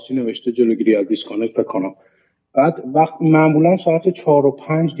حالا فارسی نوشته جلوگیری از دیسکانکت فکر کنم. بعد وقت معمولا ساعت 4 و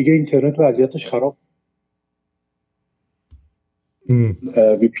 5 دیگه اینترنت وضعیتش خراب،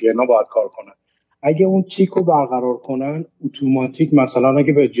 VPN ها باید کار کنن. اگه اون تیک رو برقرار کنن اتوماتیک، مثلا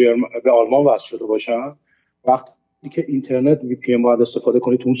اگه به آلمان وصل شده باشن، وقتی که اینترنت VPN باید استفاده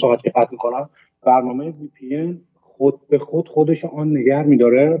کنید تو اون ساعت که قطع میکنن، برنامه VPN خود به خودش آن نگه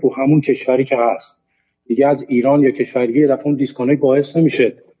میداره رو همون کشوری که هست. دیگه از ایران یا کشور دیگه یه دفعه اون دیسکانکت باعث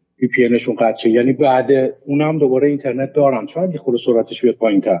نمیشه وی پی انشون قطع شه. یعنی بعد اونم دوباره اینترنت دارن، شاید یه خورده سرعتش بیاد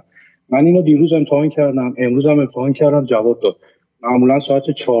پایین‌تر. من اینو دیروز امتحان کردم، امروز هم امتحان کردم، جواب داد. معمولا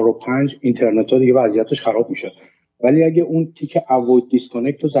ساعت 4 و 5 اینترنت‌ها دیگه وضعیتش خراب میشه. ولی اگه اون تیک اوید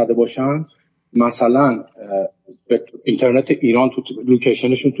دیسکانکت رو زده باشن، مثلا اینترنت ایران تو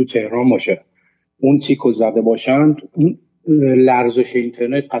لوکیشنشون تو تهران باشه، اون تیک رو زده باشن، اون لرزش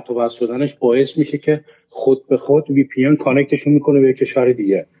اینترنت قطع و وصل شدنش باعث میشه که خود به خود وی پی ان کانکتشون میکنه به کشور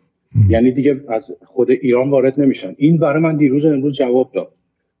دیگه. یعنی دیگه از خود ایران وارد نمیشن. این برای من دیروز امروز جواب داد.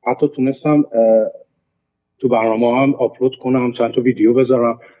 حتی تونستم تو برنامه هم آپلود کنم، چند تا ویدیو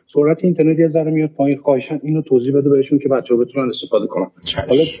بذارم. سرعت اینترنت یه ذره میاد پایین، خواهشاً اینو توضیح بده بهشون که بچه‌ها بتونن استفاده کنن.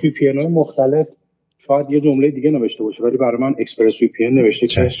 حالا وی پی ان های مختلف شاید یه جمله دیگه نوشته باشه، ولی برای من اکسپرس وی پی ان نوشته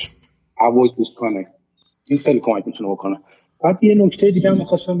که اوید دیسکانکت. این خیلی کمک میتونه بکنه. بعد یه نکته دیگه هم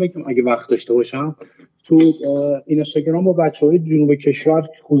می‌خواستم بگم اگه وقت داشته باشم، تو اینستاگرام با بچه‌های جنوب کشور،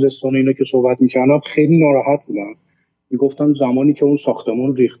 خوزستان اینا که صحبت می‌کردم، خیلی ناراحت بودن. میگفتن زمانی که اون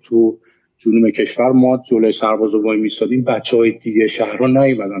ساختمون ریخت تو جنوب کشور، ما جلوی سربازا وای میستادیم، بچه‌های دیگه شهرها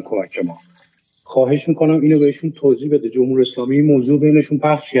نیومدن کمک ما. خواهش میکنم اینو بهشون توضیح بده. جمهوری اسلامی این موضوع بینشون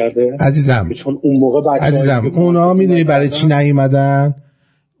پخش کرده عزیزم، چون اون موقع عزیزم اونا میدونی برای چی نیومدن؟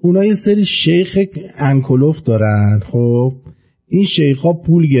 اونا یه سری شیخ انکلوف دارن. خب این شیخا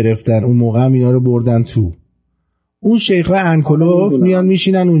پول گرفتن، اون موقع هم اینا رو بردن تو. اون شیخا انکلوف میان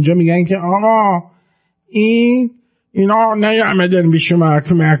میشینن اونجا میگن که آقا اینا نیامدن به شما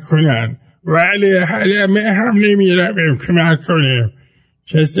کمک کنن، ولی همه هم نمیرم کمک کنیم.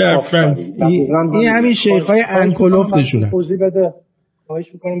 این همین شیخای انکلوفتشونه. توضیح بده.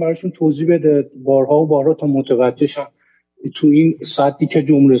 خواهش میکنم براشون توضیح بده بارها و بارها تا متوجه شن تو این ساعتی که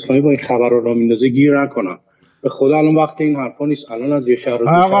جمهوری اسلامی با این خبرها را میندازه گیر نکنن. به خدا الان وقت این حرفا نیست. الان از یه شهر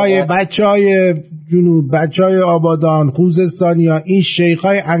آقای بچهای جنوب، بچهای آبادان، خوزستانیا، این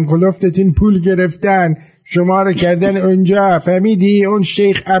شیخای انکلوفتتین پول گرفتن، شما رو کردن اونجا، فهمیدی؟ اون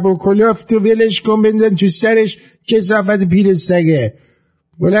شیخ ابو کلوفت رو ولش کن، بندن تو سرش کثافت پیر سگه.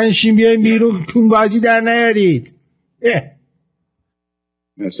 بلنشین بیایم بیرون، کون بازی در نیارید.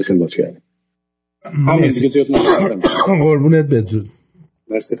 مرسی، خیلی لطف کردید. همین دیگه زیاد نمی‌کنم. قربونت، بدرود.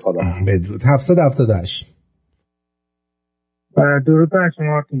 مرسی، خدا. بدرود. 778. درود بر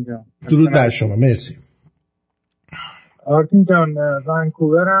شما آرتین جان. درود بر شما، مرسی. آرتین جان،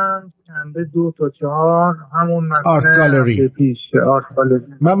 ونکوورم، شنبه 2 تا 4 همون آرت گالری پیش آرت گالری.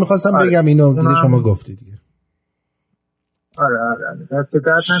 من می‌خواستم بگم اینو دیگه شما گفتی دیگه. آره دست درد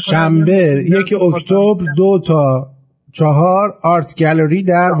نکنه. شنبه 1 اکتبر 2 تا 4 آرت گالری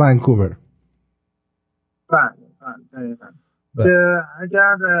در ونکوور. بله.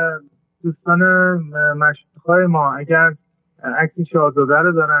 اگر دوستان مشایخ ما اگر عکس شاهزاده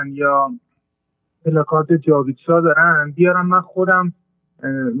رو دارن یا پلاکارد جاوید شاه دارن، بیارم. من خودم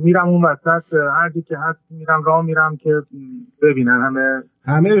میرم اون وسط، هر جایی که هست میرم، راه میرم که ببینن.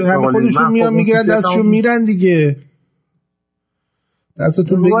 همه خودشون میان میگیرن دستشون میرن دیگه.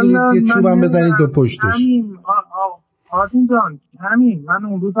 دستتون بگیرید یه چوبم بزنید دو پشتش. آرتین جان، همین من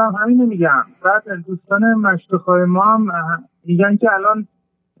اون روز هم همین میگم. بعد دوستان مشتخای ما هم میگن که الان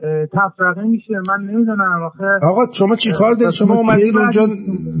تفرقه میشه. من نمیدونم آقا شما چی کار دارید؟ شما اومدید اونجا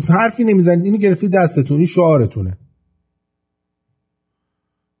حرفی نمیزنید، اینو گرفتید دستتون، این شعارتونه.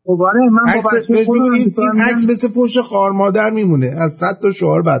 خب آره، من این عکس مثل پشت خوار مادر میمونه، از 100 تا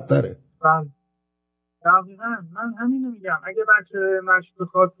شعار بدتره. دقیقاً من همینو میگم. اگه بچه مشت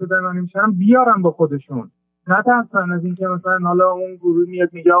خاص بده من نمیشم، بیارم با خودشون. نه ترسن از این که مثلا حالا اون گروه میاد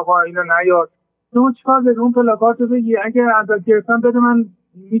میگه آقا اینو نیار. شما چیکار داری؟ اون پلاکارتو بگی، اگه ازت گرفتم بده، من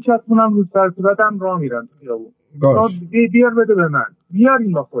میچسبونم رو سر صورتم راه میرم خیابون. بیار بده به من.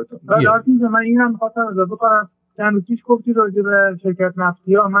 بیارین با خودتون. بعد آرتین من اینم می‌خواستم اضافه کنم. چند روز پیش گفتی راجع به شرکت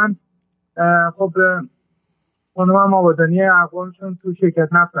نفتی‌ها. من خب خانم آبادانی اقوامشون تو شرکت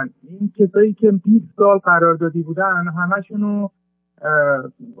نفتن. این کسایی که 20 سال قراردادی بودن همشونو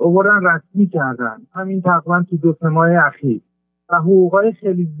آوردن رسمی کردن همین تقریبا تو 2-3 ماه اخیر و حقوقای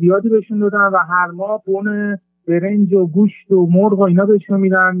خیلی زیادی بهشون دادن و هر ماه بون برنج و گوشت و مرغ و اینا بهشون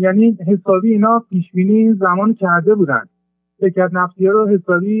میدن. یعنی حسابی اینا پیش بینی زمان کرده بودن. شرکت نفتی‌ها رو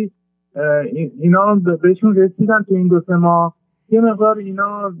حسابی اینا بهشون رسیدن تو این 2-3 ماه. یه مقدار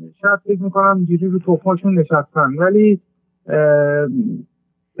اینا شاید فکر میکنم اینجوری رو تخماشون نشستن، ولی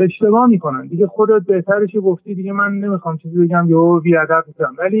اشتباه میکنن دیگه. خودت بهترش گفتی دیگه، من نمیخوام چیزی بگم یا بیادب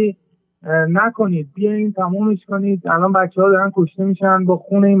بشم، ولی نکنید، بیاین تمومش کنید. الان بچه‌ها دارن کشته میشن، با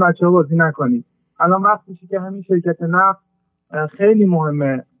خون این بچه‌ها بازی نکنید. الان وقتیه که همین شرکت نفت خیلی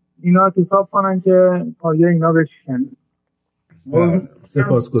مهمه. اینا اعتصاب کنن که پایه اینا بشکنه.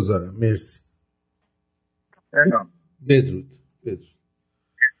 سپاسگزارم، مرسی. بدرود.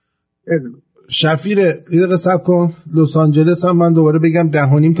 شفیق یه دقیقه صبر کن. لس آنجلس هم من دوباره بگم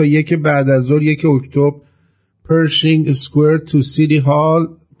 10:30 تا 1 بعد از ظهر 1 اکتبر پرشینگ اسکوئر تو سیتی هال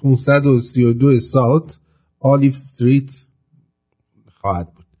 532 ساوت آلیف استریت خواهد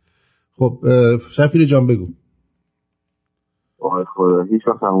بود. خب شفیق جان بگو. آی خدا هیچ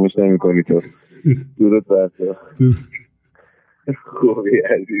وقت همونش نمی کنی تو. درود بر تو. خوبی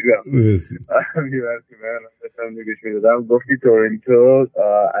عزیزم. مرسی. می‌برسی من داشتم نگوش می‌دادم. گفتی تورنتو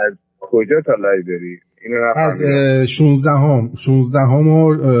از کجا تا لای داری؟ اینو نفهمیدم. از 16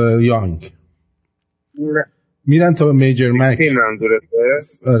 و یانگ. نه. میرن تا میجر مک. 16 هم درسته؟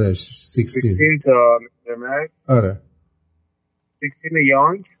 آره 16 تا میجر مک. آره 16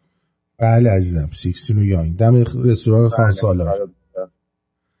 یانگ. بله عزیزم 16 یانگ دم رستوران خان سالار.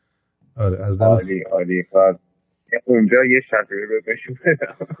 آره از دم عالی فرد. اونجا یه شفیره به نشون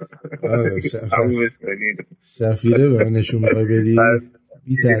بدم. آره شفیره به نشون میخوای بدی؟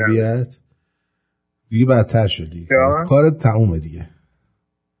 بی تربیت دیگه بدتر شدی. کارت تمومه دیگه.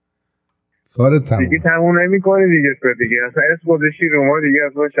 دیگه تموم نمی کنی دیگه شد دیگه. اصلا اسم گذاشتی رو ما دیگه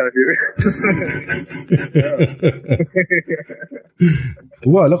اصلا شفیره.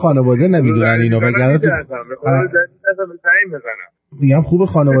 خوبه حالا خانواده نمیدونن اینو وگرنه تو میگم خوبه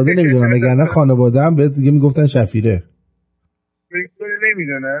خانواده نمیدونن وگرنه خانواده هم بهت دیگه میگفتن شفیره.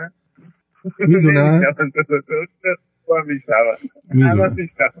 نمیدونن؟ میدونن؟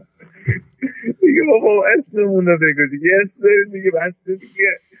 دیگه بابا اسممون رو بگو دیگه. اسم دیگه بسته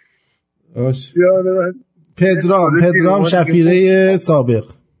دیگه. پدرام شفیره سابق.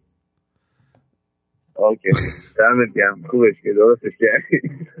 اوکی دمت گرم. خوبش که درستش کردی.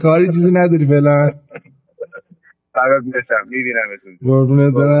 کاری چیزی نداری فعلا؟ فقط نشم میبینمتون.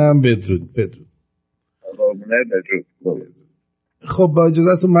 قربونت برم. بدرود. قربونت بدرود. خب با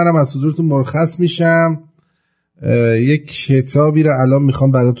اجازهتون منم از حضورتون مرخص میشم. یک کتابی رو الان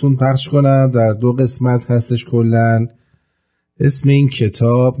میخوام براتون پخش کنم، در 2 قسمت هستش کلن. اسم این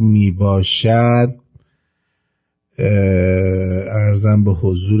کتاب میباشد عرضم به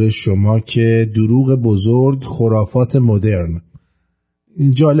حضور شما که دروغ بزرگ خرافات مدرن.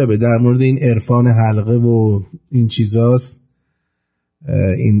 این جالبه، در مورد این عرفان حلقه و این چیزاست.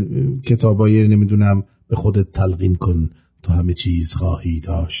 این کتابای نمیدونم به خودت تلقین کن تو همه چیز خواهی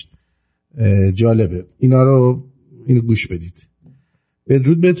داشت. جالبه، اینو گوش بدید.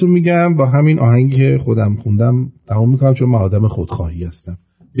 بدرود بهتون میگم. با همین آهنگی که خودم خوندم تمام میکنم چون من آدم خودخواهی هستم.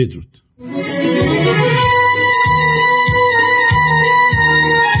 بدرود.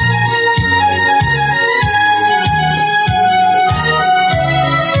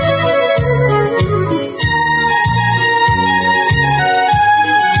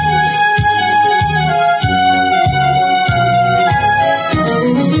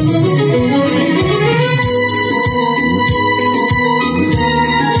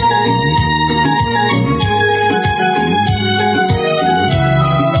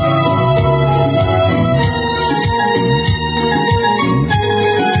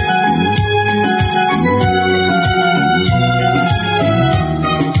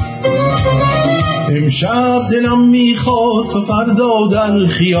 امشب دلم میخواد تو فردا در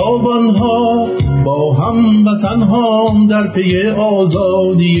خیابانها با هم وطنهام در پی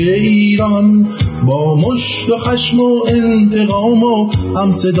آزادی ایران، با مشت و خشم و انتقام و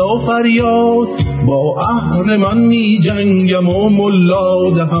هم صدا فریاد، با اهرمن می جنگم و ملا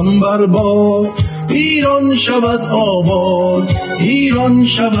دهم برباد. ایران شود آباد، ایران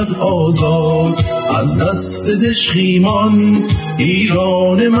شود آزاد، از دست دشخیمان.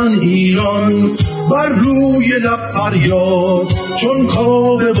 ایران من ایران، بر روی لب فریاد چون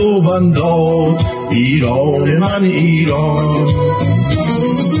کاوه و بنداد. ایران من ایران.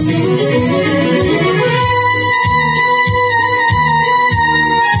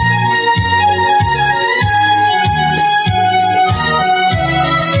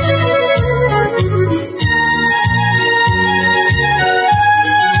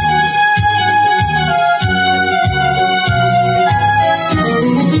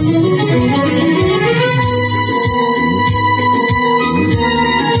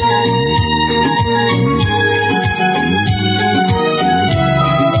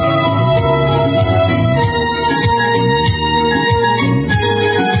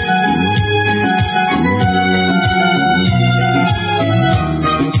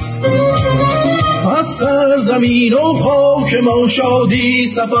 زمین و خاک ما شادی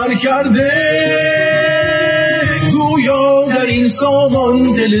سفر کرده، گویا در این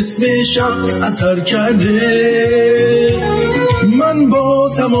سامان طلسم شب اثر کرده. من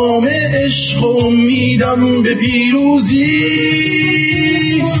با تمام عشق و امیدم به پیروزی،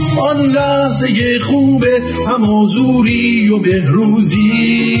 آن لحظه خوب همازوری و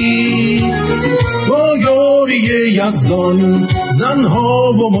بهروزی، با یاری یزدان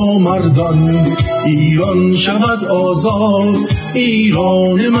زنها و ما مردان، ایران شود آزاد،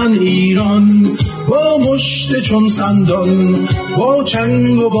 ایران من ایران، با مشت چون سندان، با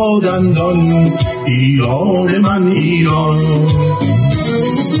چنگ و با دندان، ایران من ایران.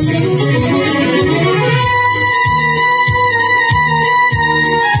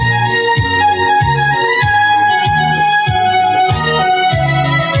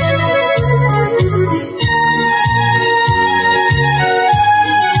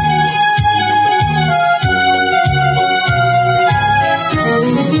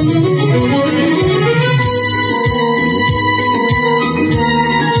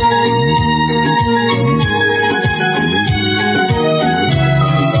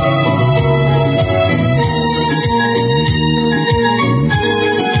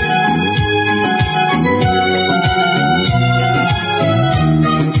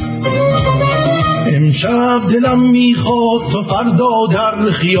 امشب دلم میخواد تا فردا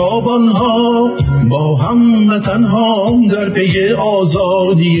در خیابانها با هموطنها در پی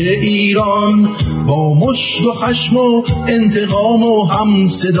آزادی ایران، با مشت و خشم و انتقام و هم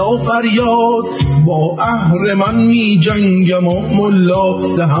صدا فریاد، با اهرمن می جنگم و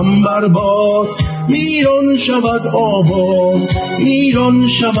ملا دهم برباد. ایران شود آباد، ایران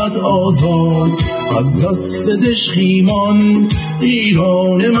شود آزاد، از دست دشخیمان،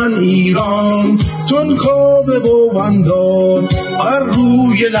 ایران من ایران، تون کاوه و ونداد هر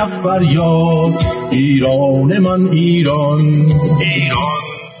روی لب فریاد، ایران من ایران، ایران.